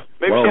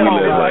 Maybe she had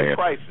a midlife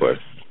crisis.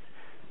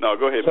 No,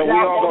 go ahead. So we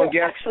all gonna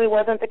guess. Actually,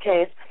 wasn't the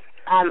case.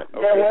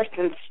 There were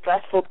some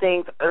stressful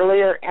things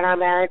earlier in our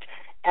marriage,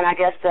 and I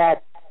guess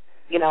that,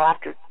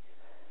 after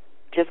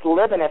just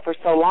living it for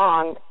so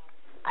long,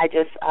 I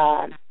just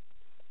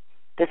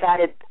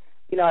decided,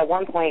 at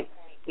one point,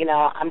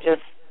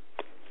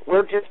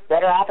 we're just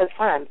better off as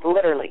friends,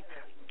 literally.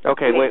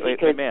 Okay, wait,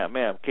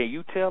 ma'am. Can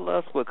you tell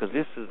us what? Because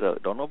this is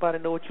don't nobody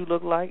know what you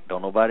look like.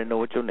 Don't nobody know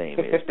what your name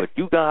is. But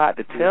you got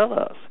to tell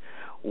us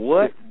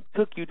what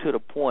took you to the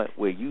point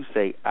where you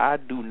say, I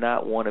do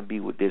not want to be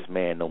with this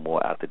man no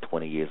more after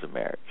 20 years of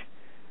marriage.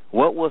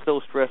 What was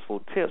those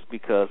stressful tips?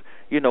 Because,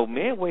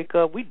 men wake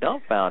up, we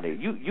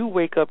dumbfounded. You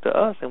wake up to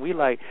us and we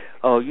like,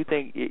 oh, you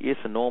think it's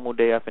a normal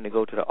day, I'm finna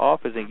go to the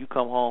office, and you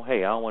come home,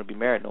 hey, I don't want to be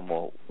married no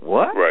more.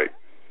 What? Right.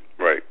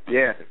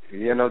 Yeah,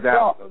 no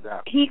doubt, no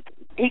doubt. He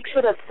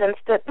should have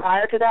sensed it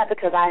prior to that,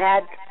 because I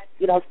had,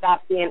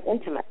 stopped being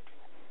intimate.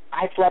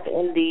 I slept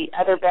in the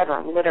other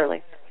bedroom,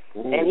 literally.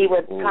 And he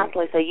would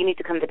constantly say, you need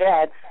to come to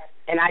bed.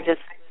 And I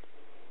just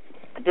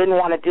didn't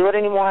want to do it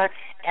anymore.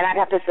 And I'd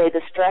have to say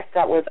the stress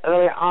that was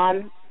earlier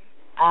on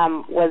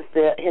was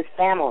his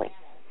family.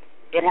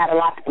 It had a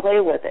lot to play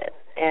with it.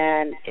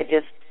 And it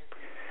just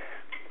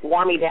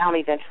wore me down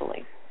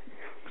eventually.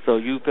 So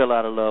you fell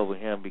out of love with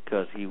him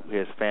because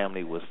his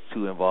family was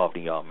too involved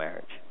in your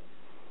marriage.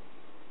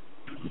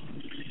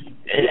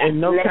 And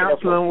no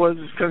counseling was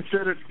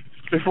considered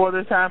before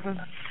this happened?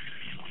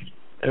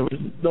 There was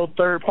no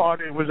third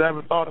party was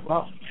ever thought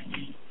about?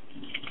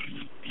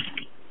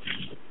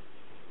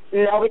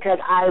 No, because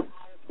I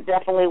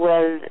definitely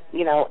was,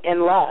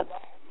 in love.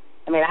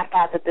 I mean, I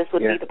thought that this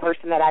would be the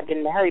person that I'd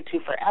been married to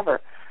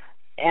forever.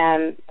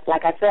 And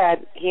like I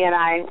said, he and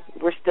I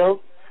were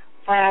still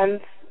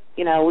friends.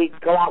 We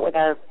go out with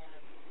our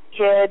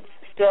kids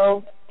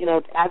still,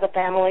 as a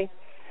family,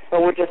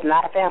 but we're just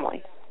not a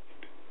family.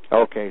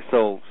 Okay,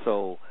 so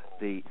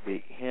the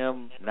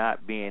him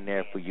not being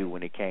there for you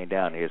when it came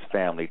down to his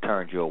family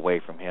turned you away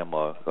from him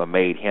or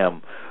made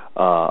him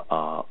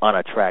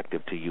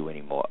unattractive to you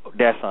anymore.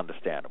 That's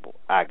understandable.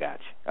 I got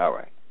you. All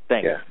right.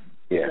 Thank you.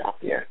 Yeah.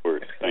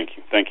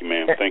 Thank you,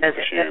 ma'am. Thank you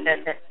for sharing.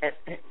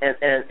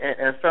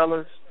 And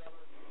fellas,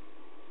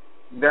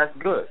 that's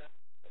good,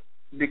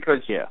 because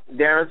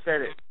Darren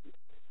said it.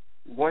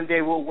 One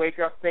day we'll wake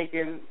up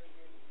thinking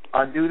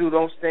our doo-doo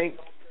don't stink,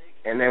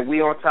 and then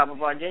we on top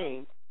of our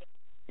game,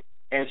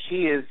 and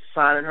she is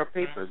signing her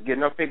papers,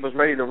 getting her papers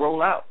ready to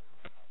roll out.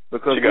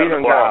 Because she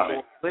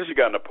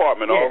got an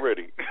apartment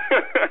already.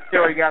 She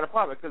already got an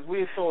apartment because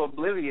we're so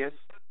oblivious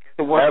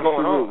to what's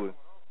going on.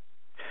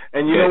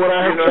 And you know what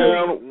I have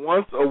found?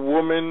 Once a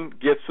woman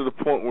gets to the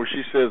point where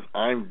she says,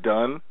 I'm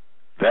done,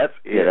 that's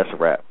it. Yeah, that's a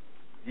wrap.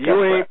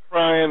 You ain't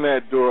prying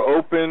that door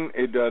open.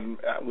 It doesn't.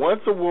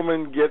 Once a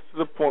woman gets to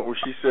the point where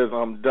she says,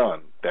 I'm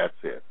done, that's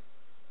it.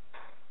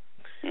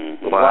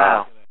 Mm-hmm.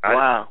 Wow.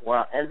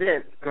 And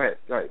then, go ahead.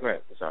 Sorry.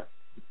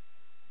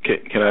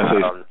 Can I say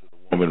something to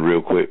the woman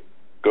real quick?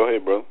 Go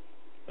ahead, bro.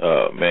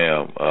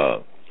 Ma'am,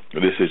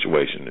 this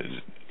situation is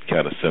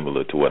kind of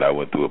similar to what I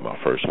went through with my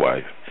first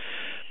wife.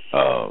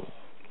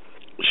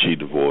 She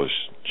divorced.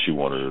 She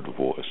wanted a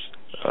divorce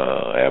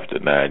after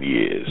 9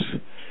 years.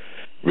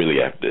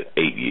 Really, after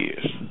 8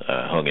 years,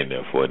 I hung in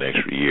there for an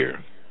extra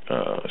year,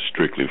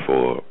 strictly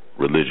for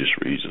religious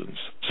reasons.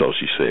 So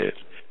she said.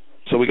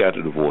 So we got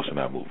the divorce, and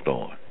I moved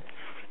on.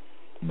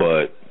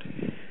 But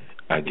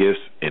I guess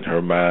in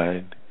her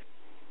mind,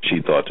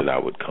 she thought that I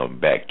would come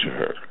back to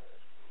her,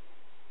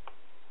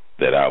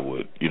 that I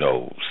would,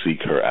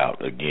 seek her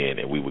out again,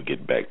 and we would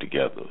get back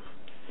together.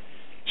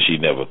 She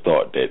never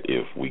thought that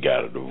if we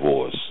got a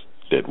divorce,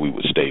 that we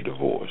would stay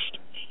divorced.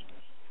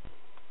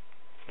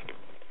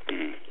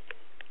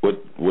 What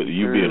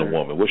you being a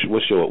woman? What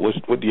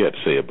do you have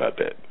to say about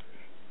that?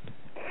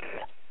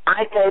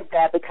 I said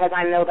that because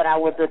I know that I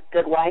was a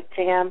good wife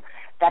to him.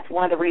 That's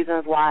one of the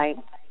reasons why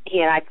he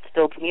and I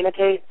still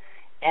communicate.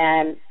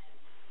 And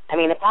I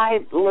mean, if I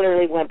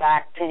literally went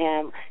back to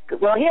him,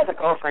 well, he has a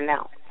girlfriend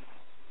now,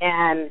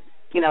 and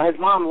his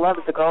mom loves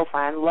the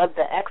girlfriend, loved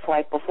the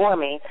ex-wife before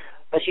me,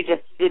 but she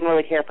just didn't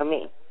really care for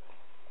me.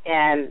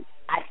 And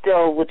I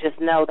still would just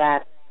know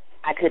that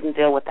I couldn't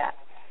deal with that.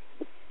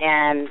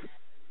 And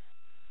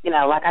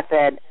like I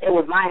said, it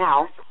was my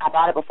house. I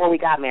bought it before we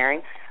got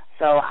married,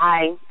 so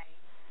I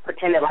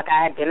pretended like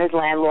I had been his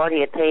landlord. He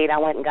had paid. I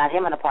went and got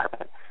him an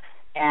apartment.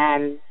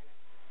 And,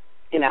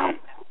 you know,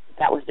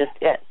 that was just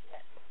it.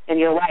 And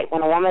you're right.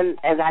 When a woman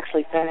is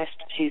actually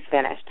finished, she's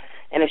finished.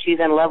 And if she's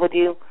in love with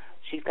you,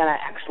 she's going to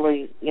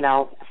actually, you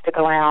know, stick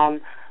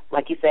around.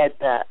 Like you said,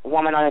 the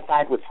woman on the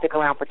side would stick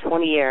around for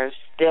 20 years,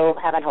 still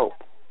having hope.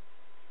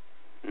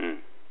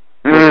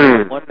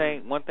 One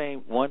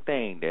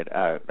thing that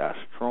I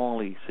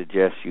strongly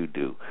suggest you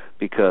do,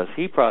 because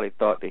he probably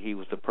thought that he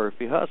was the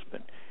perfect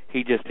husband.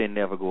 He just didn't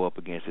ever go up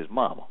against his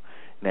mama.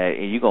 Now,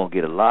 and you're going to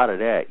get a lot of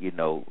that, you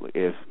know,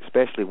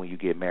 especially when you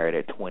get married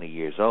at 20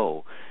 years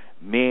old.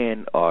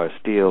 Men are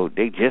still,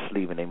 they just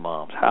leaving their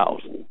mom's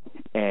house.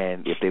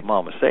 And if their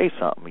mama say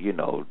something, you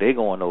know, they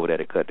going over there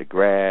to cut the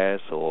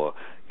grass or,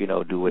 you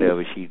know, do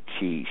whatever she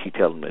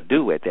tell them to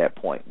do at that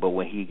point. But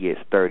when he gets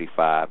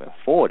 35 and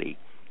 40,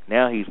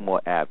 now he's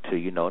more apt to,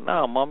 you know,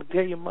 no, mama,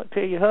 tell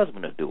your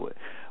husband to do it.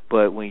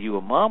 But when you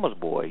were mama's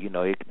boy, you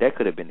know, that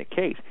could have been the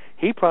case.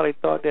 He probably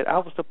thought that I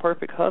was the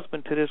perfect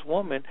husband to this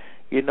woman.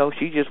 You know,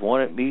 she just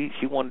wanted me,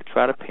 she wanted to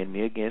try to pin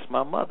me against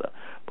my mother.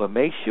 But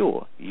make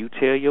sure you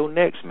tell your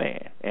next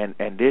man, and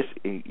this,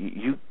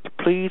 you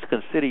please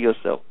consider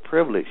yourself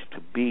privileged to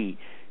be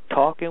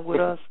talking with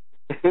us,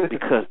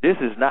 because this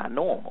is not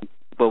normal.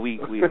 But we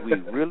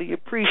really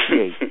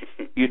appreciate,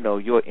 you know,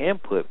 your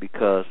input,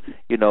 because,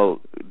 you know,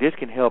 this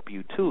can help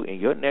you too in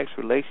your next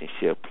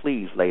relationship.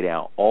 Please lay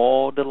down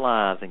all the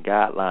lines and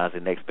guidelines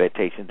and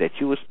expectations that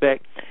you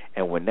expect.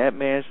 And when that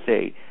man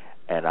say,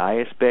 and I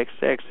expect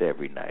sex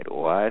every night,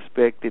 or I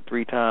expect it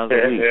 3 times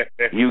a week,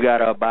 you got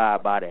to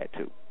abide by that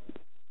too.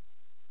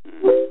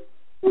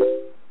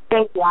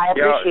 Thank you. I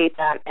appreciate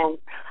that. And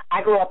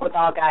I grew up with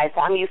all guys,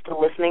 so I'm used to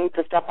listening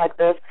to stuff like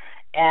this.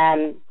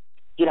 And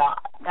you know,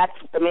 that's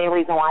the main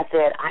reason why I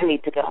said I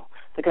need to go,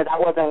 because I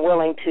wasn't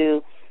willing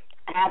to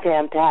have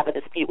him to have a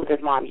dispute with his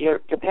mom. Your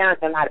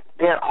parents are not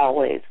there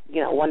always.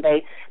 You know, one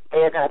day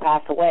they're going to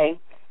pass away,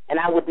 and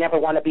I would never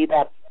want to be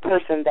that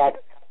person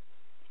that,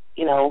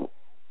 you know,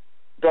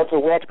 built a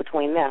wedge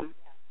between them.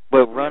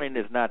 But running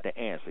is not the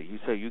answer. You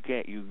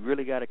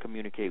really got to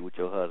communicate with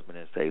your husband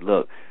and say,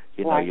 look,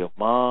 you know, your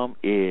mom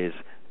is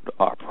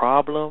our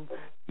problem.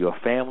 Your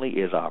family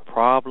is our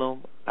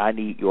problem. I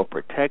need your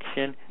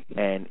protection,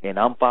 and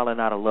I'm falling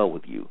out of love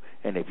with you.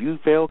 And if you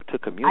fail to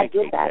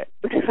communicate that.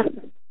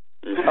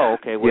 Oh,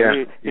 okay. Well,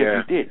 if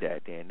you did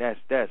that, then that's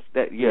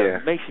that. Yeah,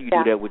 make sure you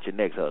do that with your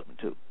next husband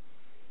too.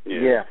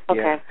 Yeah.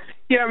 Okay.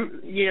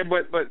 Yeah.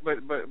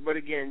 But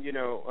again, you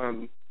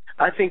know,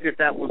 I think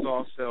that was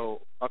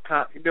also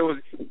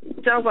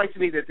it sounds like to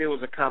me that there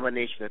was a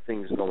combination of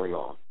things going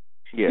on.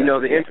 Yeah. You know,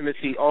 the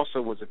intimacy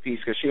also was a piece,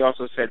 because she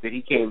also said that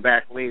he came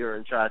back later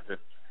and tried to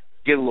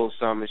get a little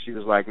something, and she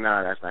was like,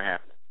 nah, that's not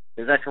happening.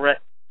 Is that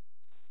correct?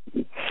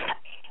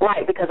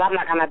 Right, because I'm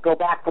not going to go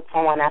back with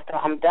someone after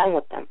I'm done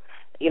with them.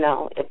 You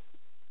know,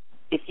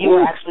 if you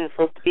were actually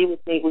supposed to be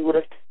with me, we would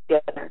have stayed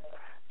together.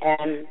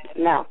 And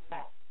no,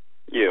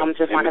 I'm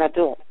just not going to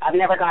do it. I've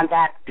never gone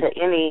back to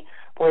any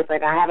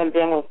boyfriend. I haven't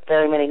been with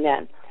very many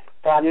men.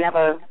 So I've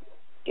never,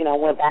 you know,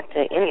 went back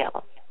to any of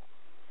them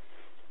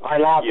or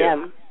allowed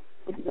them.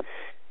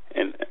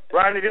 And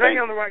Rodney, did I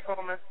get on the right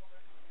call, man?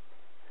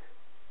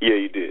 Yeah,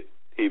 you did.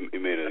 He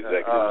made an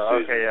executive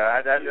decision. Okay,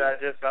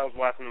 I was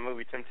watching the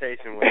movie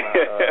Temptation with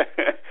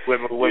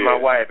my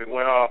wife. It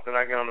went off, and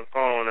I get on the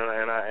phone,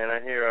 and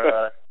I hear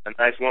a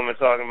nice woman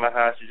talking about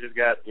how she just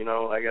got, you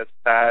know, I guess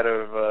tired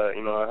of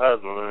you know, her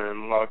husband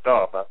and locked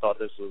off. I thought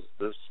this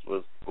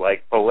was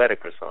like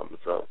poetic or something.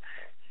 So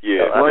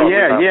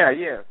yeah,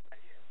 yeah.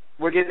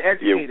 We're getting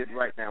educated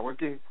right now. We're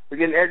getting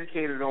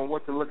educated on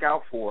what to look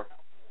out for.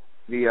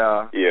 The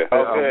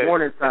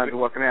warning signs of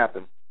what can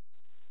happen.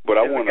 But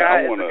I want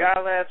a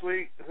guy last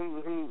week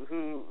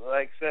who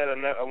like said a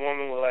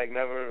woman will like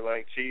never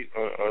like cheat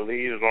or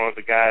leave as long as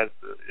the guy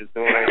is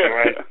doing anything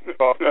right.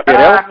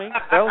 Yeah,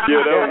 that was me.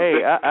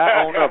 Hey,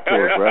 I own up to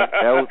it, bro.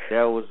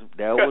 That was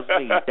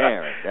me,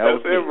 Darren. That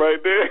was him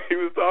right there. He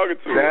was talking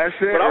to me. That's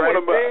it. But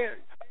right there.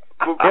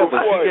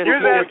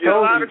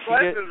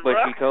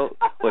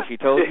 But she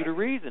told you the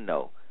reason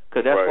though.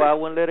 Because that's why I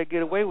wouldn't let her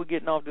get away with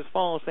getting off this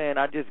phone saying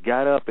I just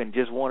got up and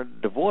just wanted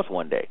a divorce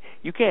one day.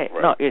 You can't.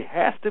 No, it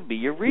has to be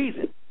your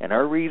reason. And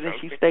her reason,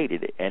 she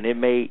stated it. And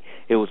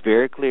it was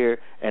very clear,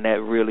 and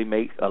that really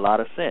makes a lot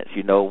of sense.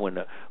 You know, when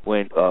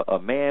a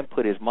man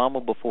put his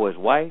mama before his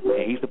wife,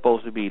 and he's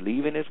supposed to be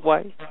leaving his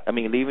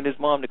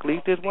mom to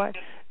cleave to his wife,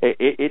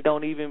 it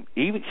don't even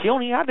she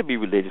don't even have to be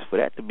religious for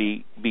that to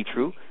be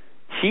true.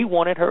 She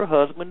wanted her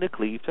husband to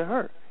cleave to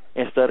her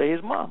instead of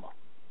his mama.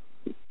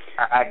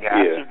 I got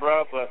you,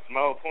 bro. But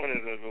my whole point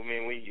is, I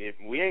mean,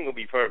 we ain't gonna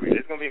be perfect.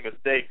 There's gonna be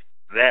mistakes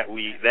that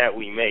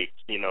we make.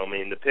 You know, I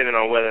mean, depending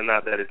on whether or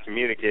not that is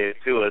communicated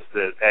to us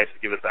to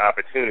actually give us the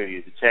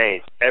opportunity to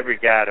change. Every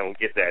guy don't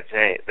get that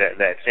chance.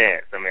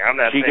 I mean, I'm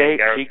not saying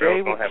Gary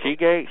Girls don't have.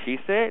 She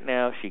said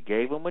now she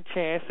gave him a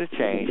chance to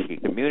change. She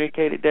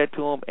communicated that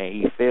to him, and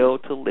he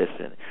failed to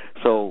listen.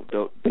 So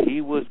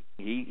he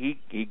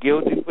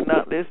guilty for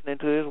not listening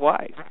to his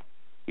wife.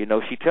 You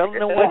know, she telling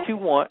him what you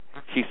want.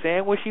 She's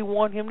saying what she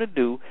want him to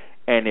do,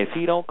 And if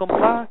he don't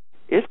comply,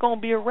 it's going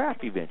to be a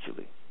wrap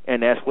eventually.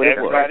 And that's what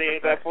Everybody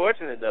ain't that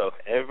fortunate, though.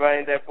 Everybody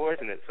ain't that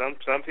fortunate.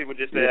 Some people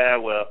just say,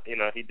 well,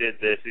 he did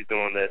this, he's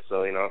doing this,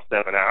 so, I'm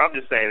stepping out. I'm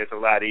just saying it's a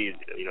lot easier,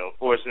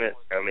 fortunate.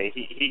 I mean,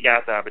 he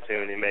got the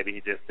opportunity, maybe he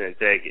just didn't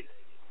take it.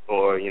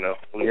 Or, we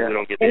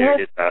don't get there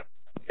this time.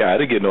 Yeah, I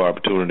didn't get no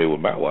opportunity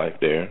with my wife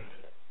there.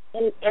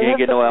 He didn't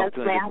get no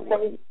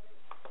opportunity.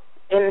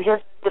 In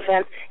his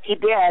defense, he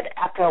did,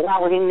 after a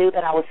while when he knew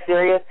that I was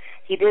serious,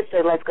 he did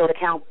say, let's go to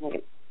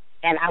counseling.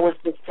 And I was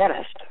just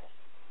finished.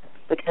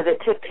 Because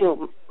it took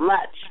too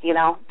much,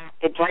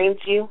 It drains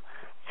you.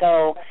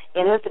 So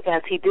in his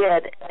defense, he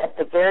did, at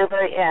the very,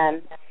 very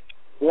end,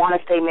 want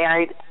to stay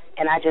married,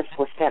 and I just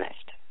was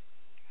finished.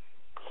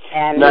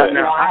 And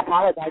I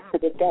apologize to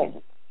this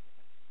day.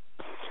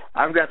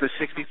 I've got the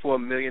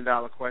 $64 million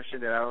question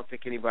that I don't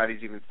think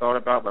anybody's even thought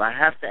about, but I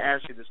have to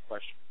ask you this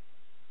question.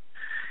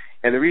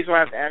 And the reason why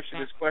I have to ask you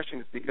this question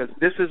is because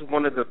this is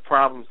one of the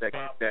problems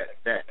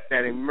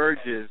that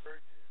emerges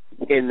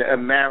in a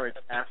marriage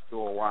after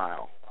a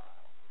while.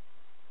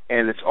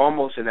 And it's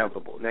almost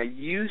inevitable. Now,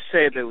 you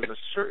said there was a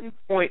certain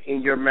point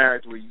in your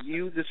marriage where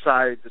you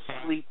decided to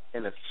sleep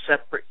in a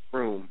separate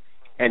room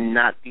and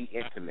not be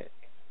intimate.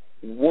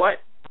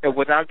 And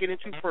without getting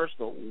too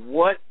personal,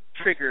 what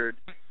triggered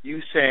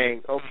you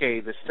saying, okay,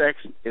 the sex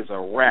is a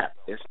wrap,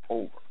 it's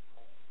over?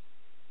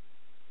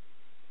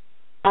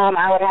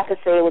 I would have to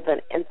say it was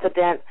an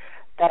incident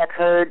that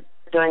occurred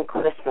during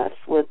Christmas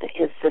with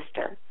his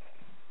sister.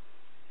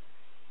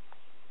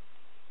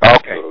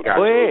 Okay,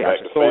 gotcha. Back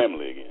to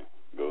family again.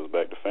 Goes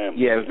back to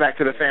family. Yeah, it was back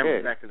to the family.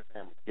 Yeah. Back to the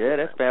family. Yeah,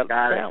 that's family.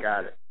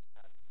 Got it.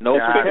 No,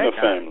 speaking of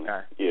family.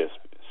 Yes,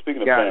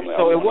 speaking of family.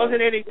 So it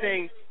wasn't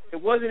anything.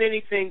 It wasn't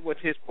anything with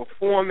his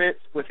performance,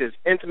 with his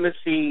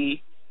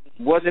intimacy.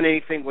 Wasn't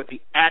anything with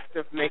the act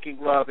of making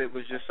love. It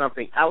was just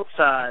something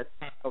outside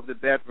of the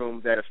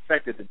bedroom that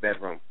affected the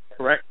bedroom.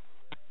 Correct?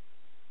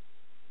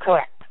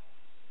 Correct.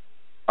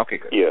 Okay,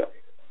 good. Yeah,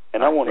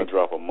 and I want to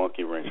drop a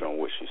monkey wrench on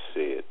what she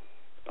said,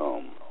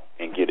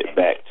 and get it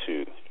back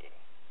to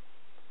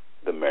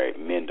the Married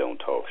Men Don't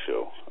Talk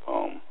show.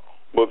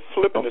 But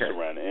flipping this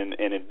around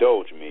and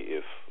indulge me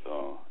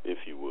if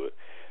you would.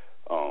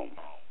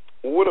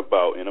 What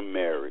about in a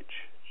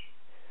marriage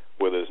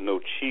where there's no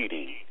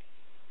cheating,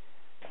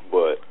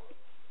 but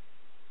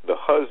the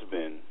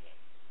husband,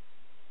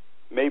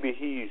 maybe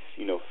he's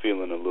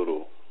feeling a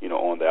little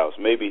on the outs.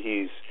 Maybe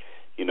he's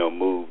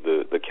moved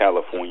the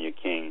California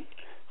king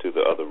to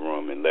the other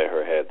room and let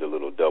her have the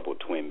little double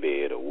twin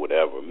bed or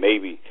whatever.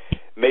 Maybe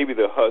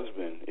the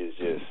husband is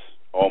just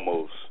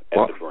almost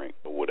at the brink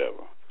or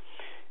whatever.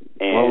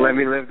 And let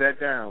me live that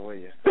down, will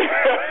you?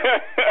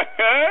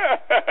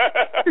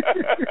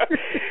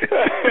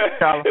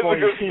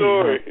 California it's a good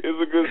story.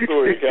 It's a good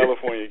story,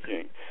 California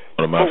King.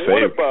 One of my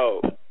favorites.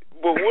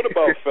 What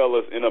about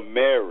fellas in a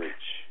marriage?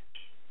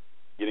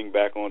 Getting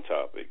back on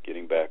topic,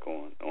 getting back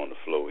on the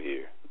flow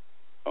here.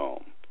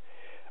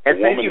 And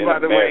thank you, by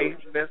the way,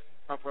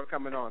 for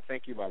coming on.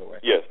 Thank you, by the way.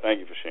 Yes, thank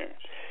you for sharing.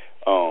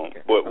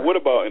 But what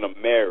about in a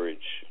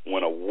marriage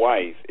when a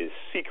wife is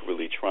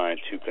secretly trying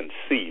to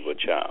conceive a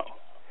child?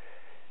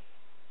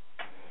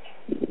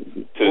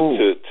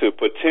 To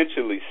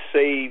potentially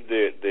save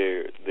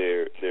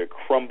their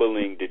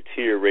crumbling,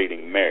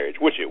 deteriorating marriage,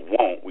 which it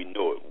won't. We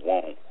know it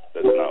won't.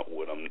 That's not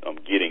what I'm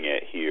getting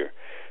at here.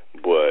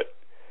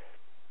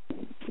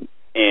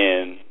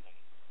 And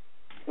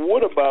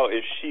what about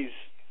if she's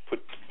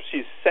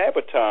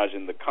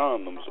sabotaging the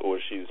condoms, or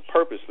she's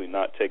purposely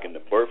not taking the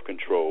birth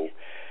control,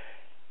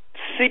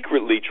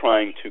 secretly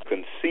trying to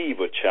conceive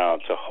a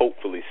child to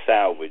hopefully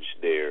salvage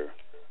their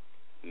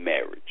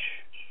marriage?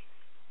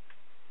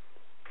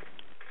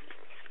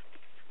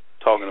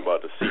 Talking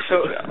about the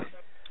secret child.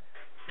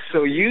 So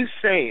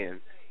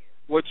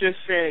what you're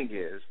saying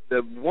is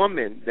the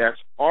woman that's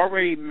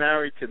already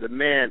married to the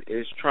man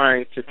is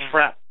trying to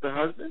trap the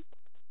husband?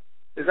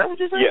 Is that what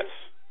you're saying?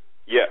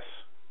 Yes.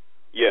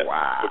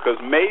 Wow. Because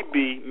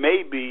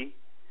maybe,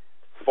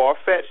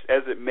 far-fetched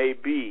as it may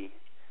be,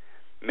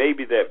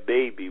 maybe that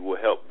baby will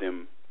help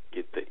them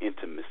get the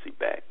intimacy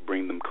back,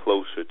 bring them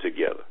closer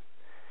together.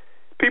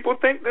 People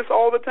think this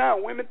all the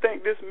time. Women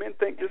think this, men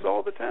think this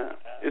all the time.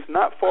 It's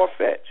not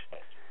far-fetched.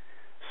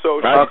 So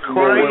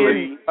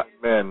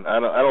man, I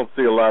don't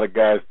see a lot of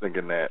guys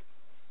thinking that.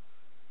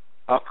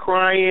 A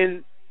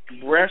crying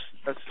breast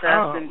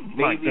assassin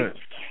baby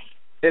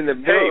in the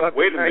middle of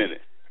wait a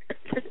minute.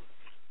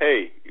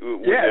 Hey,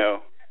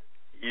 now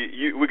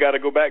we got to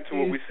go back to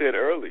what we said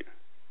earlier.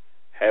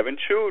 Having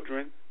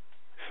children,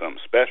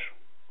 something special.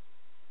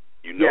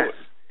 You know it.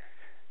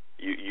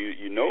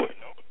 You know it.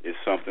 It's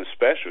something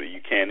special. You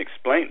can't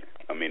explain it.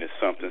 I mean, it's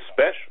something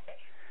special.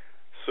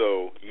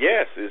 So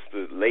yes, it's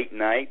the late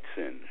nights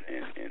and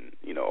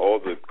all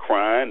the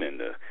crying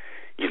and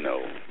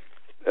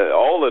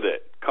all of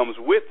that comes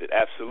with it.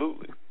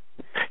 Absolutely.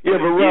 Yeah,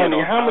 but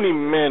Ronnie, how many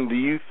men do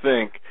you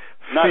think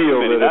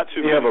feel that if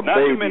you have a baby?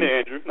 Not too many,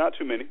 Andrew. Not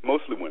too many.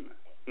 Mostly women.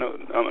 No,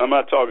 I'm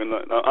not talking.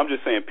 I'm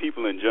just saying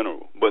people in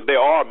general. But there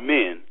are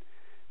men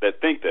that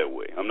think that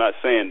way. I'm not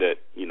saying that,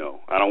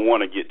 I don't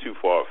want to get too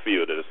far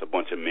afield that it's a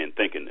bunch of men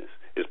thinking this.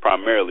 It's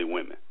primarily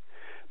women.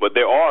 But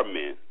there are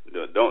men.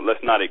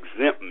 Let's not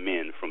exempt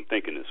men from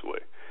thinking this way.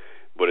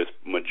 But it's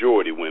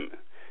majority women.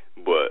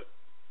 But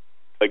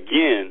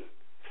again,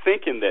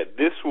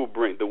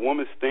 the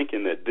woman's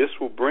thinking that this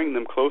will bring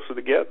them closer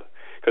together.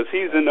 Because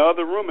he's in the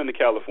other room in the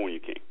California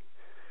King.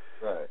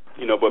 Right.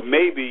 But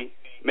maybe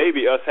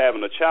us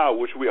having a child,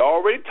 which we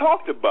already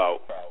talked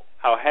about,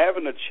 how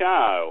having a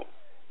child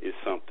is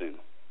something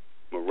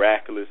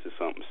miraculous, is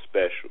something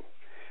special.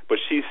 But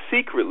she's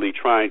secretly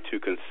trying to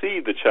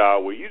conceive the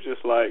child where you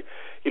just like,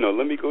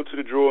 let me go to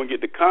the drawer and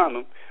get the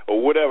condom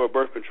or whatever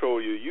birth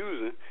control you're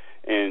using,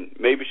 and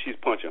maybe she's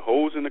punching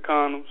holes in the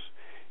condoms.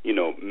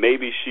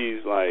 Maybe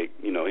she's like,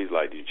 he's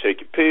like, did you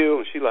take your pill?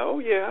 And she's like, oh,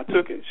 yeah, I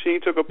took it. She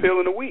ain't took a pill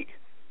in a week.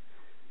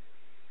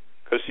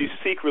 Because she's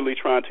secretly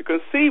trying to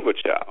conceive a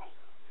child,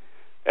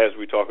 as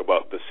we talk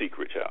about the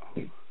secret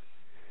child.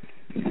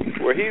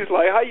 Where he's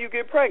like, how you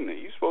get pregnant?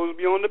 You supposed to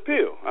be on the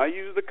pill. I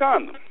use the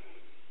condom.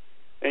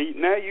 And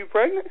now you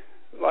pregnant?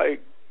 Like,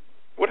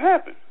 what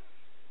happened?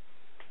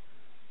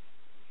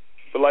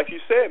 But like you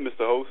said,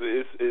 Mr. Host,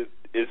 it's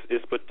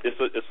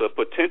a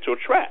potential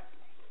trap.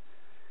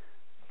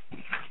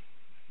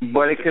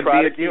 But it could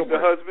be a deal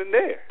breaker. The husband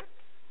there.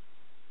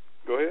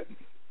 Go ahead.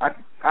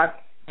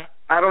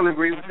 I don't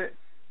agree with it.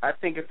 I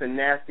think it's a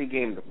nasty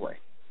game to play.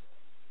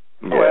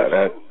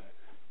 Yeah,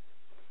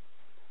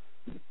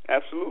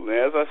 absolutely.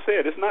 As I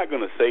said, it's not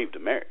going to save the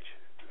marriage.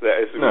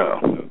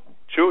 No.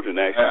 Children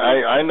actually.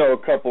 I know a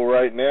couple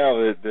right now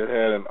that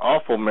had an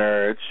awful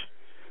marriage,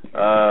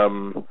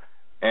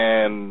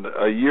 and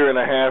a year and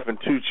a half and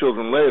 2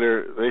 children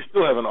later, they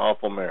still have an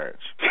awful marriage.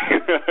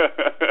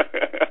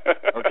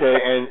 Okay,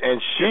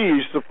 and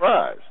she's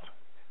surprised.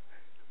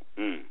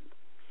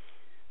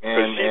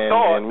 And she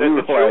thought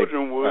that the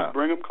children would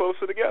bring them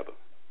closer together.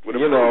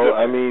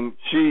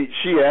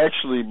 She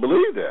actually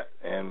believed that,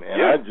 and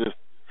I just,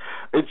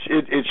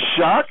 it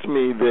shocked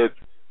me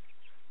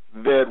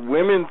that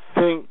women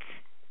think,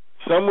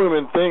 some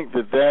women think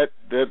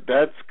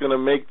that's going to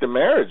make the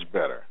marriage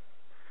better.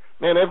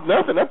 Man, that's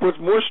nothing. That puts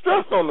more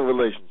stress on the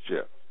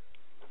relationship.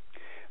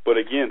 But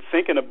again,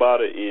 thinking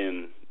about it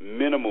in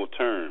minimal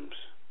terms,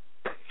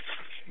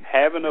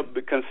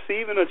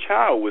 conceiving a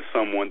child with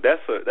someone,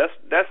 that's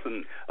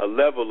a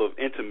level of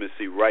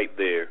intimacy right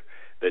there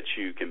that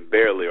you can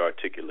barely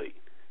articulate.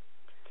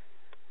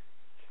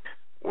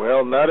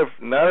 Well, not if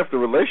the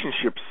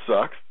relationship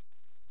sucks.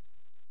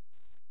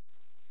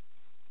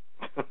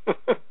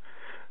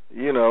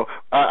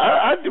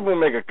 I do want to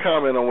make a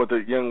comment on what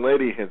the young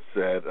lady had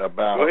said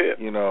about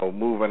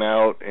moving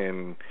out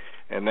and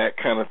that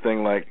kind of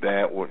thing like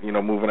that.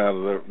 Moving out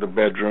of the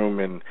bedroom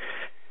and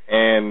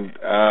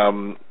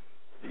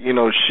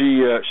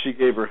she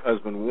gave her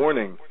husband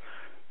warning,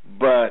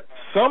 but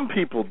some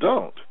people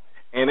don't,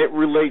 and it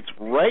relates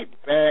right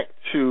back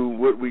to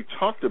what we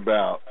talked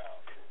about,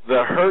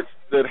 the hurts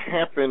that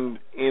happened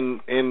in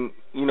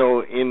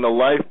the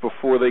life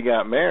before they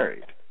got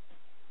married,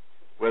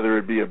 whether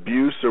it be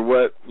abuse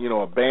or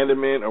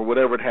abandonment or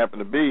whatever it happened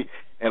to be,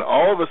 and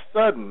all of a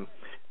sudden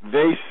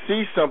they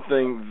see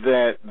something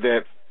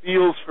that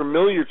feels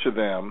familiar to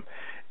them,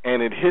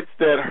 and it hits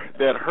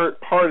that hurt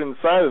part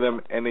inside of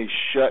them, and they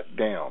shut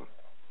down,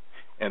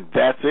 and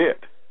that's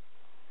it.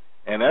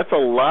 And that's a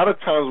lot of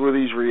times where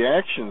these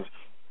reactions.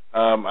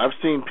 I've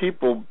seen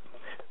people,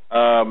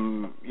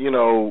 and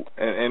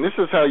this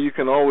is how you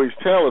can always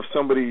tell if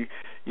somebody,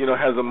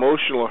 has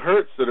emotional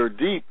hurts that are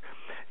deep.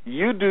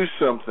 You do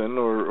something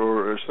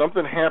or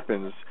something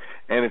happens,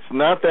 and it's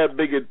not that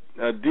big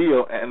a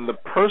deal, and the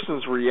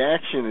person's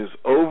reaction is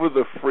over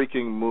the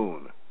freaking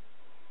moon.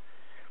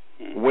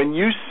 When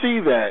you see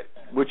that,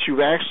 what you've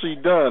actually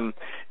done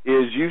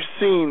is you've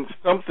seen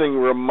something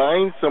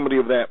remind somebody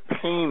of that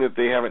pain that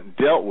they haven't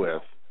dealt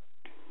with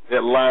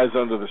that lies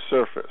under the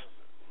surface.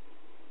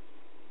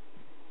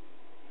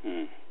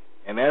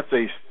 And that's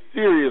a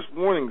serious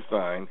warning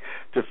sign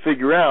to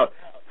figure out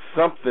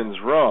something's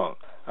wrong.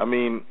 I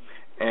mean,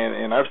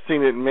 and I've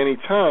seen it many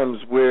times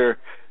where,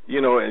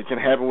 it can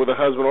happen with a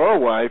husband or a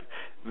wife.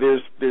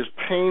 There's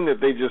pain that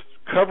they just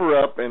cover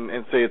up and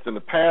say it's in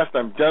the past,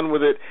 I'm done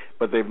with it,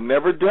 but they've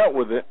never dealt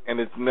with it, and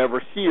it's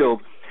never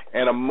healed.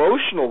 And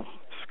emotional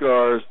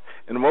scars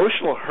and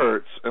emotional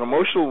hurts and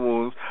emotional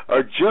wounds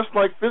are just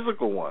like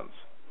physical ones.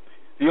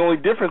 The only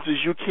difference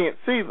is you can't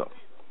see them.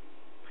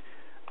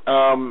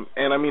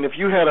 And I mean, if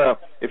you got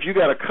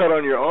a cut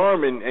on your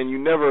arm and you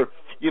never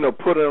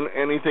put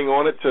anything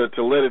on it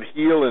to let it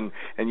heal, and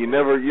you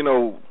never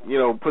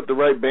put the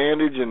right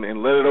bandage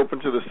and let it open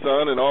to the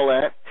sun and all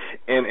that,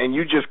 and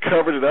you just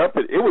covered it up,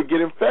 it would get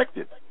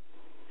infected.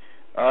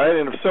 All right,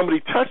 and if somebody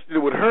touched it, it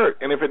would hurt,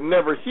 and if it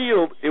never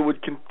healed, it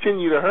would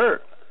continue to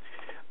hurt.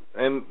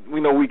 And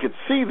we could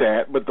see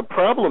that, but the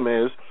problem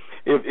is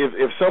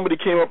if somebody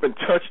came up and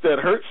touched that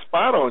hurt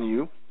spot on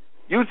you,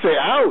 you'd say,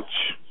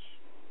 ouch.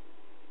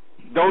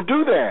 Don't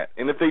do that.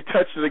 And if they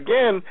touched it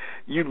again,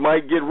 you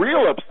might get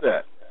real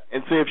upset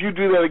and say, if you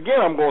do that again,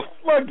 I'm going to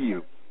slug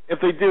you. if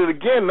they did it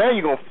again, now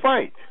you're going to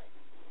fight.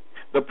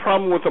 The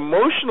problem with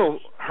emotional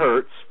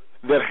hurts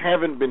that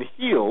haven't been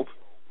healed,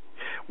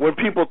 when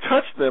people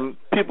touch them,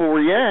 people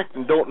react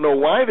and don't know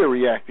why they're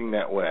reacting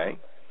that way.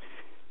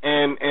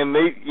 And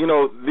they,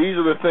 these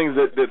are the things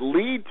that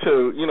lead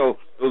to,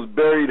 those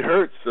buried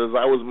hurts. As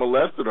I was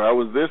molested, or I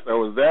was this, I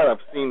was that.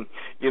 I've seen,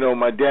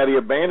 my daddy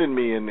abandoned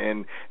me,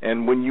 and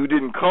when you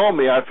didn't call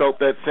me, I felt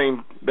that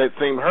same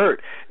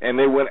hurt, and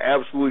they went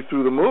absolutely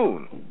through the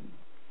moon.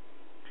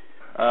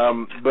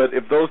 But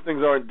if those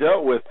things aren't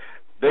dealt with,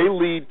 they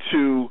lead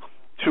to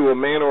a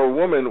man or a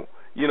woman,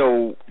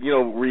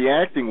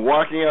 reacting,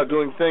 walking out,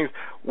 doing things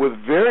with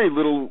very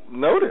little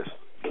notice.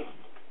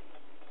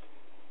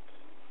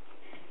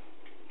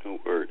 No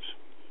words.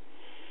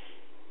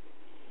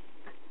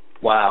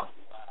 Wow.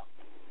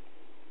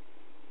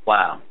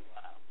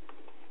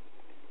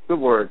 Good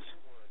words.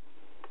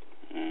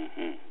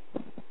 Mhm.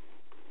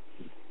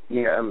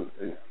 Yeah,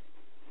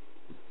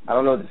 I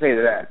don't know what to say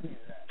to that.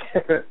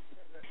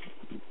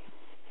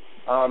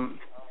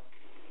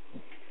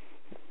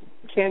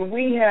 Can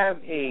we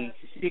have a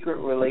secret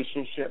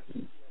relationship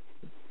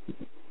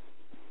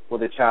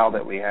with a child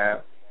that we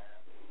have?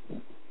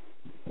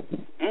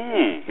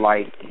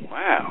 Like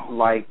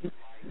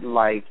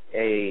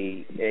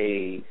a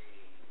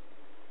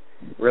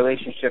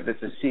relationship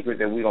that's a secret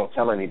that we don't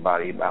tell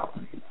anybody about.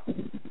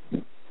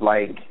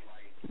 Like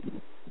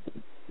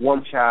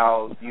one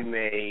child you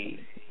may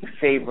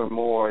favor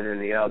more than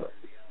the other.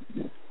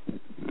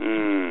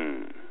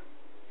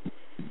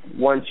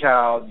 One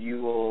child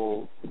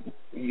you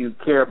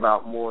care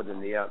about more than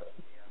the other.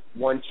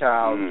 One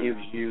child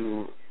gives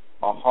you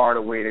a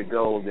harder way to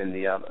go than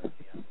the other.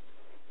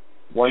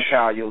 One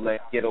child you'll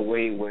let get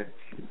away with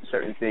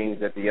certain things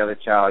that the other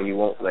child you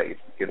won't let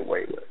get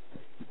away with.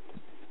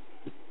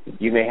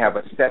 You may have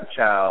a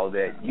stepchild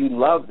that you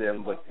love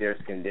them, but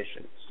there's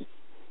conditions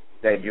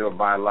that your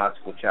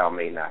biological child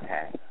may not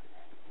have.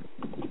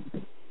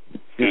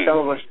 Do some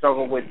of us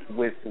struggle with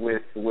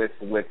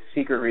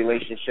secret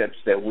relationships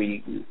that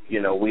we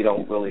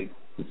don't really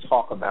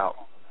talk about?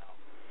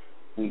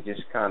 We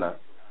just kind of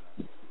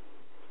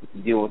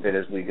deal with it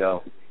as we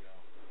go.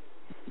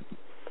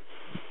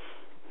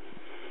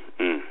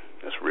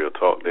 That's real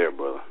talk there,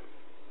 brother.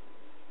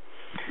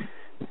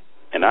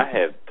 And I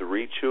have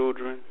 3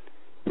 children,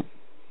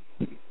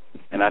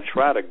 and I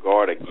try to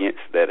guard against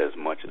that as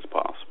much as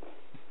possible.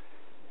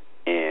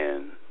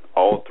 And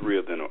all 3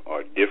 of them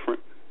are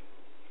different.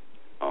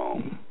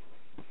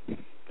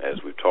 As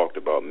we've talked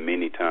about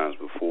many times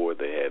before,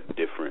 they have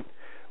different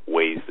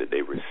ways that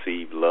they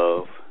receive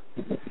love.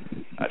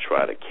 I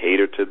try to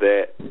cater to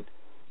that,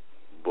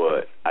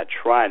 but I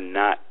try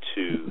not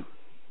to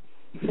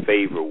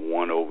favor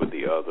one over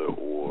the other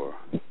or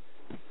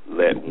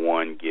let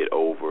one get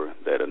over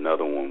that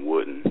another one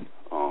wouldn't.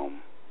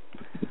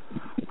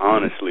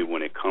 Honestly,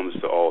 when it comes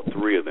to all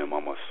 3 of them,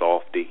 I'm a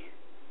softie.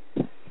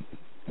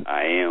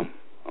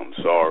 I'm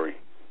sorry.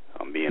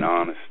 I'm being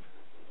honest.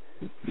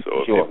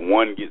 So if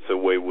one gets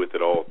away with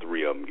it, all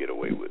 3 of them get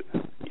away with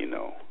it,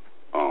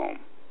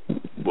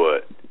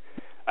 But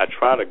I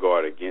try to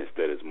guard against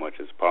that as much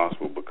as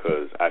possible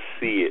because I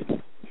see it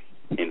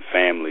in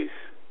families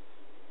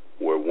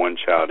where one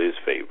child is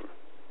favored.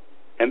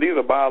 And these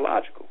are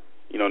biological.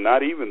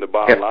 Not even the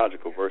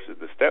biological versus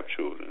the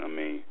stepchildren. I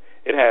mean,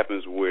 it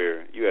happens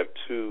where you have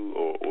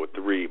 2 or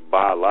 3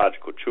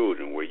 biological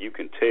children where you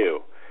can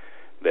tell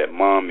that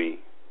mommy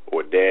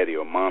or daddy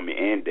or mommy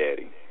and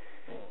daddy,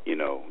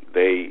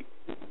 they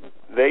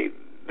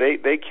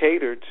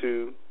cater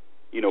to,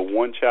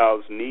 one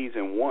child's needs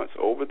and wants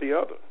over the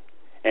other.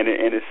 And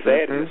it's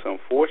sad and it's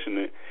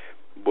unfortunate,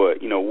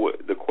 but,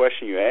 what the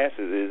question you asked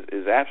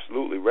is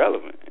absolutely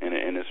relevant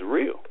and it's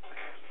real.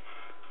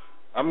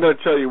 I'm going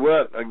to tell you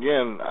what,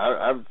 again,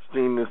 I've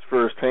seen this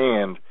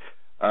firsthand,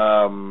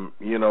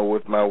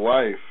 with my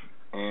wife,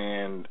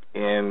 and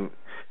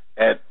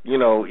at,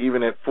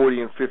 even at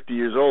 40 and 50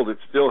 years old, it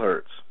still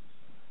hurts.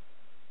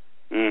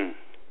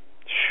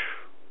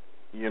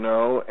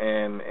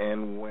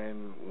 And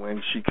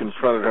when she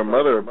confronted her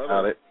mother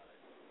about it,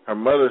 her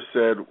mother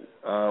said,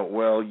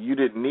 well, you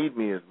didn't need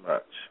me as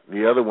much.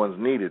 The other ones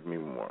needed me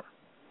more.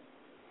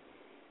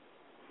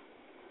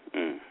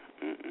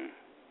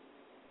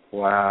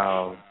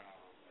 Wow.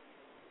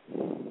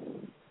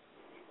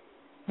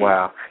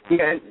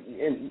 Yeah,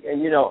 and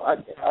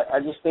I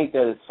just think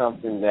that it's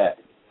something that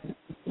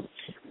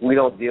we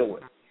don't deal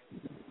with.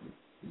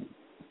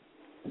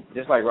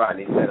 Just like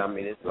Rodney said, I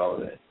mean, it's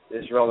relevant.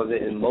 It's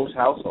relevant in most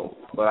households,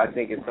 but I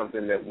think it's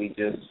something that we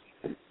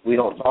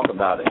don't talk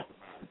about it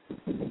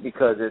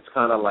because it's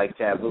kind of like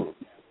taboo.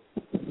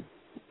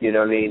 You know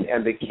what I mean?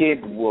 And the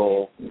kid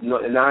will,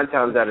 9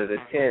 times out of the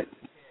 10,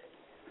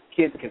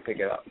 kids can pick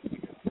it up.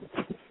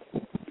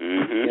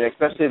 And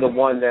especially the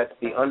one that's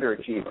the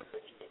underachiever.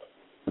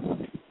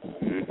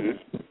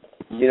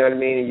 You know what I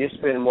mean? And you're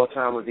spending more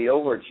time with the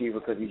overachiever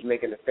because he's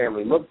making the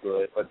family look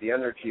good, but the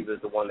underachiever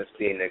is the one that's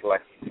being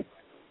neglected.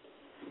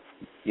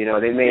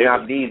 They may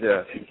not be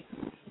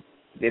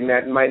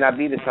might not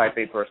be the type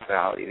A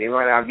personality. They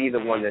might not be the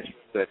one that's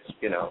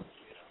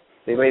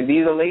They may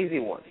be the lazy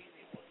one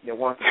that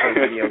wants to play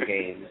video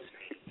games.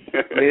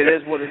 I mean, it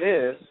is what it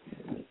is.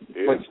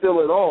 Yeah. But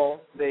still, in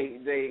all, they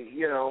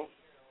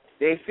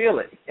feel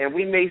it, and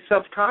we may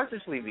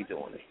subconsciously be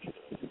doing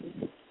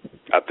it.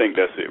 I think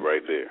that's it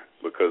right there,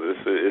 because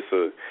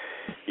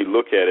you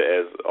look at it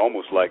as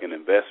almost like an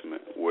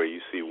investment, where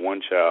you see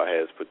one child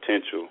has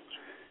potential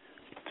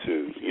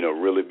to,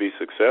 really be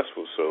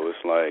successful. So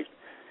it's like,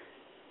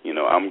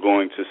 I'm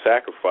going to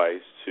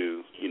sacrifice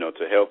to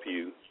help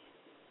you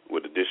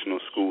with additional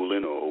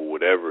schooling or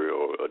whatever,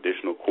 or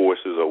additional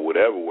courses or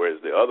whatever, whereas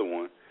the other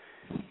one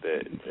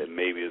that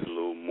maybe is a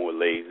little more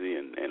lazy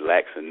and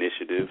lacks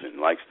initiative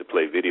and likes to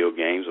play video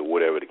games or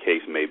whatever the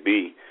case may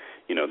be,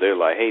 they're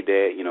like, hey,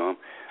 Dad,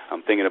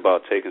 I'm thinking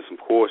about taking some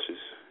courses.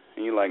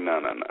 And you're like, no.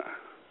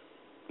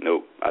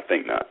 Nope, I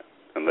think not,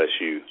 unless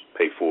you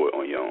pay for it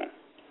on your own.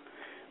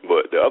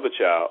 But the other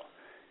child,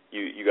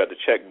 you got the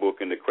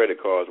checkbook and the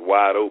credit cards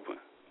wide open,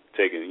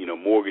 taking,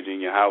 mortgaging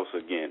your house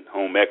again,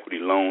 home equity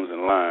loans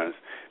and lines,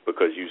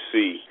 because you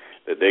see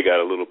that they got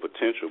a little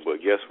potential.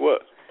 But guess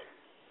what?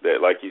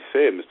 That, like you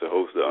said, Mr.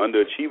 Host, the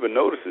underachiever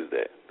notices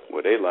that.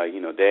 Where they like,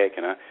 Dad,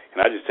 can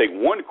I just take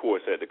one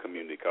course at the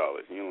community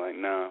college? And you're like,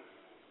 nah,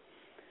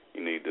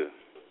 you need to,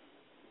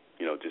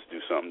 just do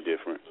something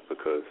different,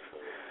 because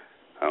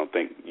I don't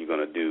think you're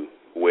going to do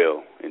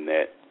well in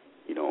that,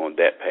 on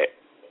that path.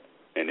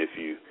 And if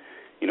you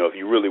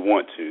really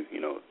want to,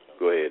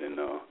 go ahead and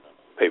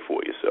pay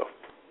for it yourself.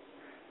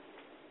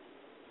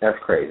 That's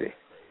crazy.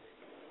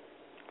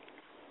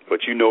 But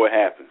it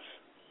happens.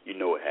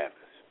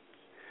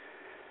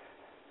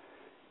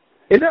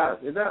 It does.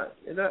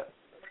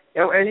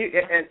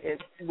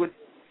 And with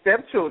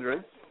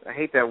stepchildren, I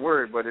hate that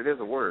word, but it is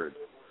a word.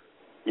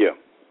 Yeah.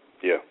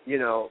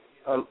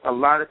 A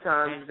lot of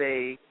times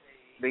they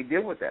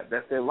deal with that.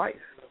 That's their life.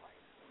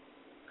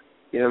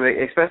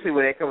 Especially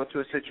when they come into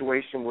a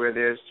situation where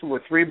there's 2 or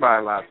 3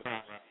 biological.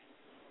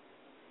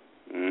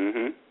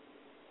 Mhm.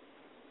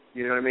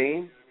 You know what I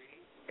mean?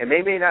 And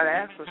they may not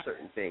ask for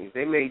certain things.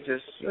 They may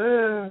just,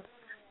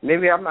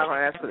 maybe I'm not going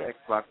to ask for the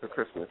Xbox for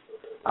Christmas.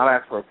 I'll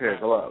ask for a pair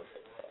of gloves.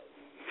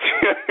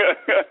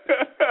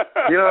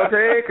 You know what I'm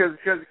saying?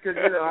 Because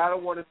I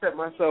don't want to set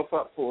myself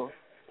up for,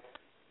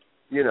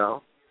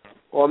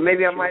 or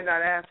maybe I might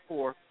not ask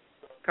for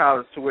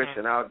college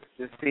tuition. I'll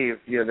just see if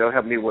they'll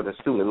help me with a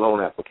student loan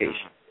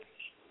application.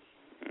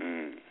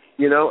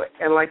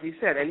 And like you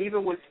said, and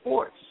even with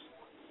sports,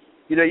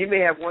 you may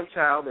have one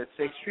child that's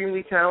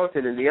extremely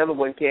talented and the other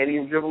one can't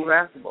even dribble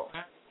basketball.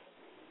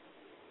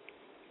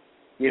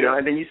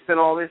 And then you spend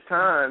all this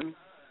time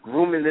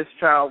grooming this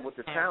child with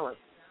the talent,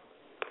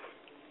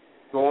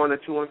 going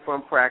to and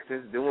from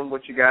practice, doing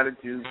what you got to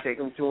do,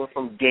 taking them to and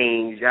from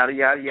games, yada,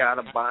 yada,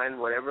 yada, buying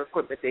whatever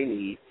equipment they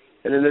need.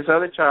 And then this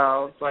other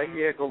child's like,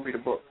 yeah, go read a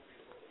book.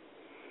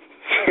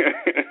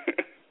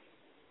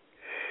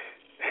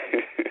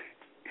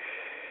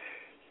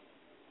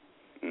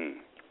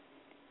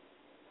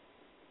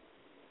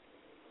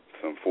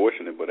 It's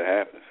unfortunate, but it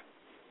happens.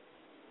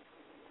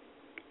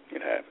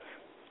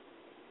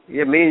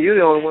 Yeah, me and you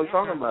the only one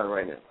talking about it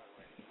right now.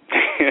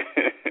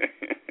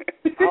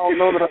 I don't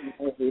know that.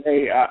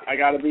 Hey, I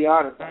got to be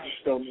honest. I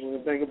just don't know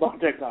anything about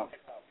technology.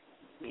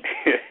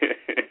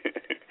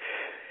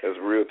 That's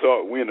real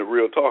talk. We're in the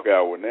real talk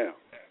hour now.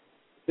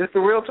 It's the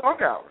real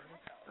talk hour.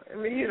 I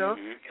mean,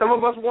 some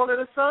of us wanted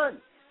a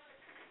son,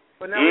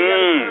 but now we got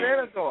a son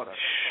and a daughter.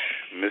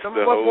 Mr. Some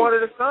of us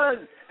wanted a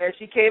son, and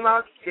she came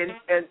out,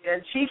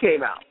 and she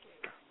came out.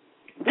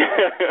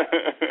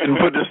 And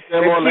put the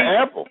stem on the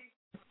apple.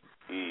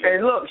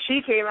 And look,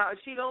 she came out, and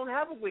she don't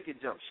have a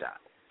wicked jump shot.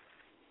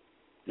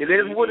 It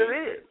is what it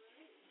is.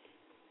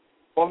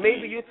 Or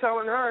maybe you're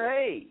telling her,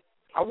 hey,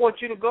 I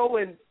want you to go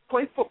and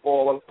play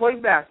football or play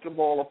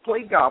basketball or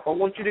play golf. I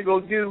want you to go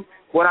do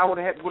what I would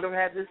have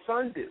had this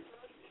son do.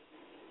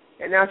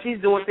 And now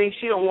she's doing things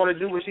she don't want to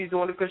do, but she's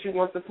doing it because she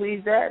wants to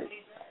please daddy.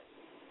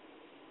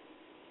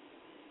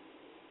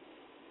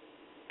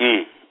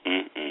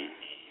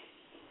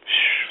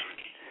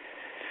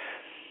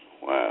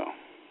 Wow.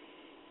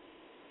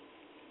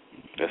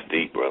 That's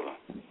deep, brother.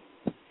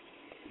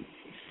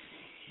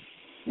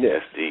 Yeah.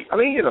 That's deep. I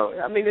mean,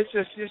 it's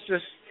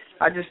just.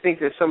 I just think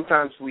that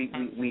sometimes we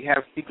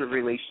have secret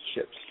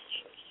relationships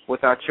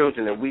with our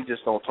children that we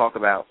just don't talk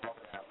about,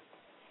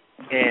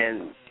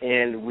 and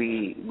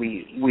we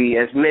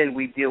as men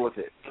we deal with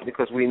it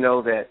because we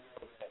know that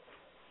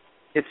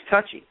it's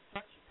touchy.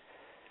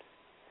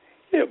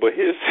 Yeah, but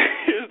here's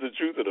the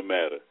truth of the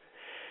matter.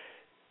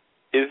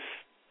 It's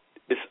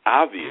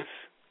obvious,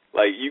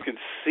 like you can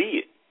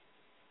see it.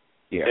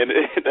 Yeah. And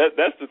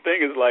that's the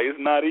thing. Is like it's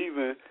not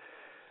even.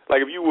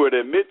 Like, if you were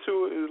to admit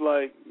to it, it's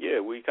like, yeah,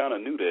 we kind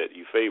of knew that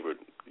you favored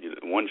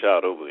one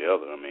child over the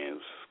other. I mean,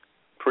 it's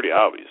pretty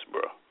obvious,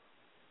 bro.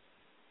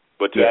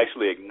 But to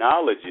actually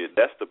acknowledge it,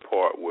 that's the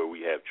part where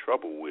we have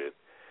trouble with,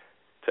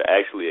 to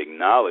actually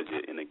acknowledge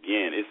it. And,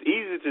 again, it's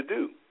easy to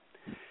do.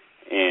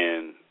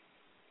 And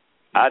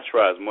I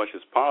try as much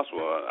as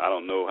possible. I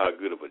don't know how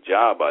good of a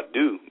job I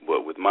do,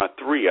 but with my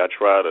 3, I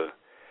try to,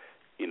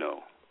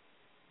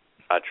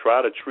 I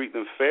try to treat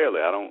them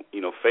fairly. I don't,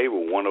 favor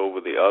one over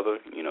the other.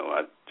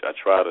 I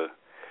try to,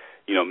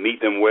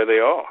 meet them where they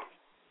are.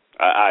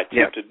 I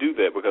attempt to do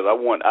that because I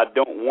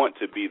don't want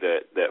to be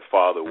that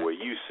father where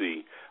you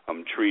see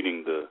I'm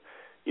treating the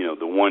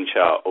one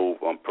child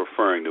over, I'm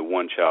preferring the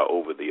one child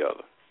over the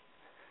other.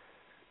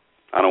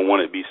 I don't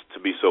want it to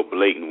be so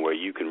blatant where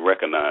you can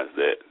recognize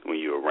that when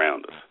you're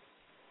around us.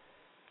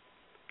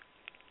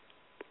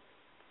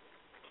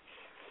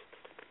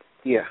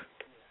 Yeah,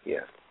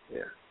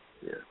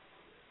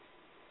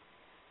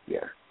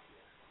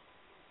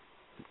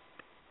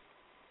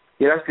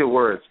 that's good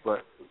words,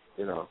 but,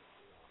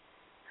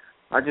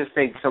 I just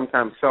think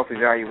sometimes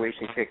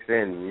self-evaluation kicks in,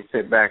 and you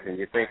sit back and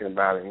you're thinking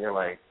about it, and you're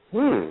like,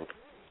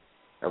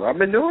 have I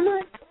been doing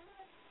that?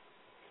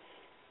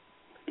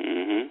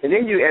 Mm-hmm. And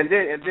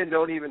then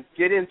don't even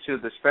get into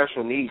the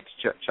special needs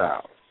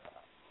child.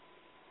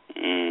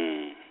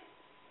 Mm.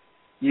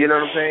 You know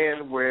what I'm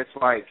saying? Where it's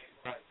like,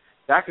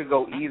 that could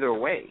go either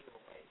way.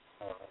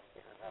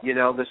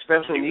 The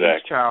special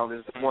needs child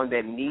is the one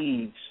that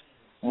needs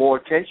more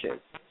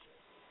attention.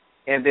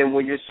 And then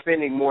when you're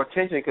spending more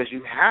attention because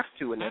you have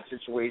to in that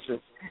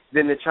situation,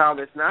 then the child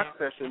that's not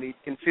special needs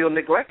can feel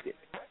neglected.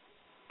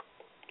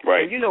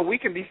 Right. And, we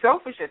can be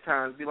selfish at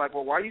times, be like,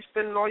 well, why are you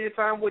spending all your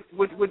time with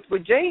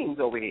James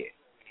over here?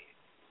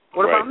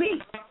 What about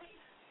me?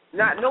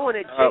 Not knowing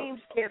that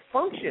James can't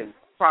function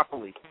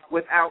properly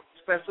without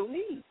special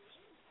needs.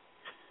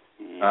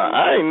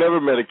 I ain't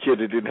never met a kid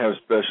that didn't have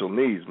special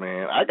needs,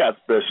 man. I got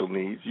special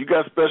needs. You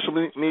got special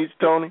needs,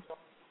 Tony?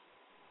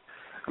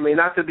 I mean,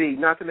 not to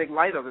make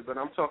light of it, but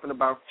I'm talking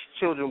about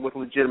children with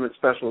legitimate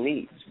special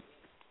needs,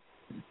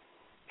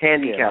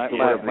 handicapped,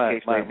 whatever the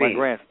case may be.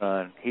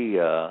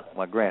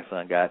 My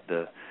grandson got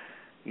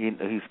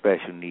he's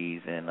special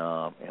needs, and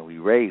we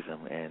raise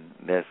him, and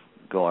that's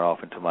going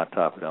off into my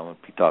topic I'm going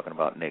to be talking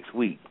about next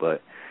week.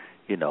 But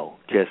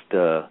just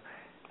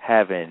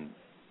having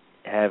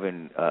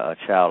a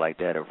child like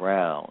that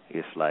around,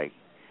 it's like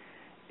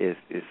it's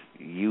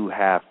you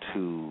have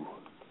to.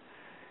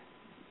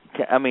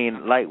 I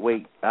mean,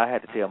 lightweight. I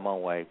had to tell my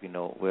wife,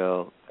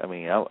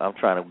 I'm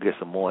trying to get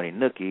some morning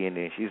nookie, and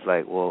then she's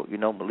like, well,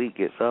 Malik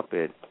gets up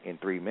in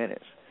 3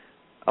 minutes.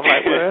 I'm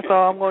like, well, that's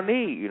all I'm gonna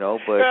need,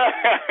 but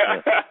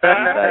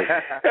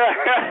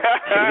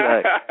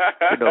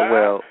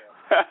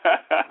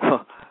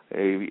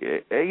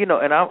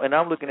and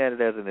I'm looking at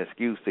it as an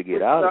excuse to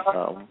get out of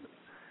something,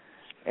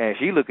 and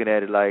she looking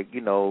at it like,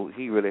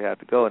 he really have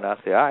to go, and I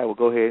said, all right, well,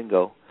 go ahead and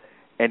go.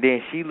 And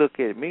then she looked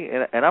at me,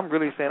 and I'm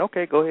really saying,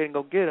 okay, go ahead and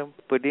go get him.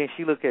 But then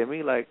she looked at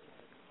me like,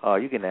 oh,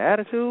 you getting an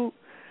attitude?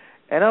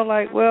 And I'm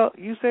like, well,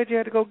 you said you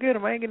had to go get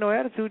him. I ain't getting no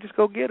attitude. Just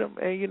go get him.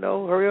 And,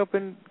 hurry up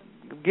and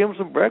give him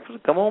some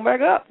breakfast. Come on back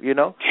up,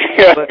 But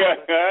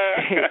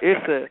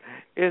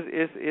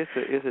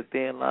it's a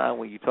thin line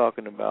when you're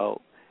talking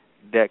about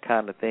that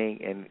kind of thing,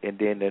 and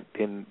then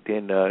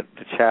the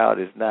child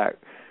is not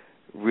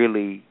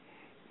really.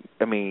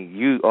 I mean,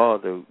 you are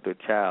the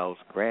child's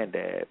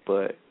granddad,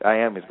 but I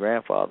am his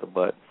grandfather.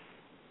 But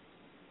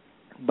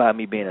by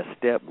me being a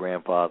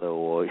step-grandfather,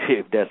 or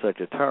if that's such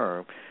a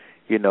term,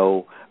 she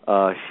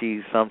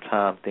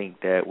sometimes think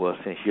that, well,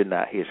 since you're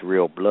not his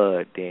real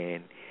blood,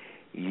 then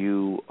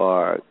you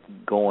are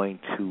going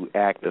to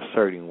act a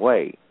certain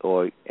way.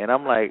 And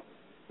I'm like,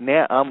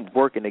 now I'm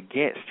working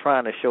against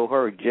trying to show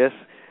her just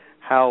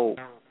how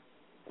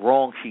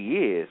wrong she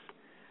is.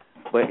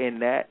 But in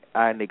that,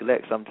 I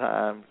neglect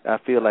sometimes. I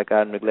feel like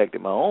I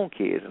neglected my own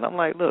kids. And I'm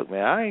like, look,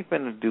 man, I ain't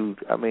finna do,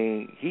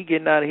 he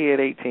getting out of here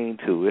at 18,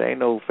 too. There ain't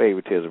no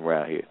favoritism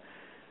around here.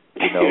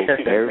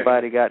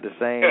 Everybody got the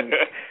same.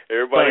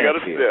 Everybody got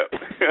a step.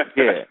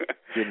 Yeah.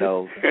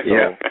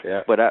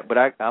 But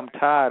I'm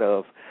tired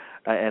of,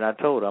 and I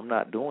told her I'm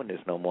not doing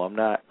this no more.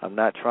 I'm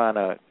not trying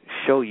to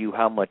show you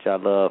how much I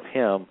love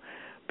him,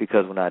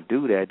 because when I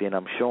do that, then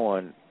I'm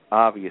showing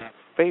obvious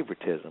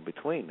favoritism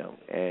between them.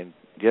 And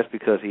just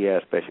because he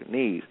has special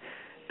needs,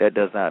 that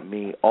does not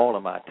mean all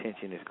of my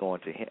attention is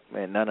going to him,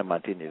 and none of my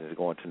attention is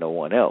going to no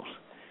one else,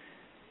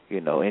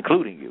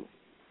 including you.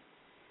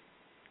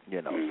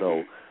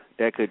 So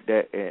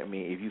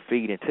if you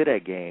feed into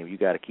that game, you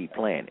got to keep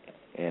playing it,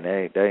 and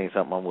that ain't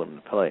something I'm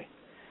willing to play.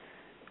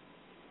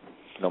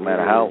 No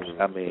matter how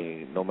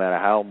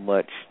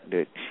much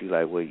that she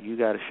like, well, you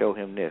got to show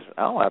him this.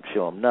 I don't have to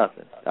show him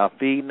nothing. I'm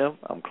feeding him,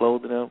 I'm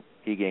clothing him.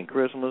 He getting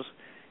Christmas.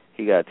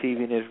 He got a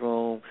TV in his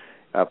room.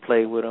 I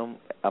play with him.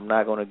 I'm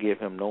not going to give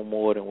him no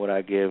more than what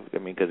I give.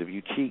 Because if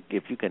you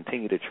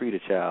continue to treat a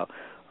child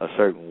a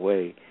certain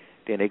way,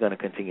 then they're going to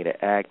continue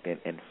to act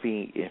and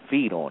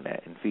feed on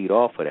that and feed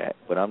off of that.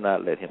 But I'm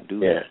not letting him do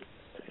that.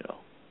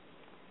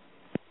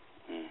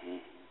 Mhm.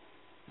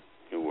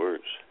 Good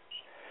words.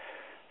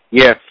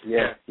 Yes.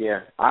 Yeah.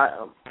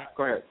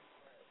 Go ahead.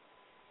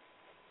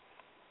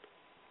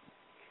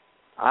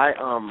 I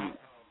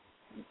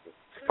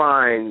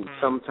find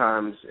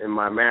sometimes in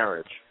my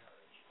marriage,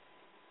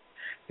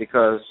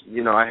 because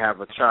I have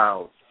a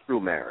child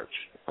through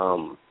marriage,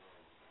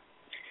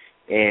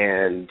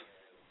 and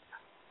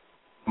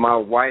my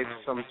wife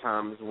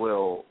sometimes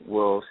will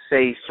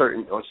say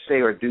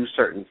or do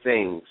certain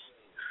things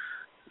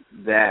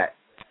that,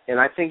 and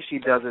I think she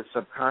does it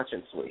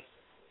subconsciously.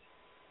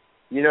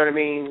 You know what I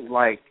mean?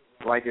 Like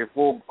if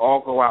we'll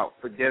all go out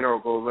for dinner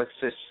or let's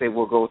just say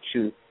we'll go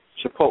to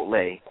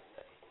Chipotle,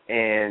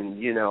 and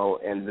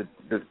and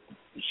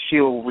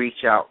she'll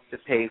reach out to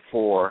pay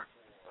for,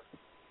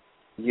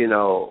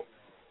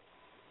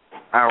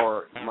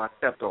 my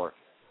stepdaughter.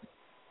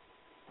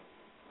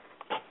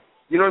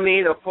 You know what I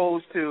mean?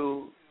 Opposed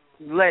to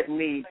letting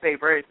me pay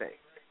for everything.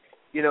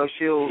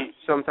 She'll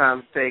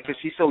sometimes say, because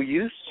she's so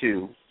used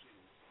to,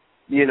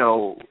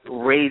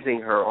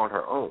 raising her on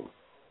her own.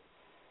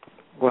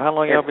 Well, how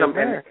long y'all been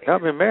married? Y'all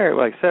been married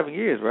like 7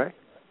 years, right?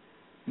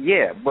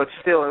 Yeah, but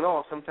still in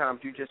all,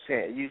 sometimes you just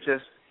can't.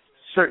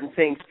 Certain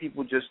things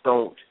people just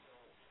don't.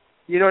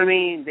 You know what I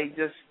mean?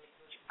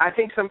 I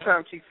think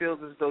sometimes she feels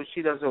as though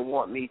she doesn't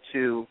want me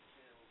she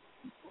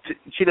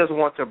doesn't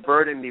want to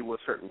burden me with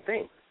certain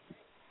things.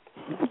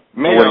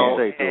 Man,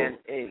 like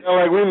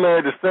we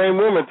married the same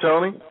woman,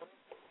 Tony.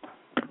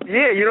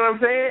 Yeah, you know what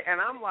I'm saying?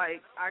 And I'm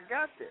like, I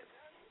got this.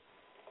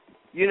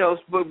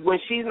 But when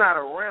she's not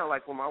around,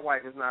 like when my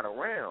wife is not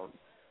around,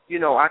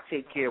 I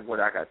take care of what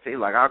I got to say.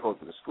 Like, I'll go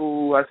to the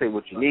school, I say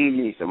what you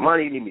need some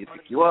money, you need me to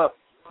pick you up.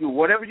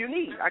 Whatever you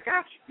need, I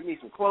got you. You need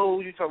some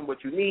clothes, you tell me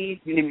what you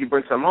need me to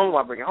bring something home,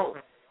 I'll bring it home.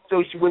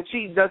 So when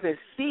she doesn't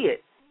see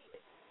it,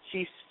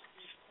 she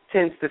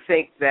tends to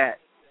think that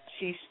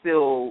she's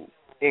still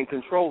in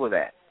control of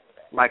that.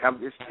 Like,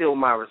 it's still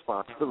my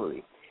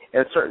responsibility.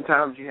 And at certain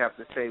times you have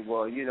to say,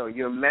 well,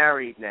 you're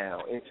married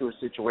now into a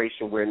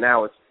situation where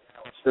now it's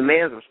the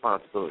man's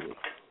responsibility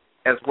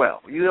as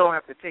well. You don't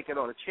have to take it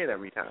on the chin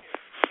every time.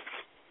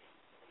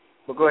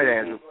 But go ahead,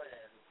 Andrew.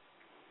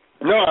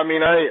 No, I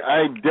mean,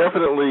 I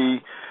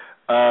definitely,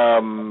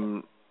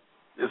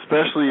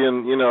 especially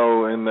in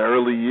the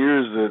early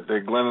years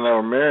that Glenn and I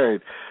were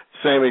married,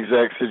 same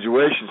exact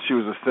situation. She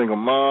was a single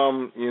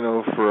mom,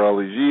 for all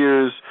these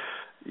years.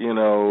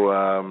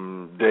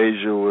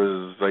 Deja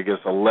was, I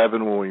guess,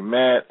 11 when we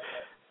met.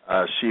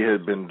 She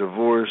had been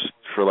divorced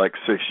for like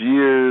 6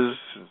 years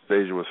since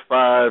Deja was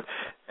 5.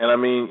 And I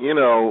mean, it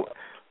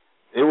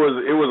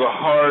was a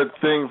hard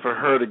thing for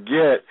her to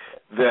get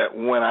that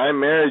when I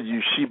married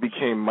you, she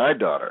became my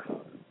daughter.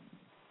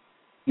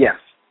 Yes.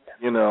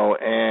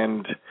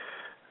 And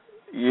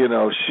she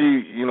was,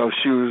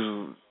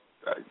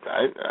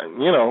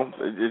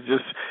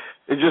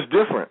 it's just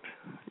different,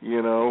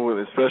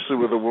 especially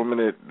with a woman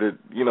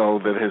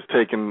that has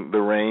taken the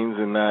reins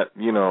and not,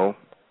 and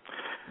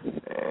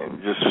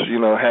just,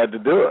 had to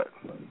do it.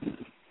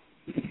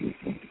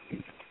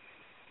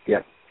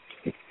 Yep.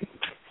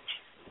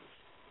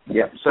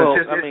 Yep. So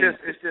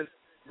it's just,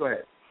 go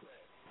ahead.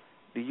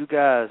 Do you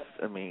guys,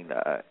 I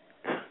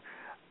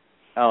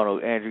don't know,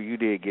 Andrew, you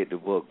did get the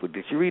book, but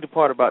did you read the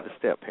part about the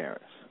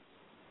step-parents?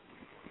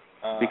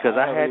 Because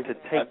I had to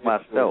take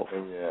myself.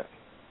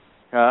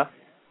 Huh?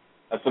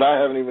 I said I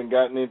haven't even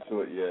gotten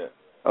into it yet.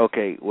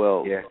 Okay,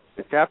 well,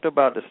 the chapter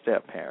about the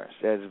step-parents,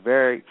 that's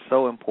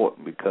so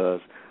important, because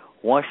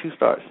once you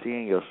start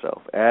seeing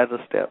yourself as a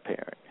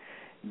step-parent,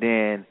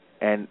 then,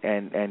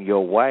 and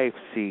your wife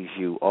sees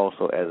you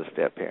also as a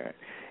step-parent,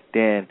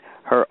 then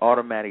her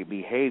automatic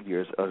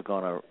behaviors are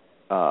going to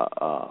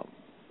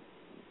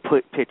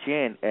pitch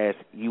in as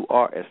you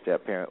are a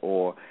step-parent,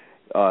 or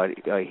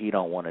he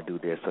don't want to do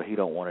this or he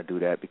don't want to do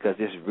that, because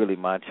this is really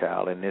my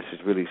child and this is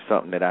really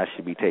something that I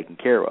should be taking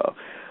care of.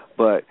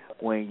 But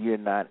when you're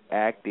not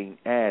acting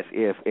as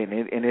if,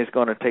 and it's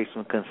going to take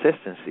some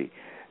consistency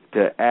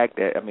to act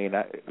at, I'm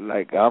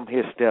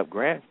his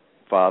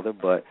step-grandfather,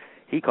 but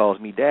he calls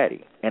me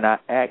daddy, and I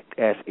act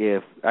as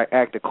if, I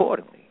act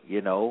accordingly,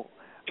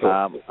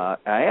 I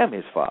am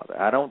his father.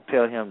 I don't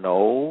tell him,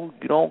 no,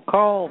 you don't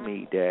call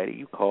me daddy,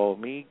 you call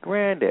me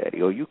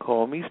granddaddy, or you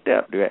call me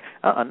stepdad.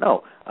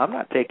 No, I'm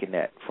not taking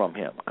that from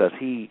him, because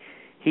he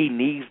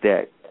needs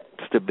that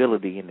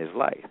stability in his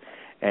life.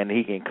 And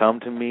he can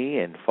come to me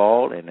and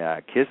fall, and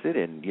I kiss it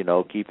and,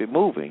 keep it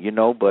moving,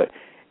 But,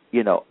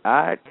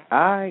 I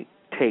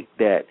take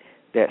that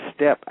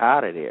step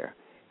out of there,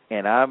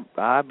 and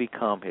I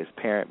become his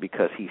parent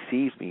because he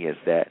sees me as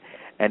that.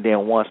 And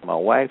then once my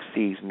wife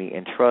sees me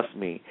and trusts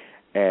me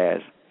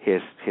as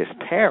his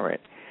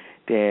parent,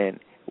 then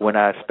when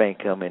I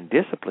spank him and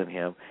discipline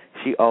him,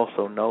 she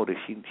also knows that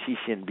she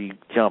shouldn't be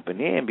jumping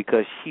in,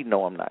 because she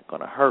know I'm not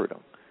going to hurt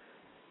him.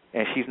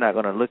 And she's not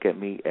going to look at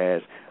me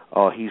as,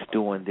 oh, he's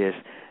doing this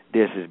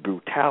is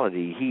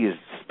brutality. He is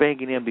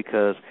spanking him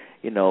because,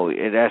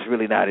 that's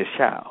really not his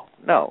child.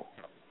 No.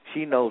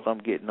 She knows I'm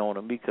getting on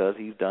him because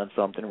he's done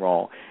something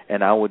wrong,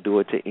 and I would do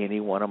it to any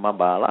one of my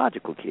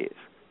biological kids.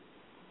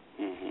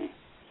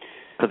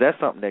 Because that's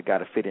something that got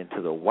to fit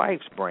into the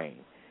wife's brain,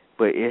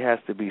 but it has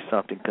to be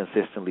something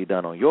consistently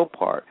done on your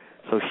part,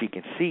 so she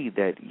can see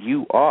that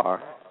you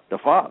are the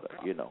father.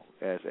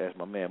 As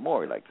my man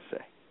Maury like to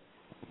say.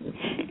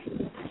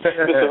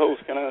 Mr.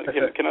 Host,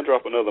 can I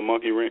drop another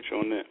monkey wrench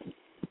on that?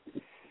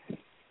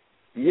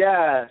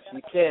 Yes,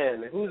 you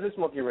can. Who's this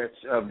monkey wrench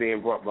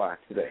being brought by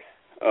today?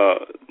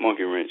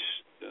 Monkey Wrench,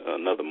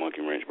 another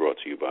Monkey Wrench brought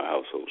to you by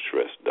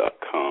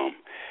HouseholdStress.com.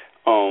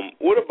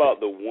 What about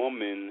the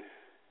woman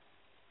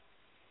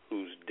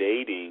who's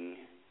dating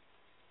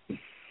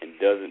and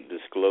doesn't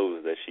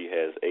disclose that she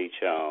has a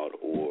child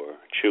or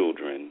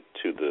children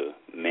to the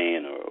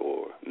man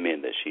or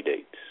men that she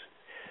dates?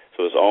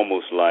 So it's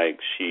almost like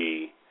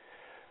she,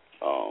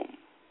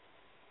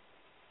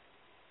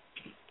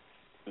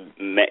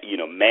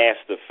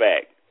 masks the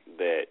fact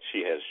that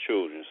she has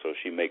children, so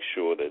she makes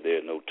sure that there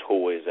are no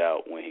toys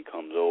out when he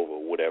comes over,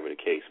 whatever the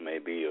case may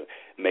be, or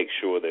make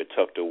sure they're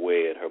tucked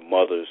away at her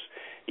mother's,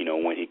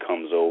 when he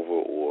comes over,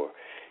 or,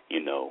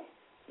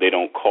 they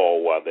don't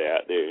call while they're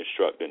out. They're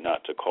instructed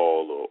not to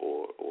call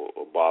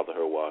or bother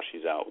her while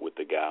she's out with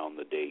the guy on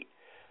the date.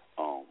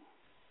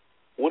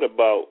 What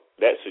about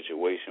that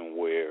situation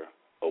where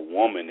a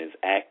woman is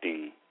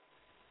acting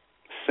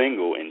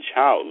single and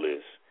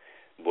childless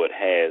but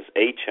has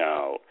a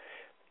child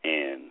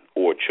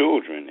or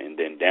children, and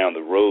then down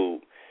the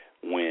road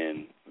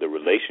when the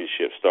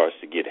relationship starts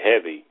to get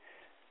heavy,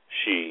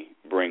 she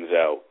brings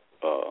out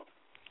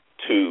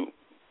 2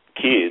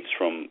 kids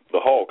from the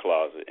hall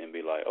closet and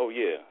be like, oh,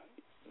 yeah,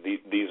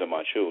 these are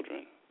my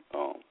children.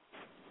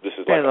 This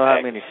is depends like on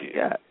how many she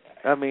got.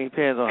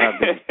 Depends on how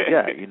many she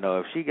got.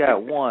 If she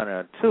got 1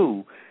 or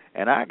 2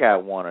 and I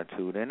got 1 or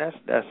 2, then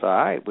that's all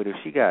right. But if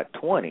she got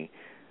 20,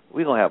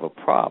 we're going to have a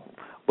problem.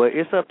 But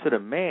it's up to the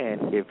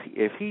man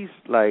if he's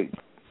like,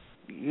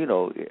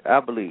 I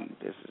believe,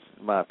 this is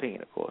my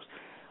opinion, of course,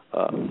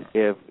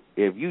 if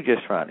you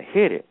just trying to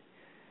hit it,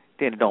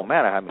 then it don't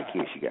matter how many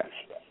kids you got.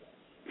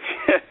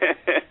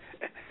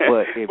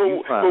 But if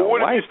you trying to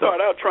what if you wife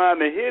start out trying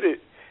to hit it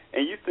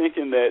and you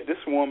thinking that this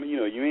woman,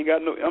 you ain't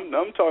got no,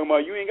 I'm talking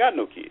about you ain't got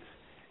no kids,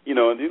 and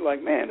you're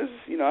like, man, this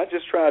is, I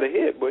just try to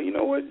hit, but you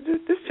know what,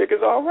 this chick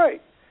is all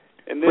right.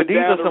 And then but these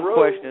down are the some road,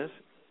 questions.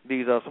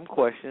 These are some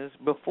questions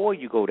before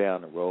you go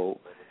down the road.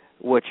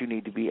 What you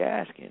need to be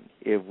asking.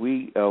 If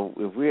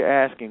we're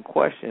asking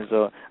questions,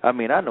 I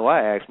know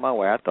I asked my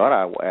wife. I thought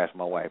I asked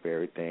my wife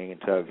everything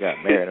until I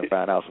got married and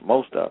found out some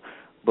more stuff.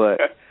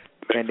 But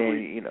and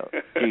then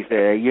she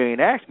said, "You ain't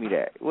asked me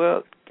that."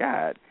 Well,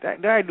 God,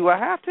 do I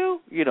have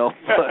to?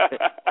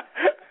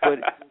 But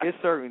there's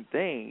certain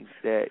things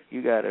that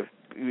you gotta.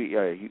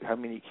 How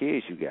many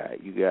kids you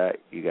got? You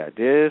got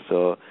this,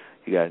 or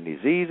you got any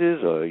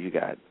diseases, or do you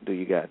got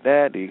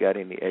that? Do you got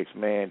any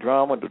X-Man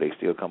drama? Do they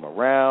still come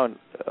around?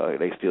 Are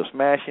they still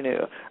smashing it?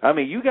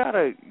 You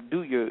gotta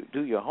do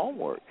your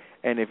homework.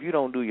 And if you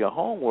don't do your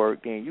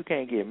homework, then you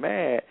can't get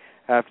mad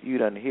after you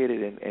done hit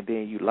it and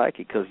then you like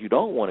it because you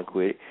don't want to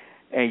quit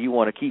and you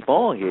want to keep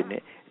on hitting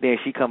it. Then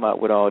she come out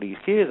with all these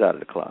kids out of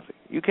the closet.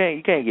 You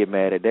can't get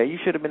mad at that. You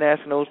should have been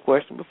asking those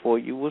questions before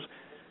you was,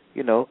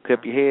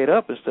 kept your head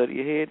up instead of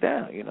your head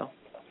down. Yeah,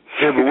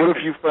 but what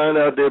if you find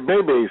out they're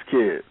baby's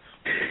kids?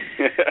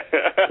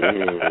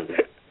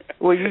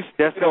 Well,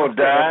 that's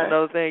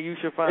another thing you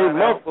should find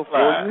out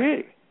before you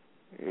hit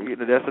it.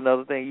 That's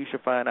another thing you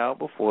should find out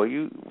before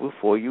you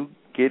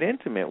get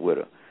intimate with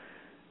her.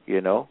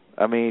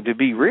 To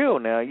be real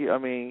now,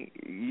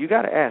 you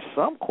got to ask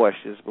some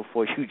questions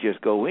before you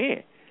just go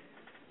in.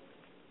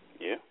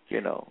 Yeah.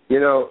 Some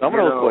of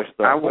those questions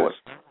are important.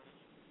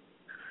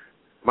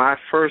 My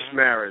first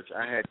marriage,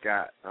 I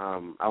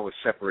was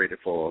separated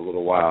for a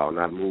little while, and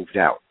I moved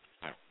out.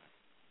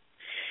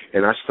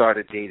 And I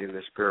started dating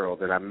this girl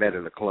that I met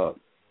in the club,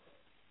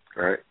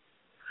 right?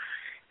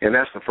 And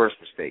that's the first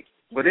mistake.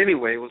 But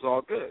anyway, it was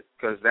all good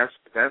because that's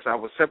I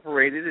was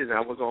separated and I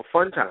was on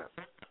fun time,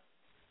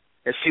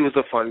 and she was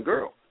a fun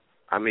girl.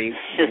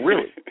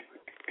 Really.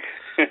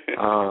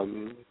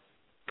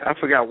 I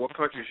forgot what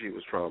country she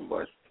was from,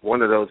 but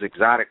one of those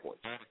exotic ones.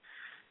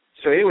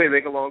 So anyway,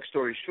 make a long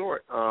story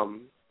short,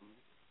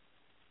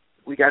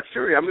 we got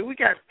serious. We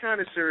got kind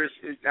of serious.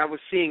 I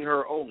was seeing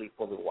her only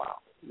for a little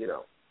while,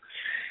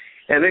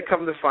 And then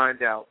come to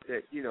find out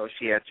that,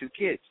 she had 2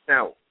 kids.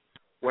 Now,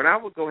 when I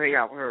would go hang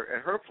out with her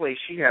at her place,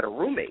 she had a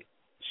roommate.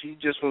 She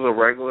just was a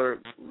regular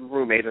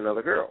roommate,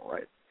 another girl,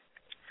 right?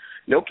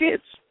 No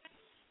kids.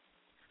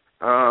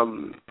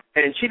 And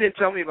she didn't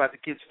tell me about the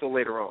kids till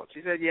later on.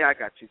 She said, yeah, I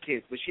got 2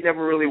 kids, but she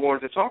never really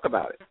wanted to talk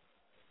about it.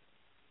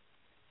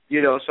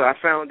 So I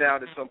found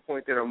out at some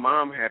point that her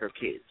mom had her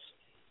kids,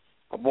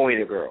 a boy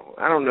and a girl.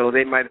 I don't know,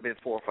 they might have been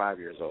 4 or 5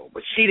 years old,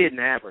 but she didn't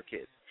have her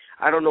kids.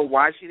 I don't know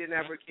why she didn't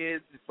have her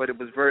kids, but it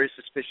was very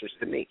suspicious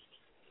to me.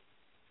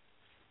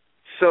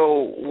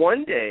 So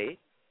one day,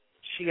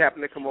 she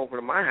happened to come over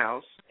to my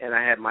house, and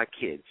I had my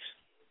kids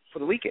for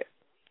the weekend.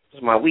 It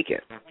was my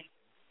weekend.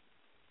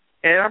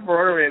 And I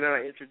brought her in, and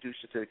I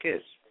introduced her to the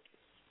kids.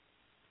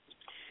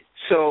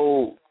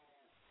 So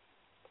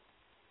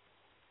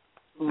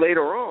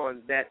later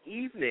on that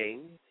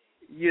evening,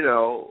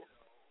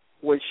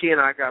 when she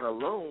and I got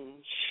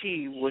alone,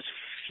 she was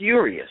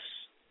furious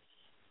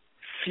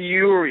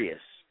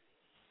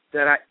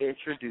that I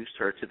introduced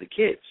her to the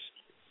kids.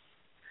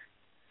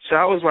 So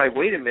I was like,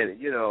 wait a minute,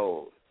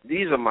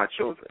 these are my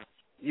children,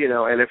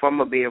 and if I'm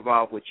going to be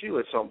involved with you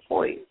at some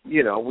point,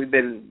 we've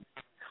been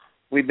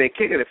we've been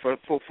kicking it for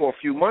a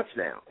few months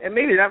now. And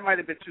maybe that might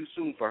have been too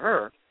soon for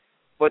her,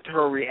 but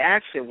her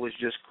reaction was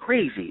just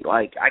crazy.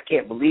 Like, I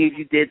can't believe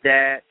you did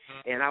that,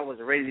 and I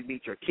wasn't ready to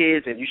meet your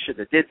kids, and you shouldn't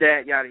have did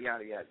that, yada,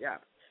 yada, yada,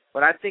 yada.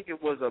 But I think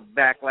it was a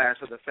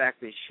backlash of the fact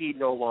that she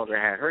no longer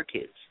had her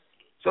kids.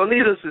 So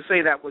needless to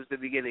say, that was the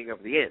beginning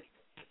of the end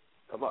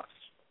of us.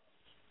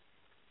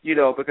 You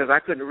know, because I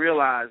couldn't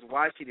realize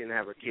why she didn't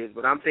have her kids.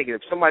 But I'm thinking,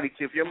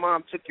 if your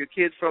mom took your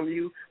kids from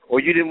you, or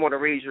you didn't want to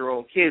raise your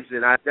own kids,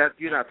 then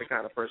you're not the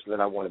kind of person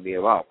that I want to be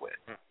involved with.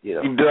 You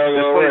know,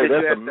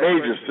 that's a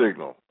major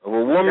signal. If a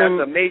woman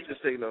that's a major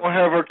signal. Don't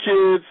have her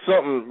kids,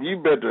 something you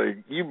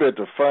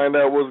better find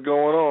out what's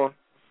going on.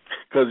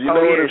 Because you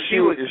know what? If she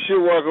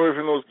walk away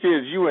from those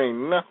kids, you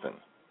ain't nothing.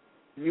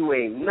 You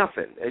ain't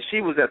nothing. And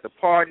she was at the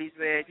parties,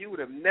 man. You would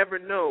have never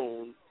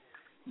known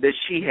that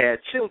she had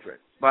children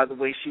by the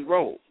way she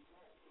rolled.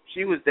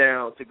 She was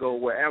down to go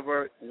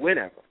wherever,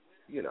 whenever,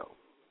 you know.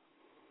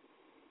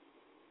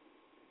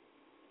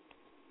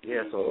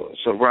 Yeah,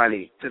 so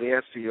Ronnie, to the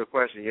answer to your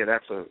question, yeah,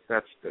 that's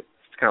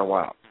kind of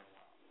wild.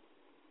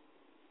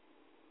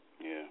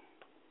 Yeah.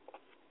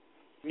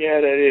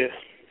 Yeah, that is.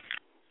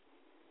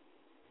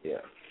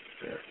 Yeah.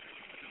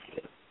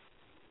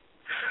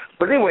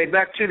 But anyway,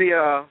 back to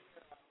the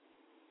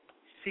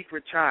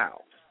secret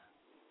child.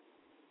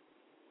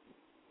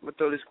 I'm going to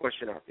throw this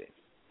question out there.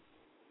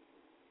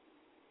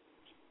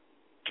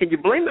 Can you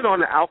blame it on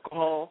the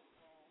alcohol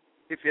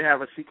if you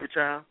have a secret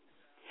child?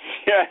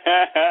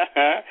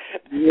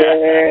 Yeah.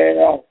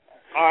 All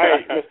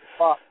right, Mr.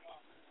 Fox.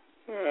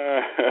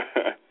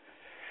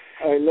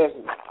 Hey,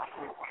 listen.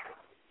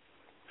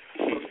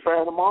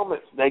 Spare the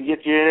moments. They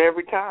get you in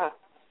every time.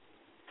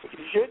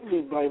 You shouldn't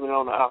be blaming it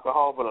on the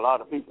alcohol, but a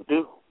lot of people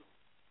do.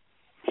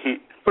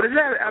 But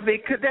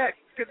could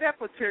that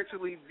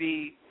potentially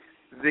be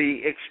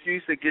the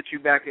excuse that gets you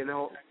back in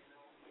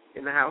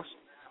the house?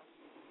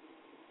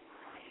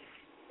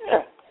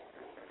 Yeah.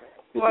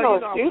 Well, no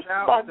excuse.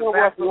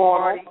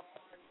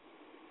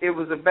 It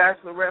was a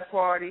bachelorette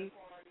party,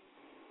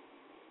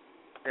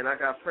 and I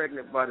got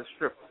pregnant by the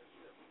stripper.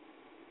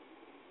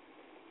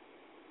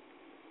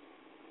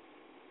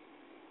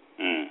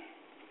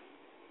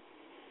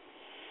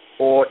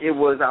 Or I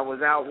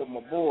was out with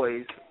my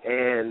boys,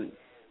 and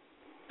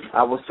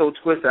I was so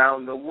twisted, I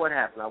don't know what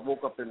happened. I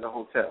woke up in the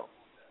hotel.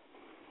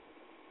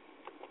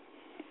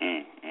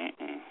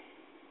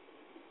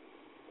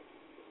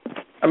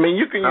 I mean,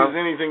 you can use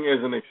anything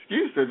as an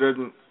excuse. That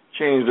doesn't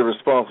change the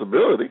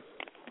responsibility.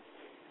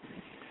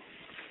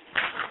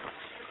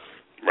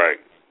 Right.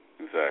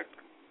 Exactly.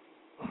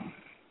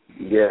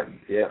 Yeah.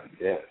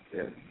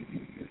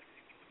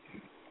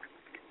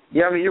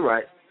 Yeah, I mean, you're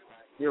right.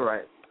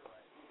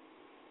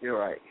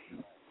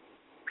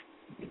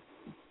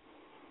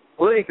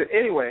 Well,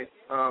 anyway,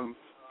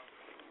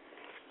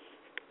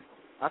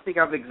 I think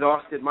I've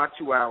exhausted my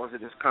 2 hours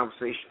of this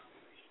conversation.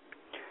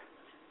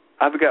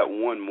 I've got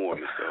one more,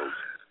 Mr. Oaks.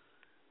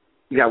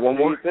 You got one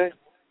more?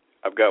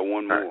 I've got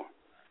one more.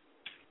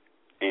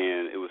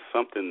 And it was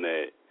something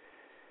that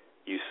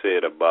you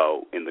said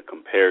about in the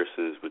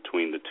comparisons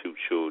between the two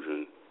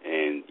children,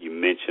 and you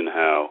mentioned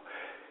how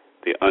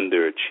the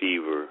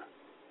underachiever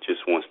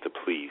just wants to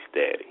please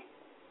daddy.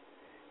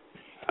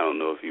 I don't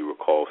know if you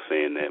recall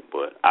saying that,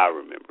 but I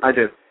remember. I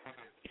do.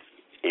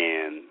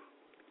 And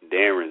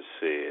Darren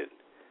said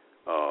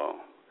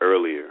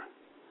earlier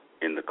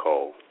in the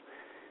call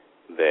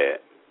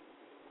that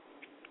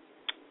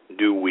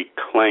do we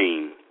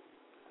claim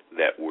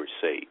that we're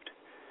saved?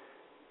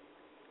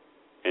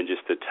 And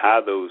just to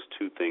tie those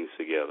two things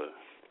together,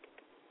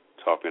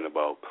 talking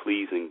about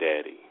pleasing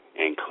daddy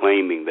and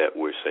claiming that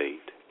we're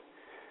saved,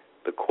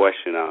 the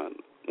question I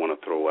want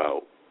to throw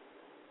out,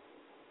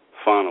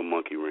 final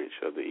monkey wrench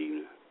of the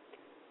evening.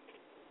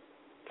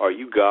 Are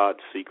you God's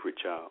secret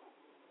child?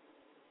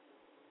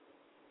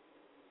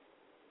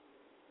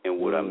 And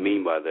what I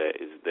mean by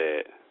that is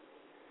that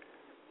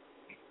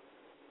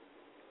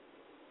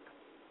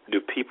do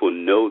people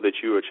know that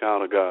you're a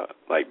child of God,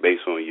 like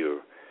based on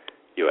your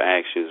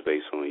actions,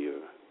 based on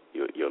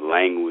your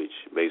language,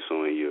 based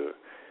on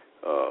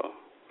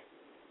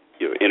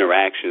your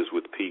interactions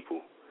with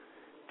people?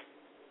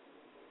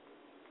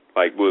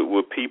 Like,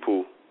 would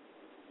people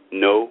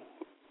know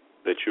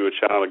that you're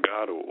a child of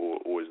God,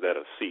 or is that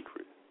a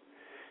secret?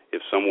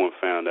 If someone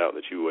found out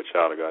that you were a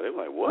child of God, they're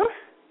like, what?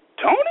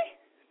 Tony?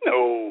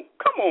 No,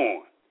 come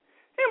on.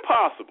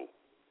 Impossible.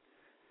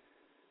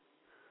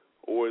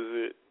 Or is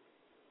it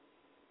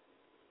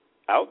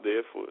out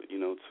there for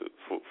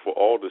for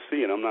all to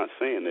see? And I'm not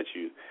saying that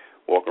you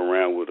walk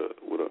around with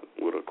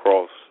a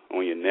cross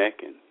on your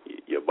neck and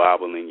your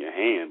Bible in your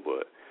hand,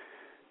 but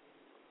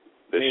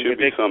there should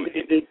be some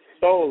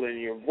soul in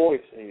your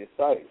voice and your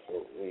sight.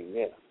 So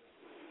yeah.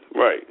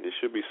 Right. There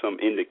should be some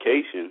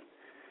indication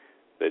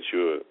that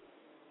you're,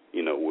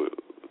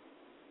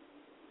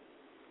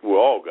 we're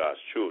all God's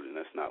children.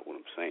 That's not what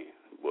I'm saying.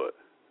 But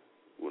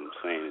what I'm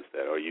saying is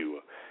that are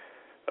you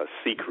a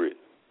secret?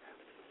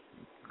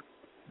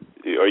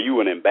 Are you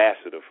an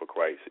ambassador for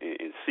Christ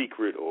in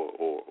secret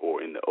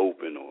or in the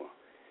open? Or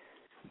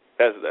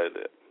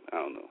I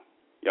don't know.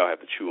 Y'all have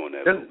to chew on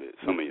that a little bit.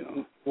 Some of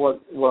y'all.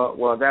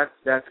 Well,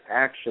 that's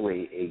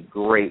actually a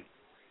great,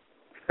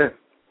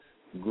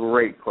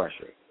 great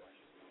question.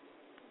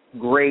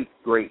 Great,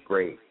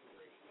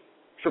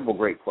 triple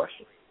great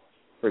question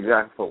for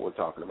exactly what we're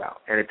talking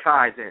about, and it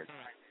ties in.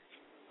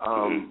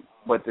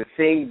 But the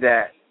thing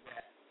that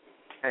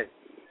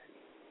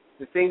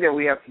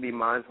we have to be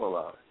mindful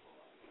of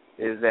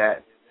is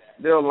that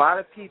there are a lot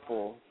of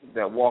people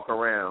that walk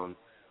around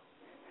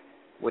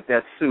with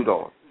that suit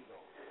on,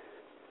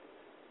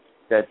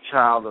 that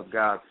child of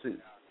God suit,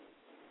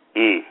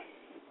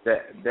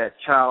 that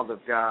child of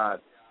God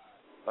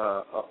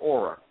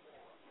aura.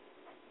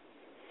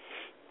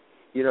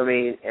 You know what I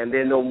mean? And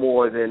they're no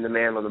more than the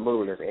man on the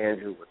moon, as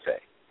Andrew would say.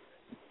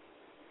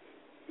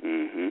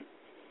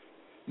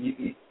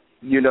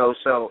 You know,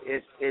 so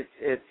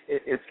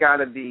it's got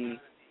to be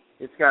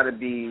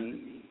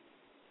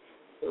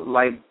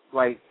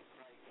like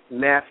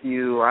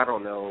Matthew, I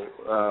don't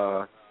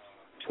know,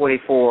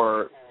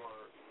 24.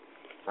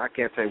 I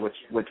can't say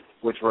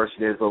which verse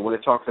it is, but when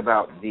it talks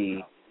about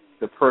the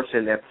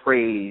person that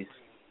prays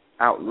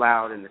out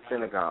loud in the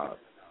synagogue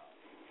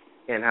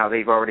and how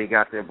they've already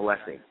got their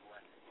blessing,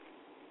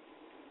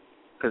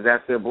 because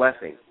that's their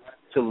blessing,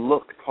 to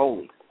look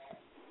holy.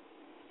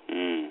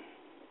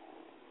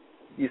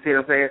 You see what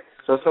I'm saying?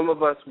 So some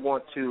of us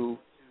want to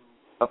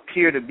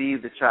appear to be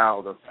the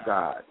child of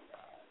God,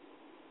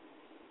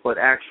 but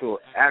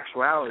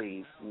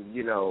actuality,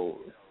 you know,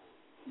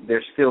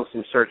 there's still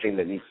some searching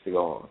that needs to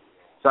go on.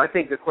 So I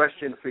think the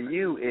question for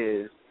you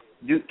is,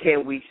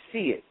 can we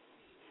see it?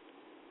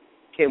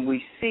 Can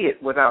we see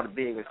it without it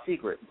being a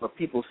secret, but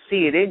people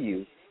see it in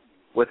you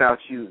without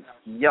you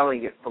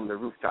yelling it from the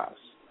rooftops?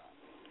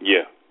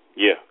 Yeah,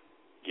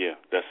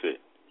 that's it.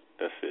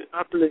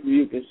 I believe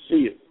you can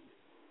see it.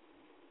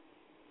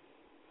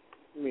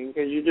 I mean,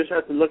 because you just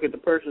have to look at the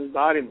person's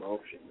body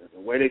motion, the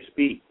way they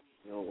speak,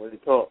 you know, when they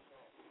talk,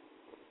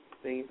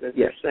 things that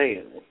they're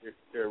saying, what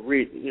they're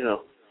reading, you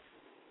know.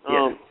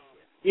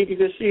 You can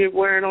just see it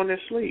wearing on their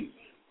sleeve.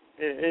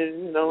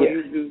 And you know,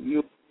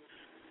 you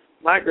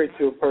migrate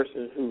to a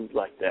person who's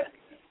like that.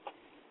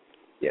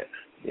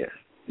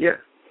 Yeah.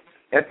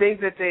 And things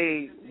that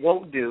they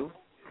won't do,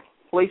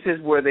 places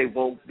where they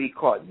won't be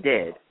caught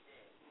dead,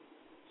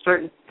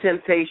 certain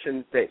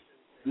temptations that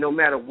no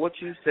matter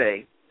what you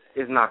say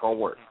is not going to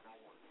work.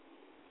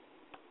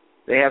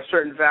 They have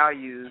certain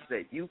values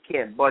that you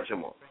can't budge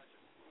them on.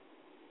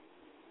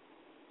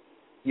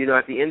 You know,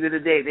 at the end of the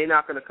day, they're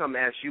not going to come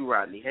ask you,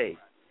 Rodney, hey,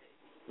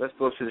 let's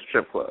go to the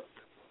strip club.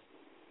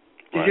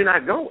 Because you're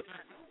not going.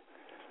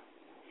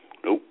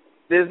 Nope.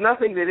 There's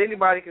nothing that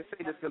anybody can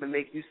say that's going to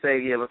make you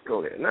say, yeah, let's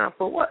go there. Nah,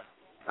 for what?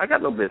 I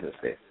got no business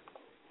there.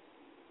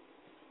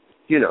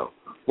 You know,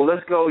 well,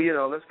 let's go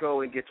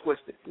and get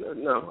twisted.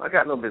 No, I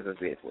got no business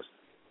being twisted.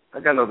 I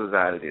got no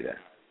desire to do that.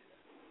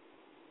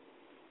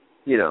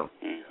 You know.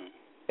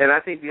 And I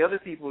think the other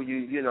people,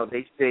 you know,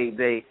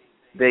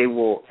 they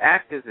will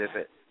act as if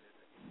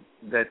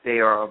that they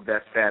are of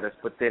that status,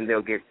 but then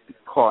they'll get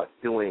caught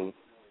doing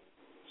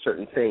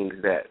certain things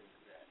that,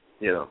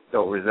 you know,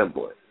 don't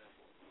resemble it.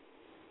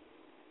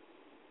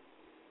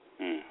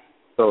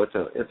 So it's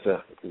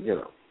a you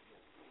know.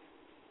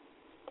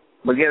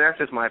 But again, that's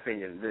just my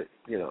opinion,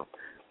 you know.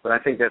 But I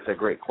think that's a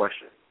great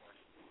question.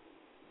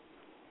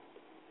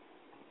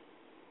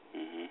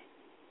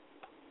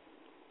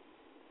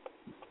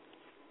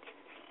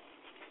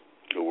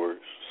 Good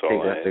words. I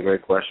think that's a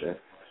great question.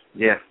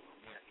 Yeah.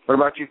 What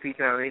about you,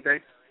 P-Town? Anything?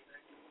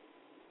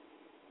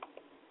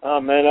 Oh,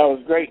 man, that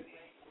was great.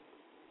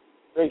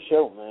 Great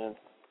show, man.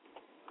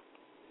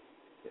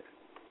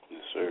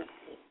 Yes, sir.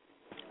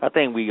 I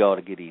think we ought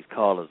to give these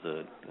callers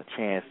a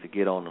chance to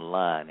get on the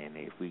line, and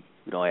if we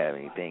don't have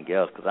anything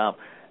else, because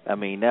I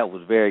mean, that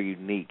was very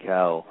unique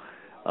how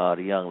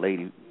the young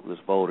lady was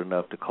bold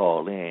enough to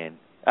call in.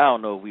 I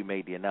don't know if we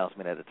made the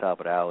announcement at the top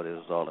of the hour that it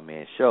was All the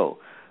Men show,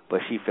 but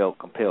she felt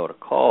compelled to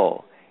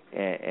call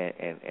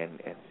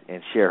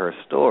and share her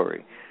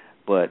story.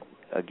 But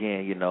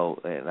again, you know,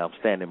 and I'm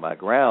standing my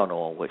ground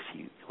on what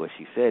she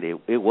said.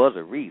 It was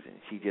a reason.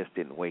 She just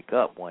didn't wake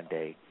up one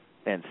day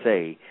and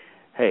say,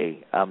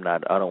 hey, I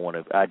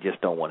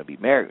just don't want to be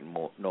married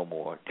no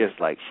more, just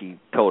like she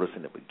told us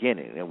in the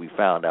beginning. And we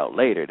found out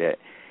later that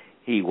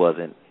he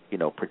wasn't, you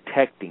know,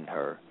 protecting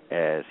her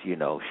as, you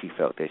know, she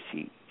felt that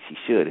she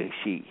should.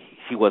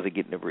 She wasn't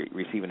getting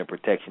receiving the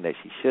protection that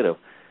she should have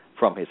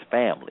from his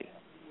family,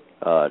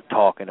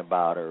 talking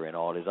about her and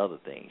all these other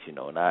things, you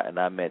know. And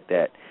I met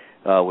that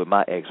with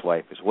my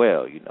ex-wife as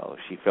well, you know.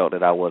 She felt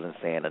that I wasn't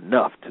saying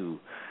enough to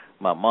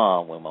my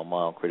mom when my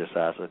mom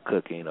criticized her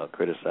cooking or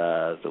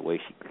criticized the way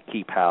she could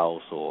keep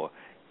house or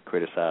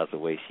criticized the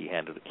way she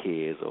handled the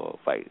kids or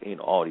fight, you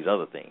know, all these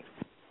other things.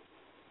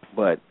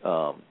 But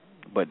to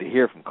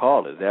hear from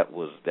callers, that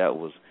was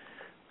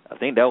I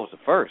think that was the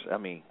first. I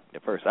mean,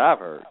 the first I've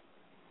heard.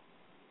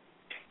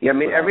 Yeah, I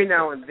mean, every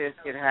now and then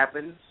it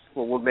happens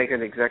when we'll make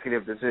an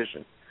executive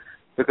decision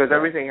because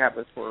everything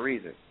happens for a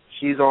reason.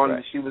 She's on.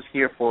 Right. She was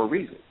here for a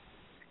reason.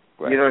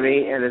 Right. You know what I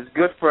mean? And it's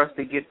good for us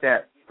to get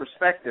that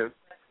perspective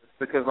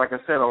because, like I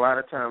said, a lot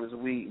of times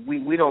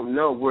we don't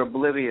know. We're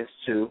oblivious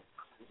to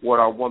what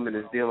our woman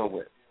is dealing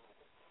with.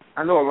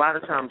 I know a lot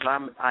of times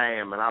I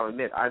am, and I'll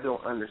admit I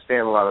don't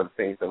understand a lot of the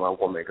things that my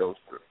woman goes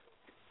through,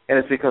 and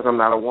it's because I'm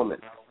not a woman.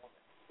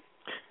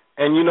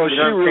 And she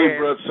really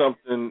brought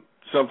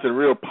something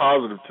real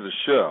positive to the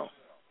show.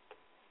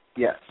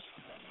 Yes.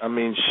 I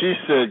mean, she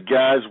said,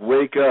 guys,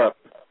 wake up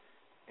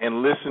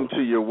and listen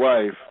to your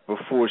wife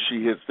before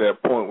she hits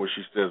that point where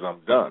she says,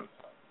 I'm done.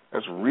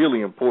 That's a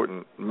really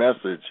important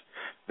message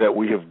that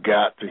we have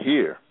got to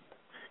hear.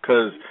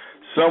 Because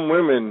some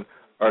women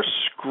are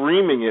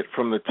screaming it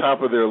from the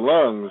top of their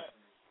lungs,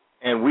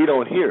 and we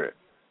don't hear it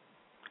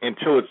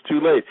until it's too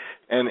late.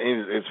 And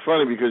it's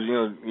funny because,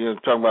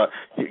 talking about,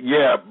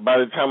 by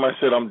the time I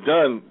said I'm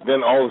done,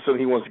 then all of a sudden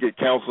he wants to get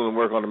counsel and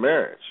work on the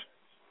marriage.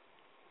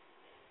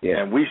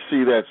 Yeah. And we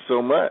see that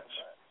so much.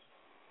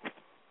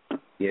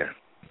 Yeah.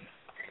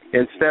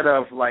 Instead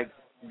of,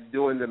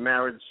 doing the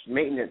marriage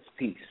maintenance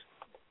piece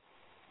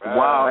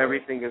while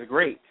everything is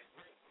great.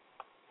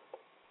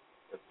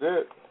 That's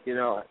it.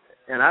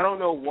 And I don't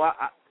know why.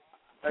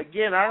 I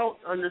don't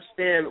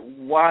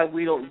understand why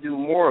we don't do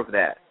more of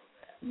that.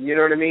 You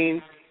know what I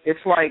mean?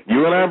 It's like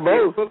you and I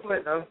both.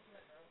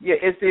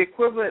 It's the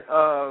equivalent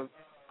of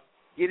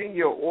getting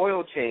your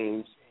oil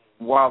changed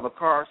while the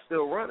car's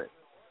still running.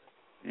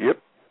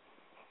 Yep.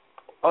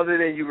 Other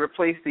than you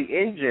replace the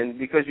engine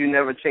because you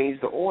never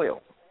changed the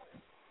oil.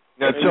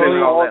 Now,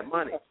 Tony, all that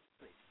money.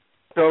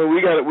 Tony,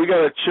 we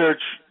got a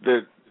church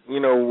that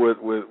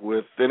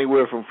with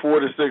anywhere from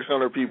 400 to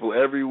 600 people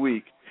every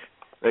week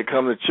that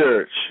come to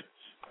church.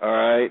 All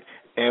right,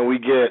 and we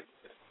get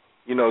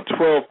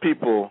 12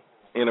 people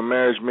in a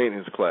marriage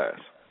maintenance class.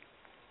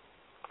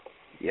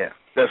 Yeah,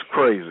 that's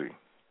crazy.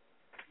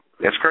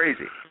 That's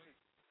crazy.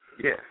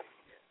 Yeah,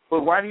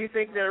 but why do you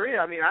think there is?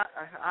 I mean,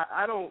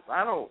 I don't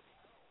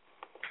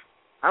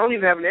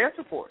even have an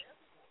answer for it.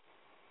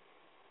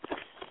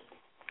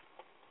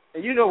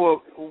 And you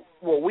know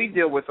what we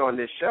deal with on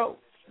this show.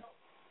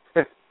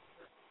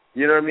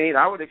 You know what I mean?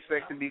 I would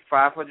expect to be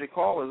 500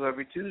 callers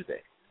every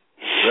Tuesday.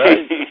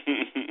 Right.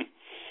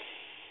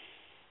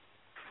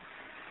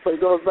 But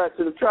it goes back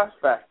to the trust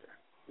factor.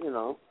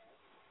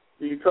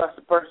 Do you trust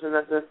the person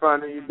that's in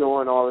front of you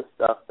doing all this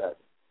stuff that?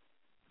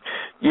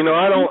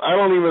 I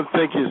don't even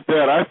think it's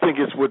that. I think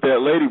it's what that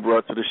lady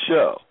brought to the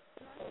show.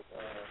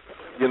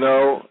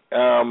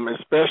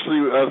 Especially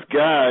us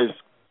guys,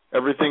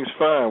 everything's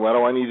fine. Why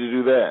do I need to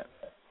do that?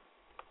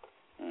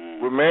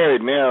 We're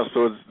married now,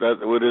 so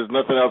there's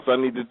nothing else I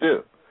need to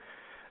do.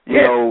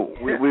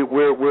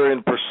 We're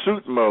in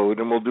pursuit mode,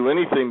 and we'll do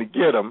anything to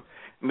get them.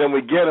 And then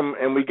we get them,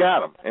 and we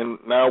got them. And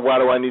now, why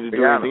do I need to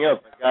do anything else?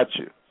 I got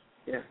you.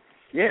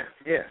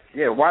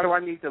 Yeah. Why do I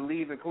need to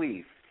leave and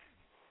cleave?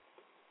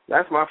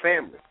 That's my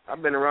family.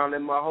 I've been around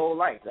them my whole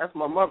life. That's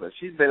my mother.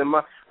 She's been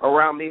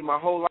around me my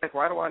whole life.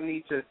 Why do I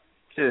need to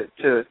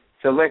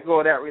let go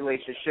of that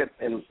relationship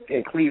and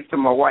cleave to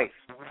my wife?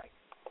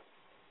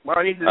 Why do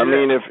I need to do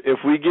that? If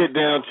we get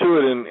down to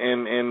it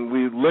and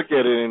we look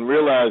at it and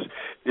realize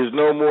there's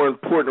no more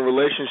important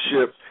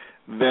relationship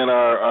than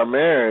our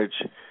marriage,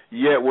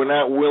 yet we're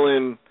not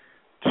willing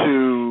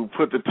to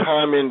put the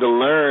time in to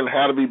learn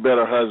how to be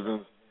better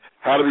husbands,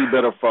 how to be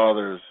better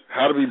fathers,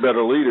 how to be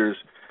better leaders,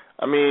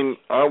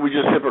 aren't we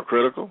just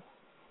hypocritical?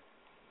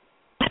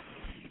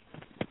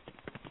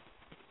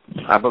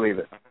 I believe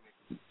it.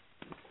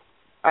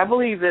 I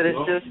believe that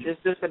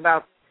it's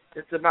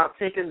about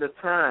taking the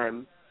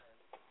time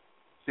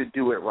to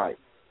do it right.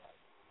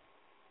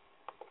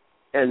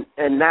 And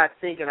not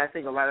thinking, I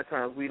think a lot of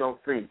times we don't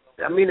think.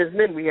 As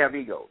men, we have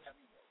egos.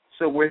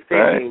 So we're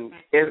thinking,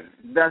 if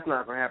that's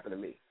not going to happen to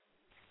me.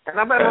 And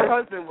I bet my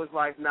husband was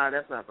like, nah,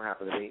 that's not going to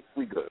happen to me.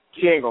 We good.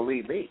 She ain't going to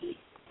leave me.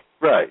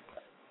 Right.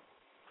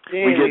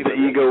 We get the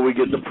ego, we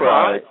get the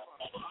pride.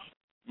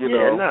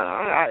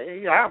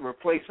 I'll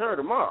replace her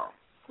tomorrow.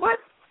 What?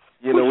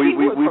 We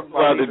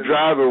fly the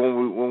driver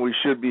when we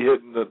should be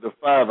hitting the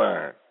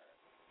 5-iron.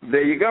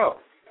 There you go.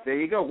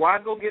 Why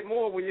go get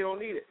more when you don't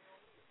need it?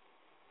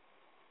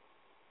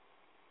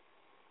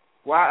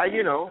 Why,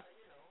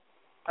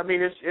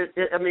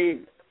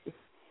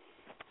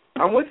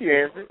 I'm with you,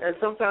 Anson. And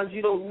sometimes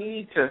you don't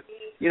need to.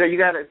 You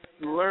got to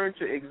learn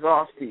to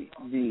exhaust the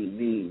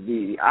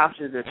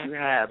options that you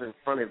have in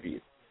front of you.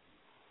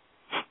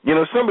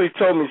 Somebody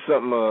told me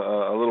something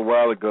a little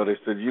while ago. They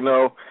said, you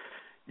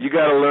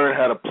got to learn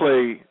how to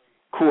play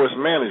course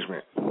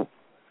management.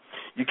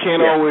 You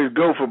can't always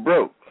go for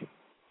broke.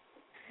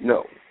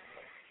 No.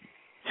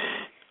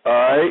 All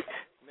right.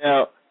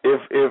 Now,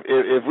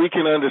 if we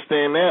can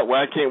understand that,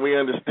 why can't we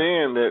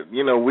understand that,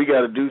 we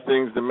got to do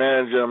things to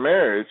manage our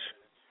marriage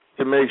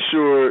to make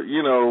sure,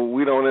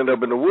 we don't end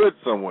up in the woods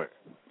somewhere.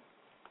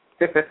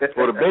 Or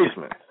the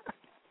basement.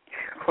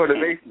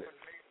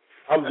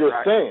 I'm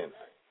just saying.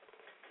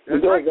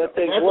 That's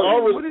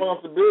our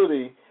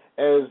responsibility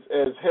as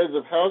heads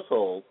of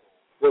household,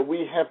 that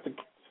we have to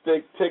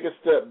take a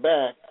step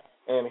back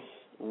and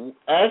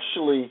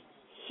actually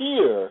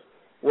hear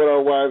what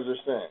our wives are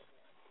saying.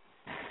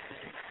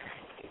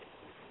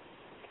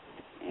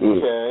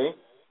 Okay.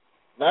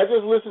 Not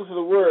just listen to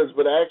the words,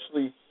 but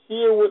actually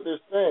hear what they're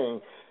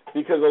saying,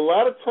 because a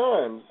lot of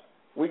times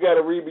we got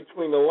to read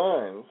between the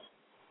lines,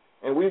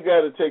 and we've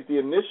got to take the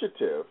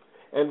initiative,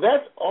 and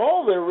that's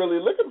all they're really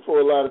looking for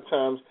a lot of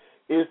times,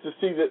 is to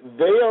see that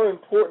they are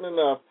important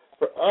enough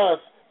for us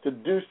to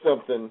do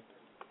something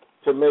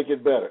to make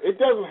it better. It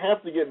doesn't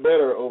have to get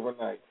better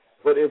overnight,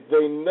 but if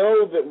they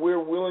know that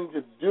we're willing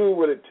to do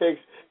what it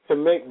takes to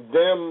make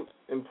them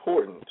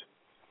important.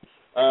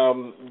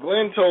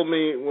 Glenn told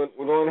me when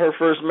on her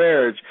first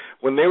marriage,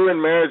 when they were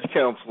in marriage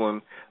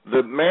counseling,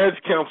 the marriage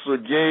counselor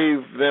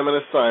gave them an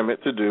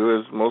assignment to do,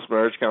 as most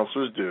marriage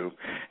counselors do.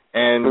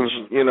 And,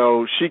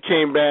 she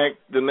came back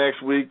the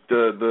next week,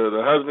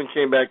 the husband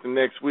came back the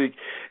next week,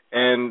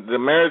 and the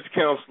marriage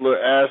counselor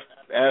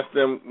asked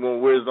them, well,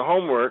 where's the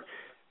homework?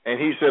 And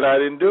he said, I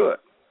didn't do it.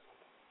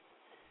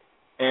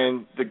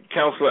 And the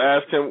counselor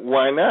asked him,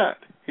 why not?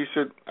 He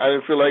said, I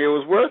didn't feel like it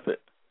was worth it.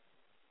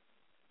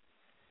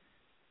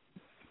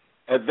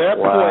 At that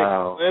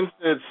point, Glenn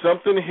said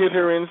something hit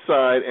her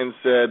inside and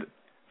said,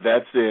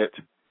 that's it.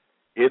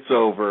 It's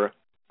over.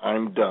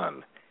 I'm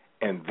done.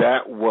 And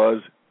that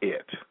was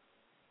it.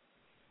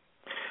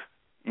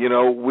 We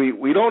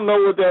don't know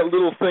what that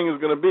little thing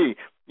is going to be.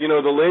 The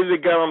lady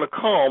that got on the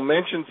call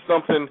mentioned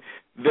something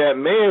that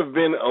may have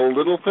been a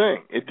little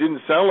thing. It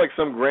didn't sound like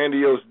some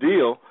grandiose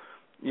deal,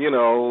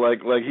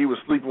 like he was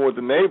sleeping with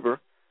the neighbor.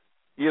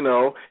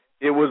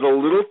 It was a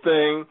little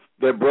thing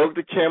that broke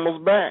the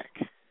camel's back.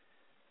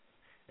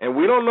 And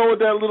we don't know what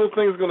that little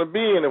thing is going to be,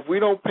 and if we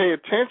don't pay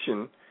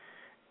attention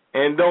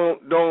and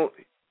don't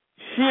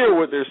hear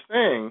what they're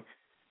saying,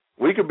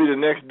 we could be the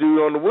next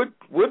dude on the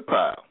wood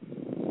pile.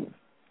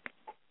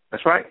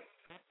 That's right.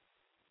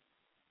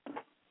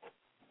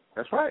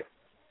 That's right.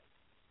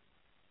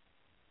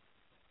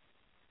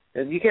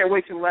 And you can't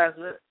wait till the last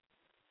minute.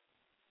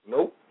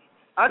 Nope.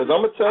 Because I'm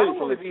going to tell you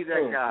from the be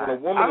that guy. When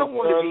a woman I don't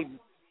want to be.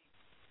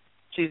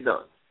 She's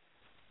done.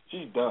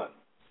 She's done.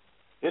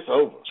 It's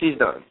over. She's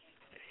done.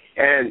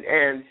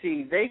 And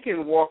see, they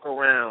can walk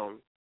around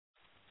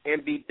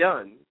and be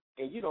done,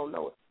 and you don't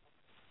know it.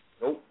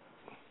 Nope.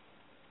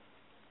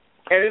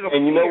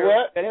 And you know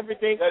what? And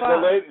everything's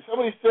fine.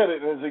 Somebody said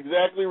it, and it's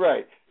exactly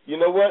right. You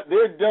know what?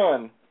 They're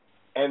done,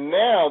 and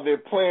now they're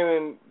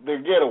planning their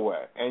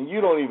getaway, and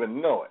you don't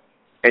even know it.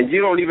 And you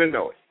don't even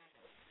know it.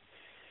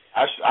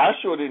 I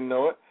sure didn't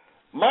know it.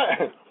 My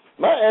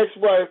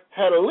ex-wife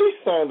had a lease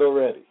signed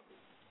already.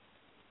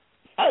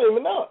 I didn't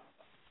even know it.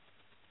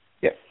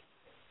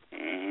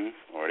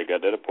 Already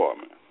got that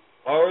apartment.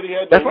 Already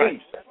had the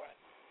lease.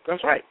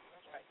 That's right.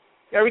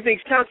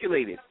 Everything's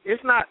calculated.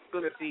 It's not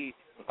going to be,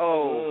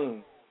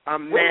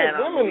 I'm mad,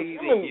 I'm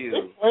leaving you.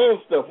 They plan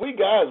stuff. We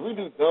guys, we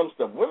do dumb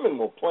stuff. Women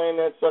will plan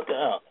that sucker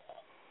out.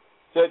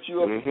 Set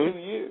you up for 2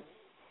 years.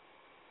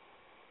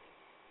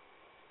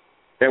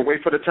 And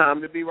wait for the time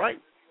to be right.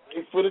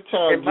 Wait for the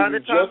time. And by the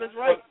time it's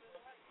right.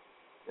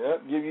 Yeah,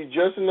 give you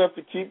just enough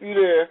to keep you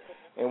there.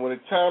 And when the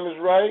time is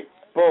right,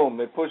 boom,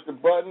 they push the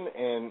button,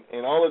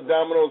 and all the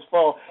dominoes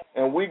fall,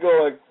 and we go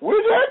like,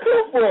 where'd that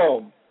come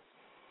from?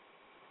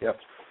 Yep.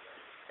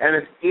 And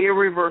it's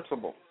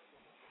irreversible.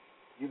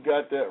 You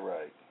got that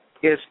right.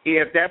 It's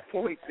at that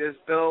point, there's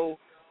no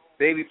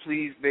baby,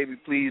 please, baby,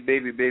 please,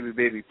 baby, baby,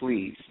 baby,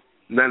 please.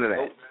 None of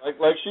that.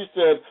 Like she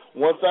said,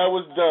 once I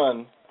was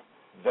done,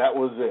 that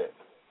was it.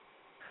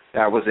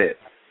 That was it.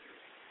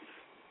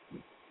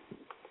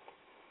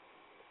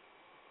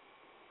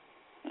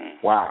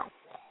 Wow.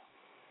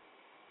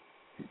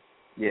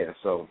 Yeah,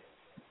 so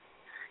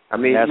I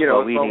mean, that's it's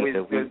always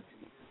good.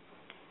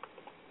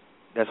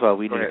 That's why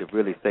we need to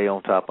really stay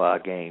on top of our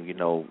game,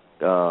 and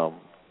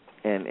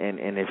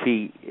if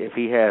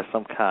he has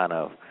some kind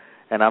of,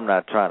 and I'm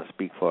not trying to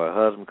speak for her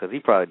husband because he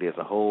probably did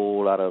a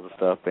whole lot of other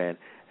stuff, and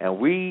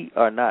we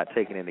are not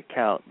taking into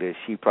account that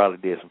she probably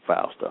did some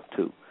foul stuff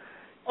too.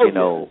 It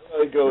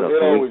always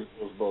goes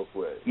both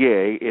ways.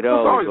 Yeah, it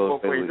always goes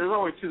both ways. There's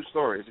always two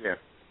stories. Yeah.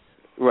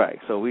 Right.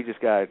 So we just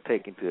got to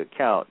take into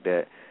account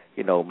that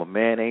my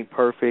man ain't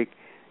perfect,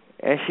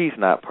 and she's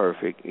not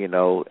perfect,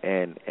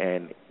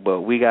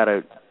 but we got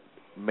to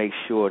make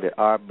sure that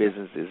our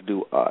business is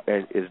do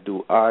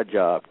our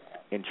job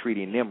in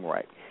treating them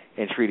right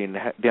and treating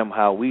them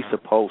how we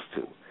supposed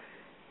to,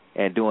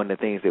 and doing the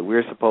things that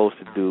we're supposed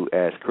to do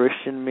as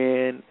Christian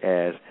men,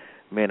 as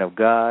men of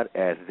God,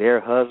 as their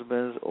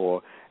husbands,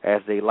 or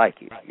as they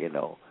like it.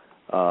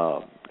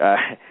 I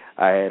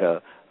had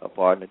a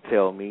partner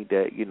tell me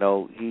that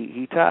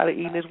he tired of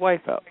eating his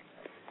wife out.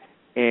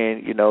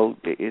 And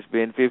it's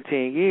been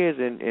 15 years,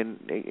 and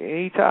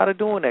he tired of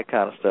doing that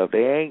kind of stuff.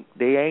 They ain't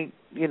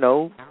in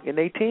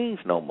their teens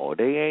no more.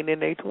 They ain't in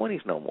their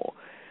 20s no more.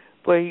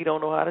 But he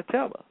don't know how to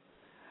tell her.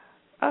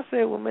 I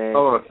said, well, man.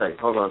 Hold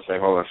on a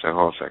second.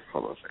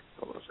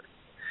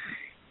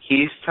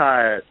 He's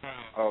tired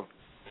of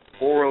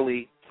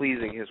orally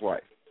pleasing his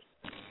wife.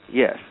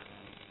 Yes.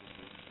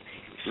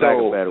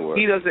 So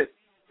he doesn't.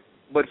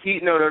 But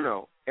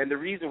no. And the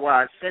reason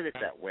why I said it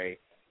that way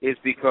is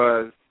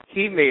because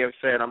he may have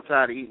said, I'm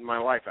tired of eating my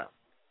wife out.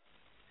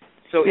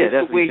 So it's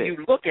the way you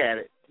look at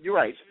it. You're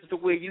right. It's the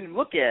way you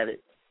look at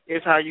it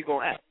is how you're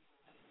going to act.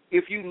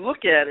 If you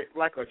look at it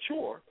like a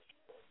chore,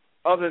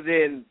 other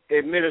than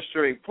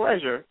administering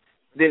pleasure,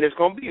 then it's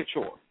going to be a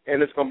chore,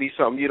 and it's going to be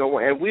something you don't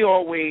want. And we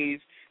always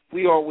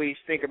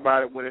think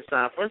about it when it's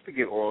time for us to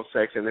get oral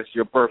sex, and it's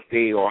your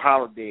birthday or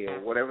holiday or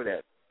whatever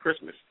that,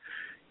 Christmas.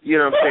 You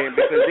know what I'm saying?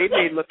 Because they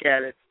may look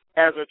at it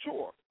as a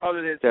chore,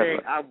 other than saying,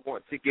 I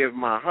want to give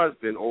my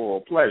husband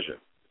oral pleasure.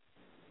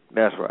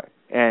 That's right.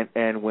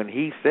 And when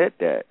he said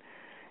that,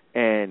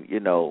 and, you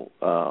know,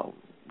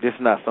 this is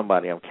not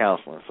somebody I'm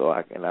counseling, so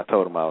I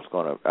told him I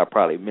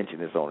probably mention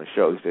this on the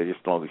show. He said,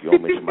 just as long as you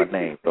don't mention my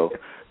name. So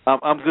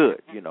I'm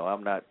good. You know,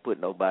 I'm not putting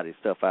nobody's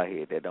stuff out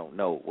here that don't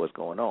know what's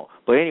going on.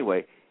 But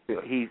anyway,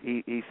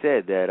 he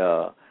said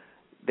that,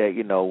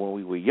 you know, when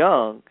we were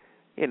young,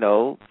 you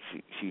know,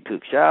 she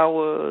took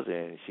showers,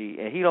 and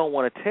he don't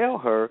want to tell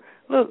her,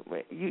 look,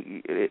 man,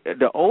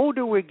 the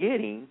older we're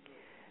getting,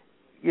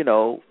 you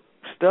know,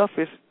 stuff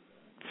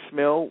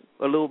smell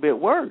a little bit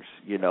worse,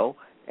 you know,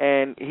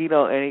 and he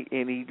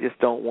just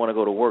don't want to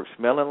go to work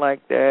smelling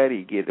like that.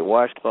 He get the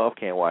washcloth,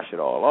 can't wash it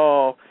all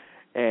off,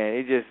 and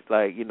it just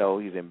like, you know,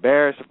 he's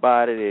embarrassed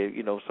about it.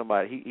 You know,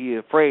 he's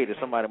afraid that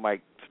somebody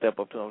might step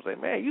up to him and say,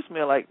 man, you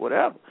smell like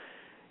whatever.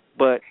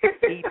 But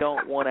he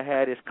don't want to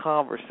have this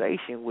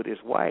conversation with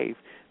his wife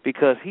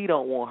because he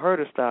don't want her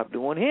to stop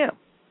doing him.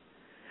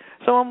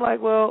 So I'm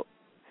like, well,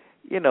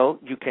 you know,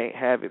 you can't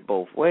have it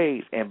both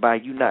ways. And by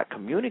you not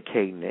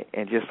communicating it,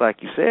 and just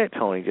like you said,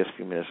 Tony, just a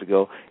few minutes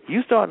ago,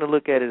 you starting to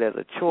look at it as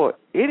a chore,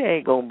 it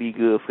ain't going to be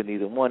good for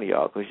neither one of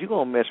y'all, because you're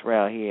going to mess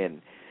around here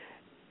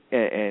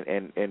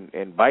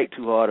and bite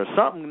too hard, or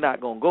something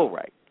not going to go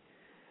right.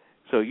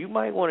 So you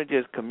might want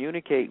to just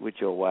communicate with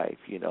your wife,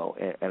 you know,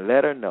 and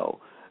let her know,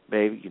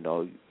 baby, you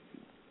know,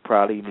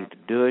 probably you need to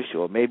dush,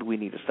 or maybe we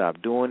need to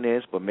stop doing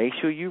this, but make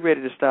sure you're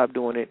ready to stop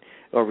doing it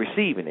or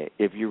receiving it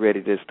if you're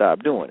ready to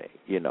stop doing it,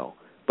 you know.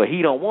 But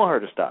he don't want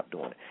her to stop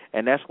doing it.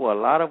 And that's where a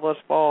lot of us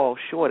fall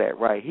short at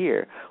right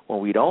here,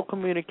 when we don't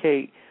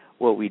communicate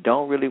what we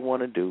don't really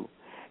want to do,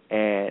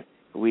 and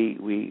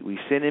we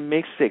send in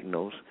mixed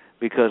signals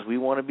because we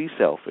want to be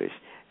selfish,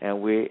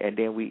 and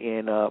then we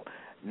end up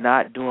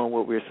not doing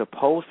what we're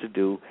supposed to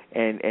do,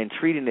 and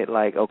treating it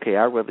like, okay,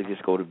 I'd rather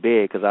just go to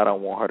bed because I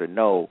don't want her to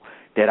know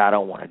that I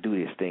don't want to do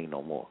this thing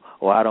no more,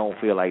 or I don't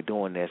feel like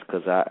doing this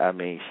because, I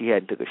mean, she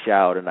hadn't took a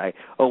shower tonight,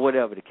 or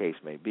whatever the case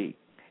may be.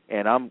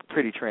 And I'm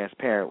pretty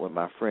transparent with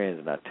my friends,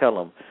 and I tell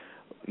them,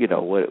 you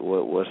know,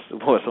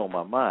 what's on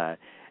my mind,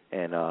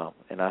 and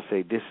I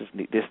say this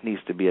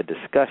needs to be a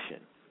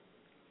discussion.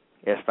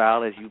 As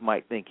foul as you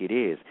might think it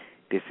is,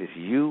 this is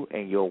you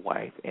and your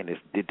wife, and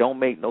it don't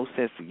make no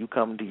sense for you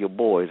coming to your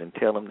boys and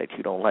tell them that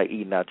you don't like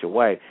eating out your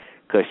wife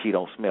because she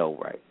don't smell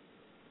right.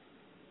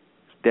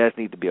 That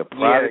needs to be a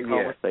private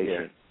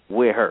conversation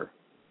with her.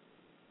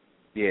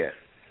 Yeah.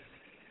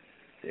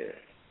 That's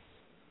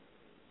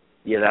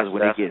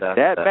when it gets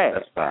that bad.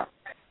 That's foul.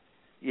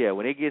 Yeah,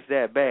 when it gets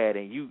that bad,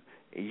 and you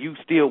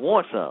still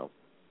want some,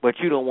 but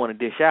you don't want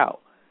to dish out,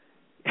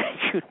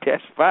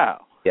 that's foul.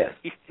 Yes,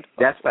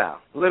 that's foul.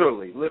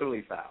 Literally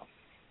foul.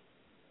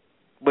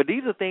 But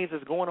these are things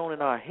that's going on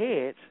in our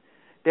heads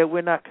that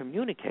we're not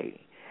communicating.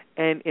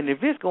 And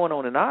if it's going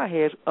on in our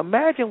heads,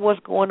 imagine what's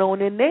going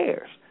on in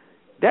theirs.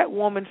 That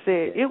woman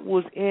said it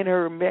was in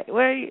her.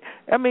 Well,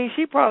 I mean,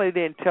 she probably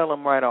didn't tell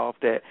him right off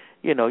that,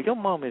 you know, your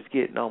mom is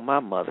getting on my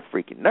mother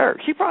freaking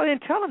nerves. She probably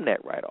didn't tell him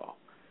that right off.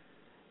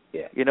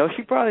 Yeah. You know,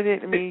 she probably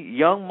didn't. I mean,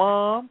 young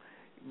mom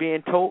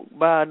being told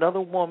by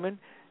another woman,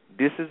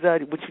 this is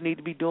what you need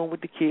to be doing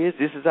with the kids.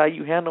 This is how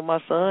you handle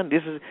my son.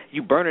 This is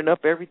you burning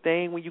up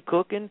everything when you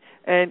cooking.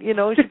 And, you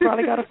know, she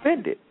probably got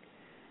offended.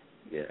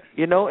 Yeah.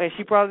 You know, and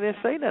she probably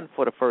didn't say nothing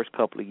for the first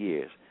couple of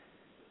years.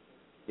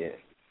 Yeah.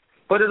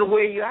 But it'll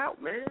wear you out,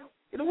 man.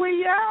 It'll wear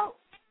you out.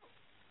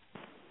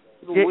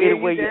 It'll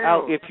wear you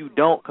out if you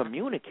don't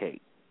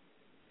communicate.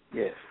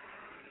 Yes.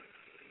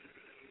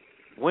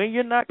 When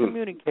you're not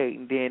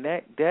communicating, then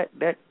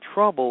that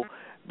trouble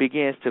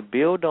begins to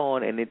build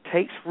on, and it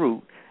takes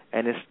root,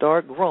 and it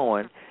start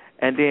growing,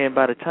 and then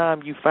by the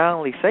time you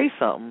finally say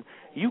something,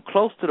 you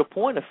close to the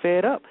point of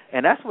fed up.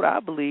 And that's what I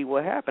believe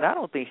what happened. I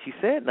don't think she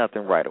said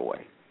nothing right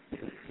away.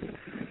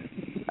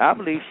 I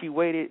believe she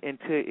waited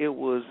until it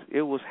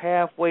was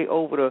halfway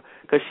over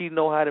because she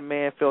know how the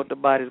man felt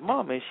about his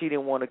mom, and she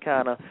didn't want to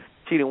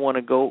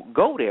go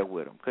there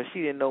with him because she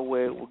didn't know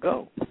where it would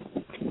go.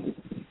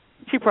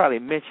 She probably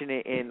mentioned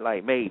it and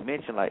made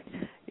mention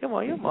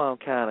your mom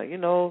kind of, you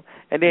know,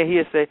 and then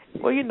he'll say,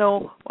 well, you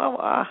know,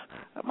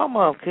 my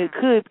mom can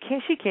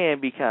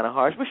be kind of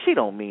harsh, but she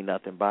don't mean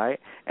nothing by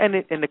it, and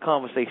the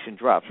conversation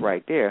drops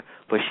right there.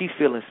 But she's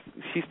still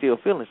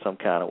feeling some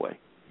kind of way.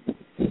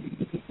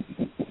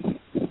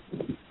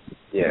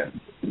 Yeah.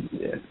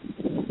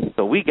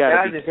 So we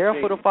got to be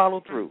careful to follow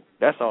through.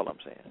 That's all I'm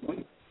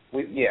saying.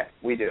 We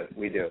do.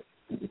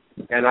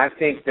 And I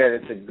think that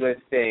it's a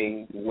good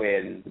thing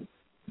when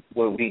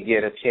we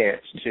get a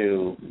chance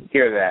to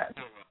hear that,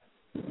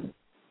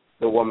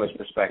 the woman's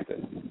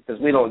perspective, because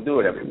we don't do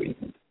it every week.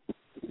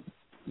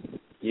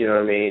 You know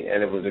what I mean?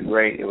 And it was a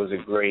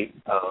great.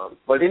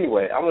 But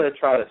anyway, I'm gonna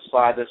try to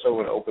slide this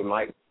over to open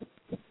mic.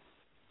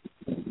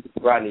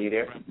 Rodney, you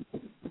there?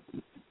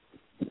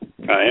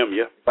 I am,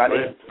 yeah. Rodney?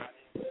 Go ahead.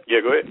 Yeah,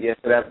 go ahead. Yeah,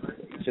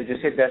 so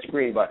just hit that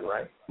screen button,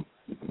 right?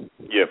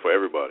 Yeah, for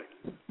everybody.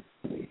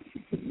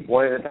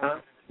 One at a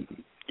time?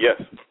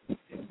 Yes.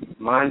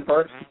 Mine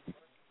first?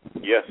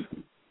 Yes.